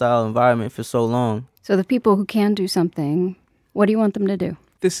a hostile environment for so long. So the people who can do something, what do you want them to do?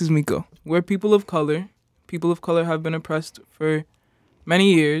 This is Miko. We're people of color. People of color have been oppressed for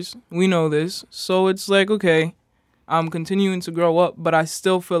many years. We know this. So it's like, okay, I'm continuing to grow up, but I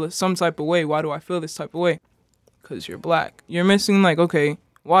still feel some type of way. Why do I feel this type of way? Because you're black. You're missing, like, okay,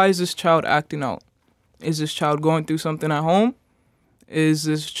 why is this child acting out? Is this child going through something at home? Is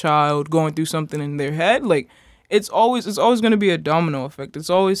this child going through something in their head? Like, it's always going to be a domino effect. It's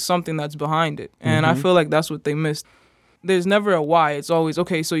always something that's behind it. And I feel like that's what they missed. There's never a why. It's always,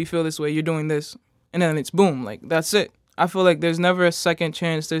 okay, so you feel this way, you're doing this. And then it's boom, like, that's it. I feel like there's never a second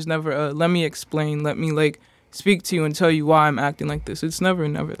chance. There's never a, let me explain, let me, like, speak to you and tell you why I'm acting like this. It's never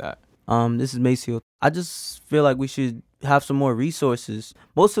that. This is Maceo. I just feel like we should have some more resources.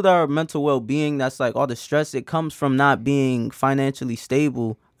 Most of our mental well-being, that's like all the stress, it comes from not being financially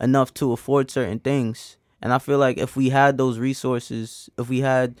stable enough to afford certain things. And I feel like if we had those resources, if we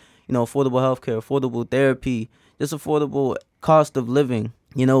had, affordable healthcare, affordable therapy, just affordable cost of living,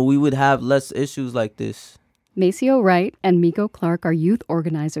 we would have less issues like this. Maceo Wright and Miko Clark are youth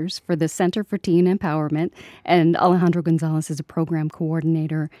organizers for the Center for Teen Empowerment, and Alejandro Gonzalez is a program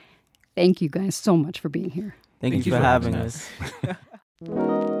coordinator. Thank you guys so much for being here. Thank you for having us.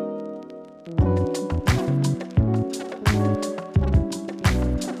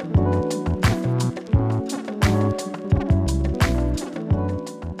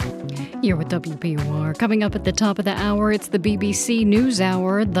 You're with WBUR. Coming up at the top of the hour, it's the BBC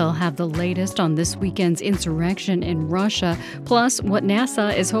NewsHour. They'll have the latest on this weekend's insurrection in Russia, plus what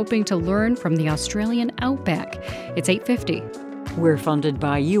NASA is hoping to learn from the Australian outback. It's 8:50. We're funded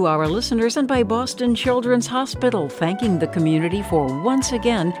by you, our listeners, and by Boston Children's Hospital, thanking the community for once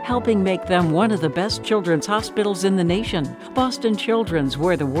again helping make them one of the best children's hospitals in the nation. Boston Children's,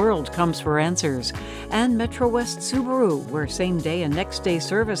 where the world comes for answers. And Metro West Subaru, where same-day and next-day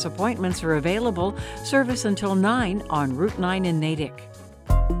service appointments are available. Service until 9 on Route 9 in Natick.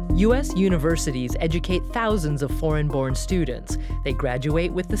 U.S. universities educate thousands of foreign-born students. They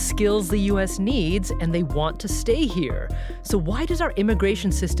graduate with the skills the U.S. needs, and they want to stay here. So why does our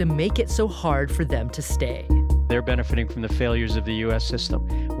immigration system make it so hard for them to stay? They're benefiting from the failures of the U.S. system.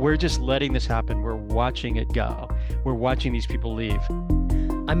 We're just letting this happen. We're watching it go. We're watching these people leave.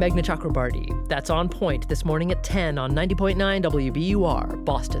 I'm Meghna Chakrabarti. That's On Point this morning at 10 on 90.9 WBUR,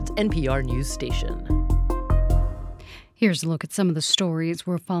 Boston's NPR news station. Here's a look at some of the stories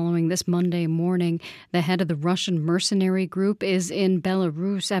we're following this Monday morning. The head of the Russian mercenary group is in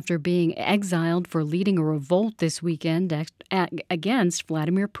Belarus after being exiled for leading a revolt this weekend against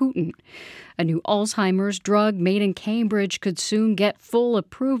Vladimir Putin. A new Alzheimer's drug made in Cambridge could soon get full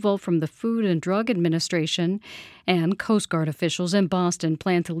approval from the Food and Drug Administration. And Coast Guard officials in Boston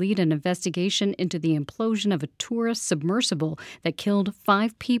plan to lead an investigation into the implosion of a tourist submersible that killed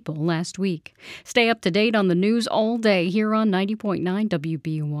 5 people last week. Stay up to date on the news all day here on 90.9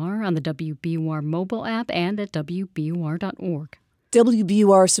 WBUR, on the WBUR mobile app, and at WBUR.org.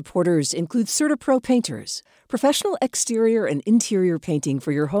 WBUR supporters include CertaPro Painters, professional exterior and interior painting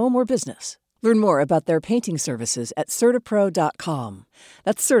for your home or business. Learn more about their painting services at CertaPro.com.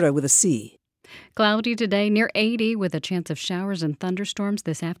 That's Certa with a C. Cloudy today, near 80, with a chance of showers and thunderstorms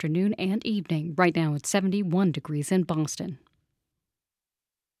this afternoon and evening. Right now it's 71 degrees in Boston.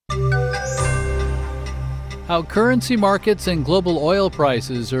 How currency markets and global oil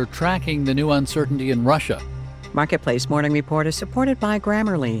prices are tracking the new uncertainty in Russia. Marketplace Morning Report is supported by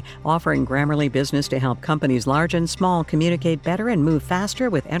Grammarly, offering Grammarly Business to help companies large and small communicate better and move faster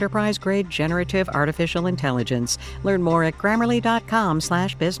with enterprise-grade generative artificial intelligence. Learn more at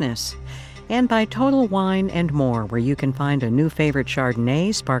Grammarly.com/business. And by Total Wine & More, where you can find a new favorite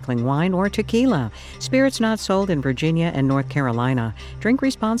Chardonnay, sparkling wine, or tequila. Spirits not sold in Virginia and North Carolina. Drink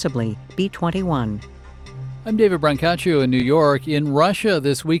responsibly. B21. I'm David Brancaccio in New York. In Russia,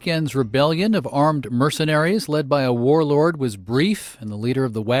 this weekend's rebellion of armed mercenaries led by a warlord was brief, and the leader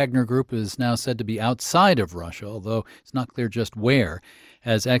of the Wagner Group is now said to be outside of Russia, although it's not clear just where.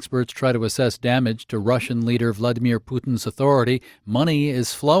 As experts try to assess damage to Russian leader Vladimir Putin's authority, money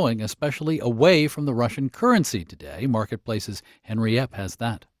is flowing, especially away from the Russian currency today. Marketplace's Henry Epp has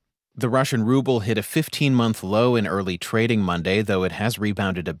that. The Russian ruble hit a 15-month low in early trading Monday, though it has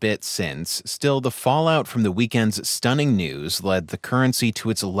rebounded a bit since. Still, the fallout from the weekend's stunning news led the currency to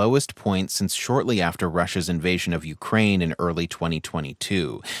its lowest point since shortly after Russia's invasion of Ukraine in early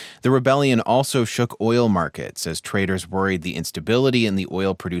 2022. The rebellion also shook oil markets as traders worried the instability in the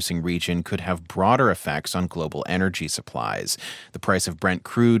oil-producing region could have broader effects on global energy supplies. The price of Brent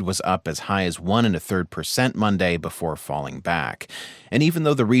crude was up as high as 1.33% Monday before falling back. And even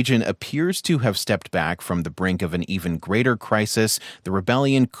though the region appears to have stepped back from the brink of an even greater crisis, the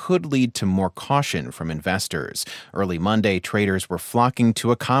rebellion could lead to more caution from investors. Early Monday, traders were flocking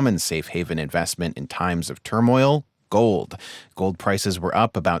to a common safe haven investment in times of turmoil: gold. Gold prices were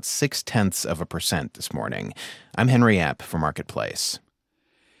up about 0.6% this morning. I'm Henry Epp for Marketplace.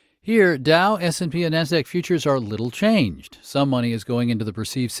 Here, Dow, S&P, and Nasdaq futures are little changed. Some money is going into the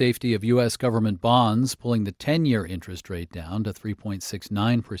perceived safety of U.S. government bonds, pulling the 10-year interest rate down to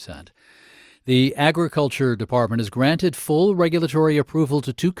 3.69%. The Agriculture Department has granted full regulatory approval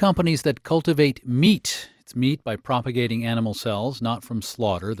to two companies that cultivate meat. It's meat by propagating animal cells, not from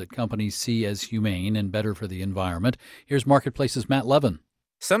slaughter, that companies see as humane and better for the environment. Here's Marketplace's Matt Levin.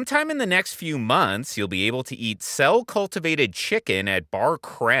 Sometime in the next few months, you'll be able to eat cell-cultivated chicken at Bar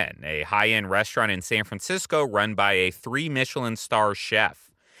Kren, a high-end restaurant in San Francisco run by a 3-Michelin-star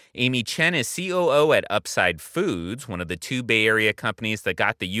chef. Amy Chen is COO at Upside Foods, one of the two Bay Area companies that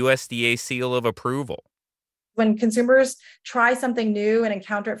got the USDA seal of approval. When consumers try something new and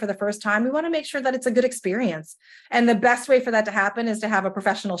encounter it for the first time, we want to make sure that it's a good experience. And the best way for that to happen is to have a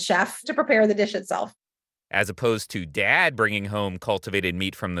professional chef to prepare the dish itself. As opposed to dad bringing home cultivated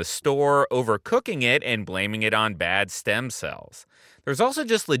meat from the store, overcooking it, and blaming it on bad stem cells. There's also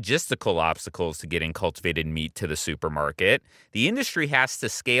just logistical obstacles to getting cultivated meat to the supermarket. The industry has to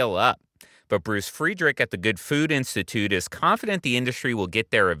scale up. But Bruce Friedrich at the Good Food Institute is confident the industry will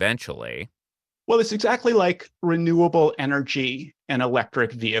get there eventually. Well, it's exactly like renewable energy and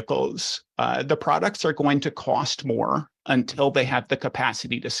electric vehicles. The products are going to cost more until they have the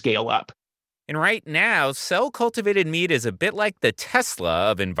capacity to scale up. And right now, cell-cultivated meat is a bit like the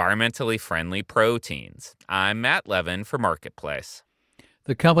Tesla of environmentally friendly proteins. I'm Matt Levin for Marketplace.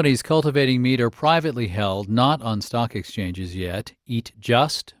 The companies cultivating meat are privately held, not on stock exchanges yet. Eat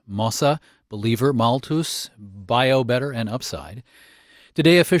Just, Mossa, Believer, Malthus, BioBetter, and Upside.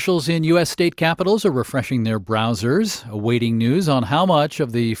 Today, officials in U.S. state capitals are refreshing their browsers, awaiting news on how much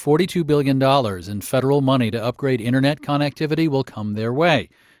of the $42 billion in federal money to upgrade internet connectivity will come their way.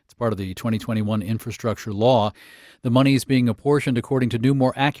 It's part of the 2021 infrastructure law. The money is being apportioned according to new,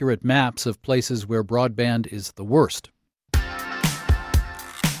 more accurate maps of places where broadband is the worst.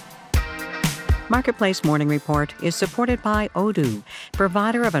 Marketplace Morning Report is supported by Odoo,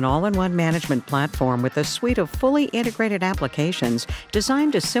 provider of an all-in-one management platform with a suite of fully integrated applications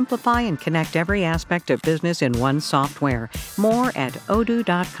designed to simplify and connect every aspect of business in one software. More at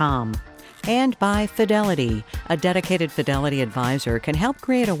odoo.com. And by Fidelity. A dedicated Fidelity advisor can help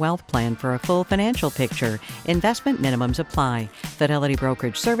create a wealth plan for a full financial picture. Investment minimums apply. Fidelity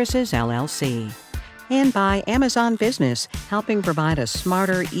Brokerage Services, LLC. And by Amazon Business, helping provide a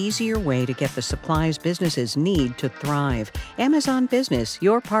smarter, easier way to get the supplies businesses need to thrive. Amazon Business,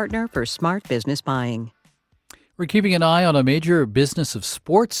 your partner for smart business buying. We're keeping an eye on a major business of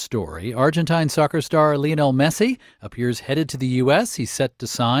sports story. Argentine soccer star Lionel Messi appears headed to the U.S. He's set to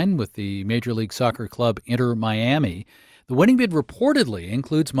sign with the Major League Soccer club Inter Miami. The winning bid reportedly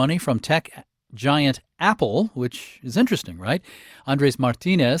includes money from tech giant Apple, which is interesting, right? Andres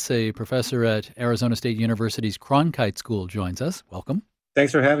Martinez, a professor at Arizona State University's Cronkite School, joins us. Welcome.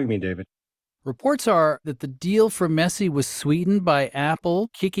 Thanks for having me, David. Reports are that the deal for Messi was sweetened by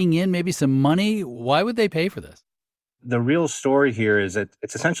Apple kicking in maybe some money. Why would they pay for this? The real story here is that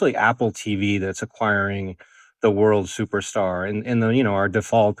it's essentially Apple TV that's acquiring the world superstar in the, our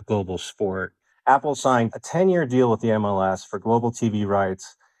default global sport. Apple signed a 10-year deal with the MLS for global TV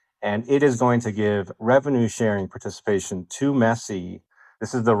rights, and it is going to give revenue sharing participation to Messi.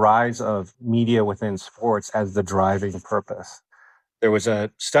 This is the rise of media within sports as the driving purpose. There was a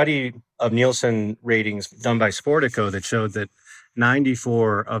study of Nielsen ratings done by Sportico that showed that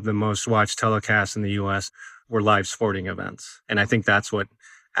 94 of the most watched telecasts in the U.S. were live sporting events. And I think that's what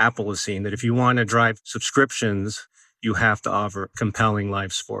Apple is seeing, that if you want to drive subscriptions, you have to offer compelling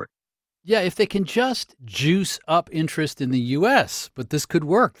live sport. Yeah, if they can just juice up interest in the U.S., but this could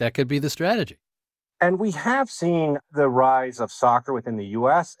work. That could be the strategy. And we have seen the rise of soccer within the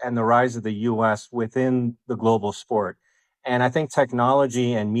U.S. and the rise of the U.S. within the global sport. And I think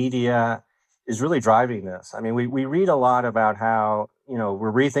technology and media is really driving this. I mean, we read a lot about how,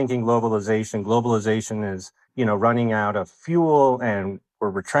 we're rethinking globalization. Globalization is, running out of fuel and we're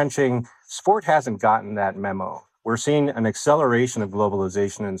retrenching. Sport hasn't gotten that memo. We're seeing an acceleration of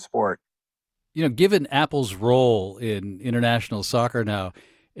globalization in sport. Given Apple's role in international soccer now,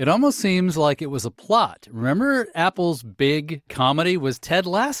 it almost seems like it was a plot. Remember, Apple's big comedy was Ted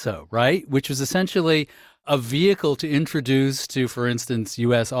Lasso, right? Which was essentially a vehicle to introduce to, for instance,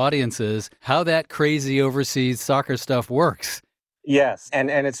 U.S. audiences how that crazy overseas soccer stuff works. Yes, and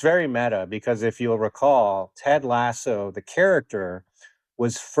it's very meta because if you'll recall, Ted Lasso, the character,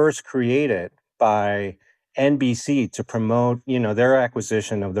 was first created by NBC to promote, their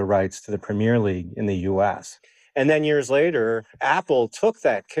acquisition of the rights to the Premier League in the U.S. And then years later, Apple took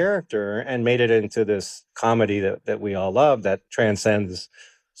that character and made it into this comedy that we all love that transcends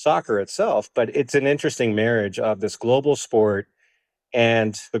soccer itself. But it's an interesting marriage of this global sport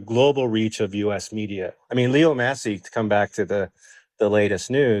and the global reach of U.S. media. I mean, Leo Messi, to come back to the latest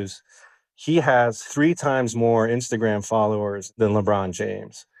news, he has 3 times more Instagram followers than LeBron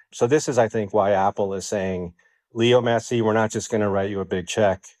James. So this is, I think, why Apple is saying, Leo Messi, we're not just going to write you a big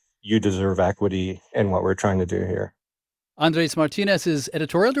check. You deserve equity in what we're trying to do here. Andres Martinez is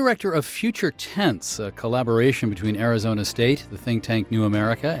editorial director of Future Tense, a collaboration between Arizona State, the think tank New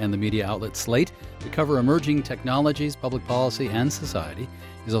America, and the media outlet Slate to cover emerging technologies, public policy, and society.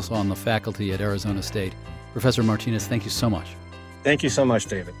 He's also on the faculty at Arizona State. Professor Martinez, thank you so much. Thank you so much,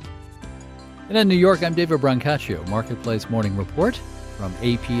 David. And in New York, I'm David Brancaccio, Marketplace Morning Report from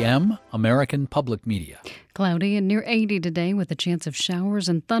APM, American Public Media. Cloudy and near 80 today with a chance of showers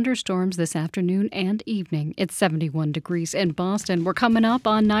and thunderstorms this afternoon and evening. It's 71 degrees in Boston. We're coming up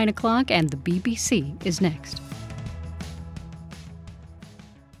on 9 o'clock, and the BBC is next.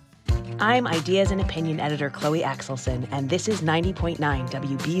 I'm Ideas and Opinion Editor Chloe Axelson, and this is 90.9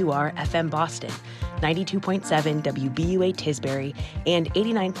 WBUR FM Boston, 92.7 WBUA Tisbury, and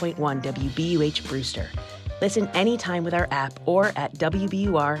 89.1 WBUH Brewster. Listen anytime with our app or at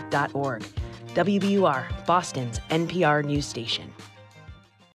WBUR.org. WBUR, Boston's NPR news station.